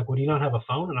 She was like, well, do you not have a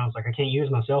phone? And I was like, I can't use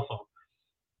my cell phone.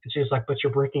 And she was like, but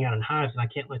you're breaking out in hives, and I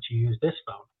can't let you use this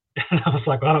phone. And I was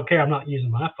like, well, I don't care, I'm not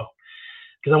using my phone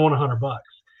because I want $100.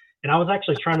 And I was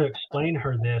actually trying to explain to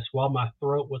her this while my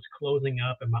throat was closing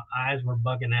up and my eyes were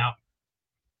bugging out.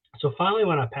 So finally,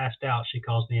 when I passed out, she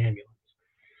calls the ambulance.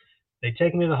 They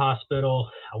take me to the hospital.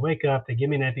 I wake up, they give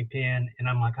me an EpiPen, and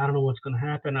I'm like, I don't know what's going to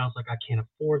happen. I was like, I can't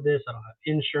afford this. I don't have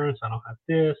insurance. I don't have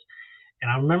this.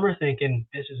 And I remember thinking,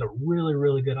 this is a really,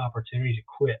 really good opportunity to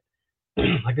quit.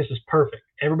 Like, this is perfect.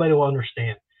 Everybody will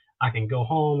understand. I can go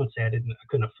home and say I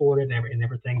couldn't afford it, and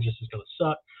everything just is going to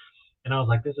suck. And I was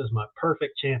like, this is my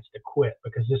perfect chance to quit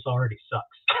because this already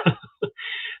sucks.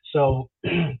 So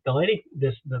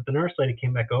the nurse lady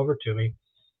came back over to me.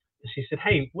 She said,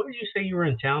 hey, what did you say you were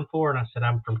in town for? And I said,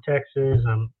 I'm from Texas.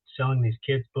 I'm selling these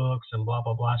kids' books and blah,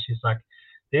 blah, blah. She's like,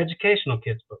 the educational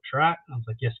kids' books, right? I was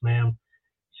like, yes, ma'am.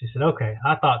 She said, okay,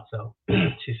 I thought so.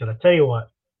 She said, I tell you what.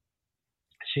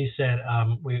 She said,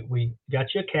 we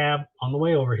got you a cab on the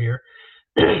way over here.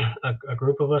 A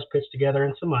group of us pitched together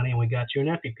in some money, and we got you an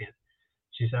EpiPen.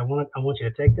 She said, I want you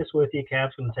to take this with you.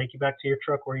 Cab's going to take you back to your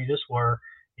truck where you just were,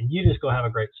 and you just go have a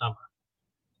great summer.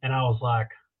 And I was like,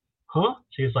 huh?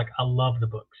 She was like, I love the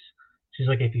books. She's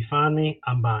like, if you find me,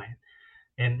 I'm buying.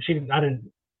 And I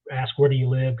didn't ask, where do you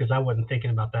live? Because I wasn't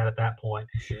thinking about that at that point.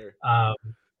 Sure.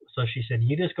 So she said,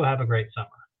 you just go have a great summer.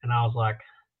 And I was like,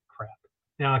 crap,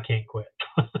 now I can't quit.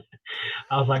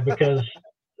 I was like, because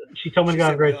she told me to go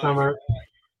have a great summer.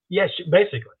 Yes,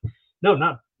 basically. No,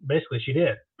 not basically, she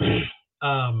did.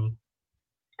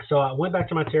 So I went back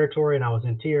to my territory and I was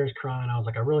in tears crying. I was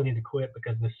like, I really need to quit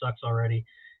because this sucks already.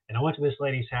 And I went to this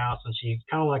lady's house, and she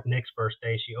kind of like Nick's first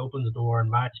day. She opens the door,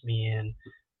 invites me in,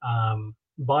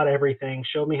 bought everything,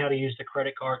 showed me how to use the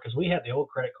credit card because we had the old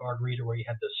credit card reader where you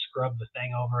had to scrub the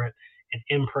thing over it and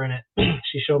imprint it.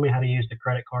 She showed me how to use the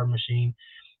credit card machine.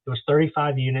 It was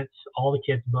 35 units, all the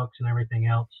kids' books and everything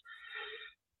else.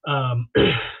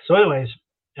 So anyways,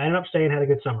 I ended up staying, had a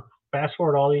good summer. Fast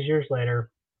forward all these years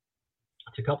later,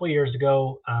 it's a couple of years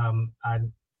ago. I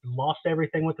lost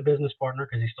everything with the business partner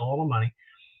because he stole all my money.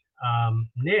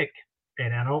 Nick,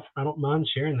 and I don't mind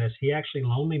sharing this, he actually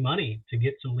loaned me money to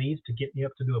get some leads to get me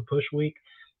up to do a push week.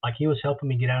 Like, he was helping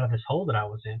me get out of this hole that I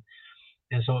was in.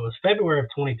 And so it was February of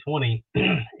 2020,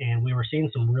 and we were seeing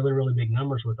some really, really big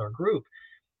numbers with our group.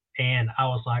 And I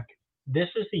was like, this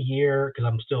is the year, because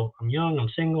I'm young, I'm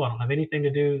single, I don't have anything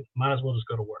to do, might as well just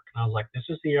go to work. And I was like, this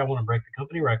is the year I want to break the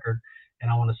company record,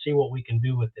 and I want to see what we can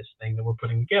do with this thing that we're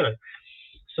putting together.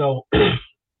 So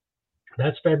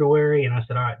that's February, and I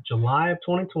said, all right, July of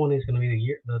 2020 is going to be the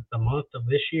year, the month of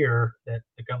this year that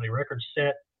the company record's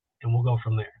set, and we'll go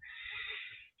from there.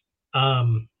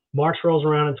 March rolls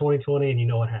around in 2020, and you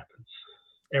know what happens.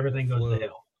 Everything goes to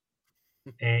hell.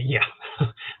 And yeah,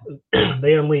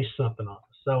 they unleashed something on us.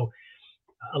 So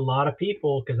a lot of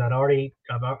people, because I'd already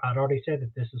said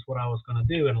that this is what I was going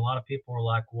to do, and a lot of people were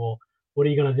like, well, what are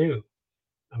you going to do?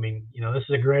 I mean, this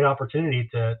is a great opportunity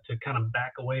to kind of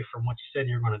back away from what you said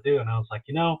you were going to do. And I was like,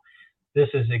 this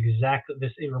is exactly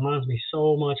this. It reminds me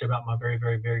so much about my very,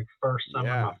 very, very first summer,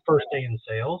 my first day in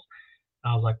sales.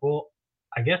 And I was like, well,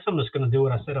 I guess I'm just going to do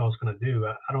what I said I was going to do.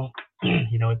 I don't,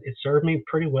 it served me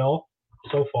pretty well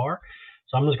so far.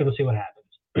 So I'm just going to see what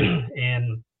happens.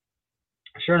 And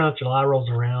sure enough, July rolls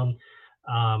around.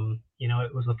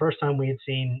 It was the first time we had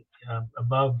seen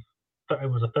above. It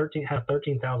was had a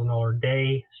 $13,000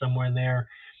 day somewhere in there.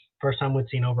 First time we'd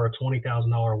seen over a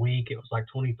 $20,000 week. It was like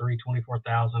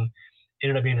 24,000.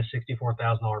 Ended up being a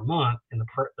 $64,000 month, and the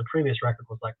previous record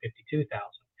was like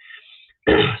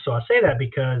 52,000. So I say that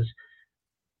because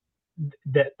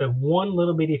that the one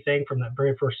little bitty thing from that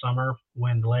very first summer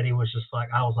when the lady was just like,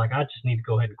 I was like, I just need to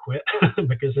go ahead and quit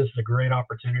because this is a great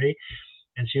opportunity.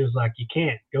 And she was like, you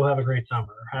can't. Go have a great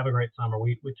summer. Have a great summer.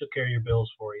 We took care of your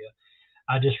bills for you.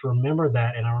 I just remember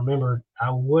that, and I remembered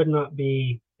I would not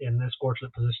be in this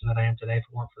fortunate position that I am today if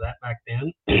it weren't for that back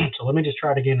then. So let me just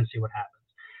try it again and see what happens.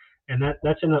 And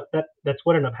that's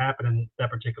what ended up happening that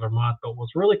particular month. But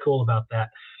what's really cool about that,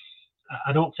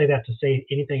 I don't say that to say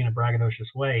anything in a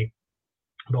braggadocious way,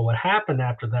 but what happened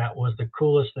after that was the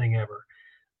coolest thing ever.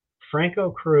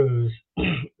 Franco Cruz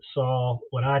saw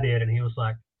what I did, and he was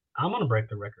like, I'm going to break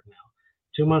the record now.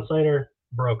 2 months later,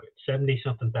 broke it,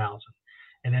 70-something thousand.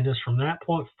 And then just from that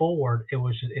point forward,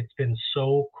 it's been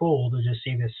so cool to just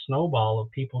see this snowball of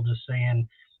people just saying,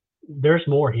 there's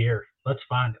more here. Let's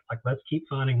find it. Like, let's keep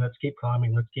finding, let's keep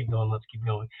climbing, let's keep going, let's keep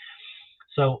going.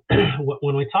 So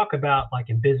when we talk about like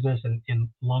in business and in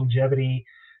longevity,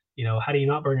 how do you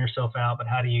not burn yourself out, but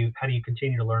how do you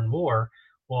continue to learn more?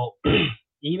 Well,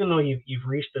 even though you've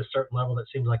reached a certain level that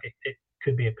seems like it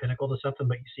could be a pinnacle to something,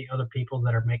 but you see other people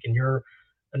that are making your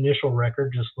initial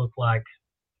record just look like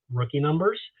rookie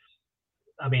numbers.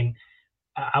 I mean,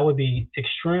 I would be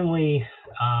extremely,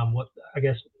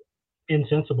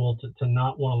 insensible to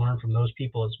not want to learn from those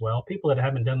people as well. People that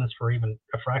haven't done this for even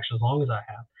a fraction as long as I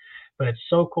have. But it's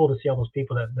so cool to see all those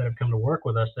people that have come to work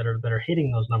with us that are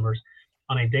hitting those numbers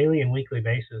on a daily and weekly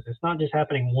basis. It's not just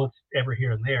happening once every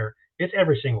here and there. It's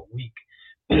every single week.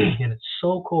 And it's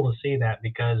so cool to see that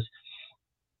because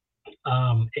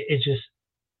it's just,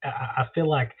 I feel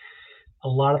like a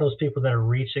lot of those people that are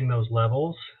reaching those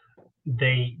levels,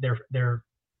 they're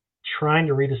trying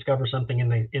to rediscover something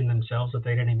in themselves that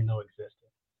they didn't even know existed.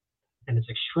 And it's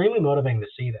extremely motivating to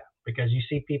see that because you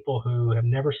see people who have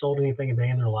never sold anything a day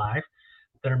in their life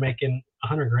that are making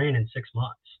 $100,000 in 6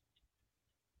 months.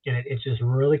 And it's just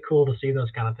really cool to see those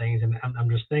kind of things. And I'm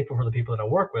just thankful for the people that I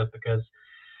work with because,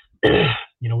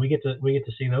 we get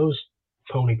to see those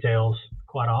ponytails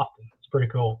quite often. It's pretty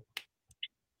cool.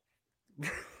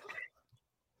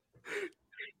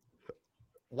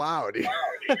 Wow, dude.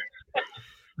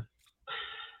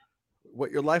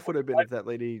 What your life would have been if that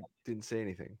lady didn't say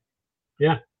anything.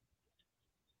 Yeah.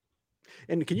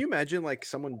 And can you imagine like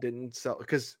someone didn't sell,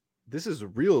 because this is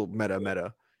real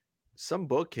meta. Some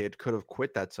book kid could have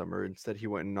quit that summer. Instead, he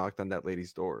went and knocked on that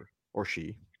lady's door, or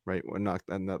she, right? Went and knocked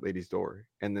on that lady's door.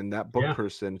 And then that book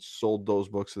person sold those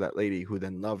books to that lady who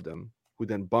then loved them, who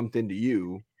then bumped into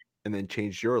you and then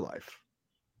changed your life.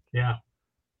 Yeah.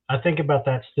 I think about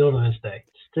that still to this day.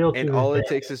 And all it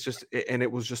takes is just, and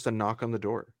it was just a knock on the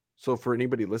door. So for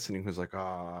anybody listening who's like,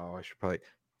 oh, I should probably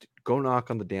go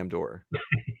knock on the damn door.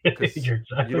 You're exactly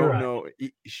you don't right. know.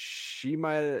 She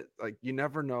might, like, you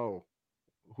never know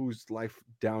whose life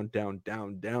down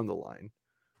the line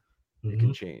it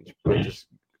can change. But just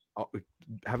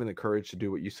having the courage to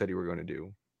do what you said you were going to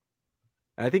do.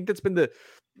 And I think that's been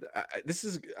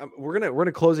we're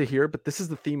gonna close it here, but this is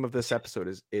the theme of this episode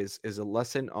is a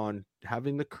lesson on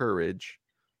having the courage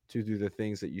to do the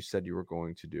things that you said you were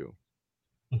going to do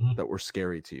that were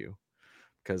scary to you.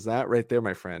 Because that right there,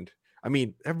 my friend, I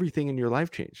mean, everything in your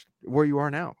life changed where you are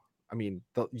now. I mean,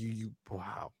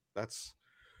 wow, that's,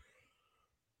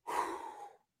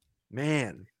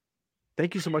 man,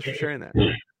 thank you so much for sharing that.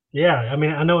 Yeah. I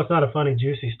mean, I know it's not a funny,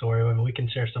 juicy story. I mean, we can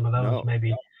share some of those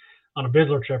maybe on a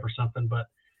Bizzler trip or something, but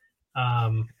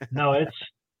no, it's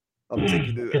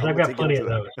because I've got plenty of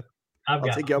those. I'll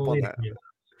take you up on that.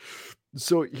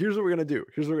 So here's what we're gonna do.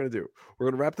 We're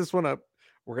gonna wrap this one up.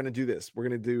 We're gonna do this. We're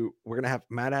gonna have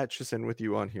Matt Atchison with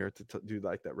you on here to do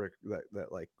like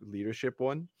that like leadership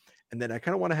one, and then I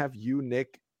kind of want to have you,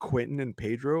 Nick, Quentin, and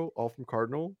Pedro all from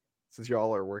Cardinal, since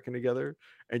y'all are working together,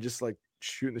 and just like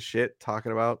shooting the shit,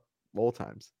 talking about old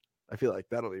times. I feel like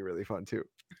that'll be really fun too.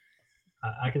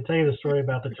 I can tell you the story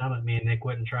about the time that me and Nick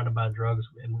went and tried to buy drugs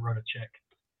and wrote a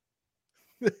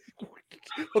check.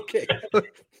 Okay.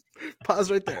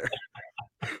 Pause right there.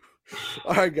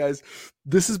 All right, guys.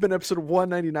 This has been episode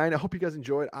 199. I hope you guys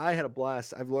enjoyed. I had a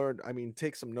blast. I've learned. I mean,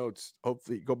 take some notes.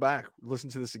 Hopefully, go back, listen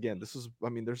to this again. This is. I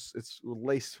mean, it's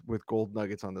laced with gold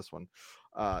nuggets on this one.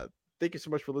 Thank you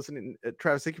so much for listening,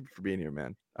 Travis. Thank you for being here,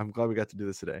 man. I'm glad we got to do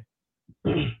this today.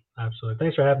 Absolutely.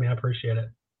 Thanks for having me. I appreciate it.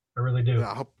 I really do.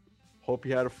 Yeah, hope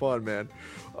you had fun, man.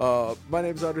 My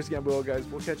name is Andres Gamboa, guys.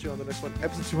 We'll catch you on the next one.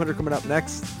 Episode 200 coming up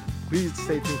next. Please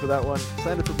stay tuned for that one.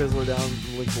 Sign up for Bizzler down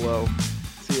in the link below.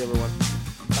 See you, everyone.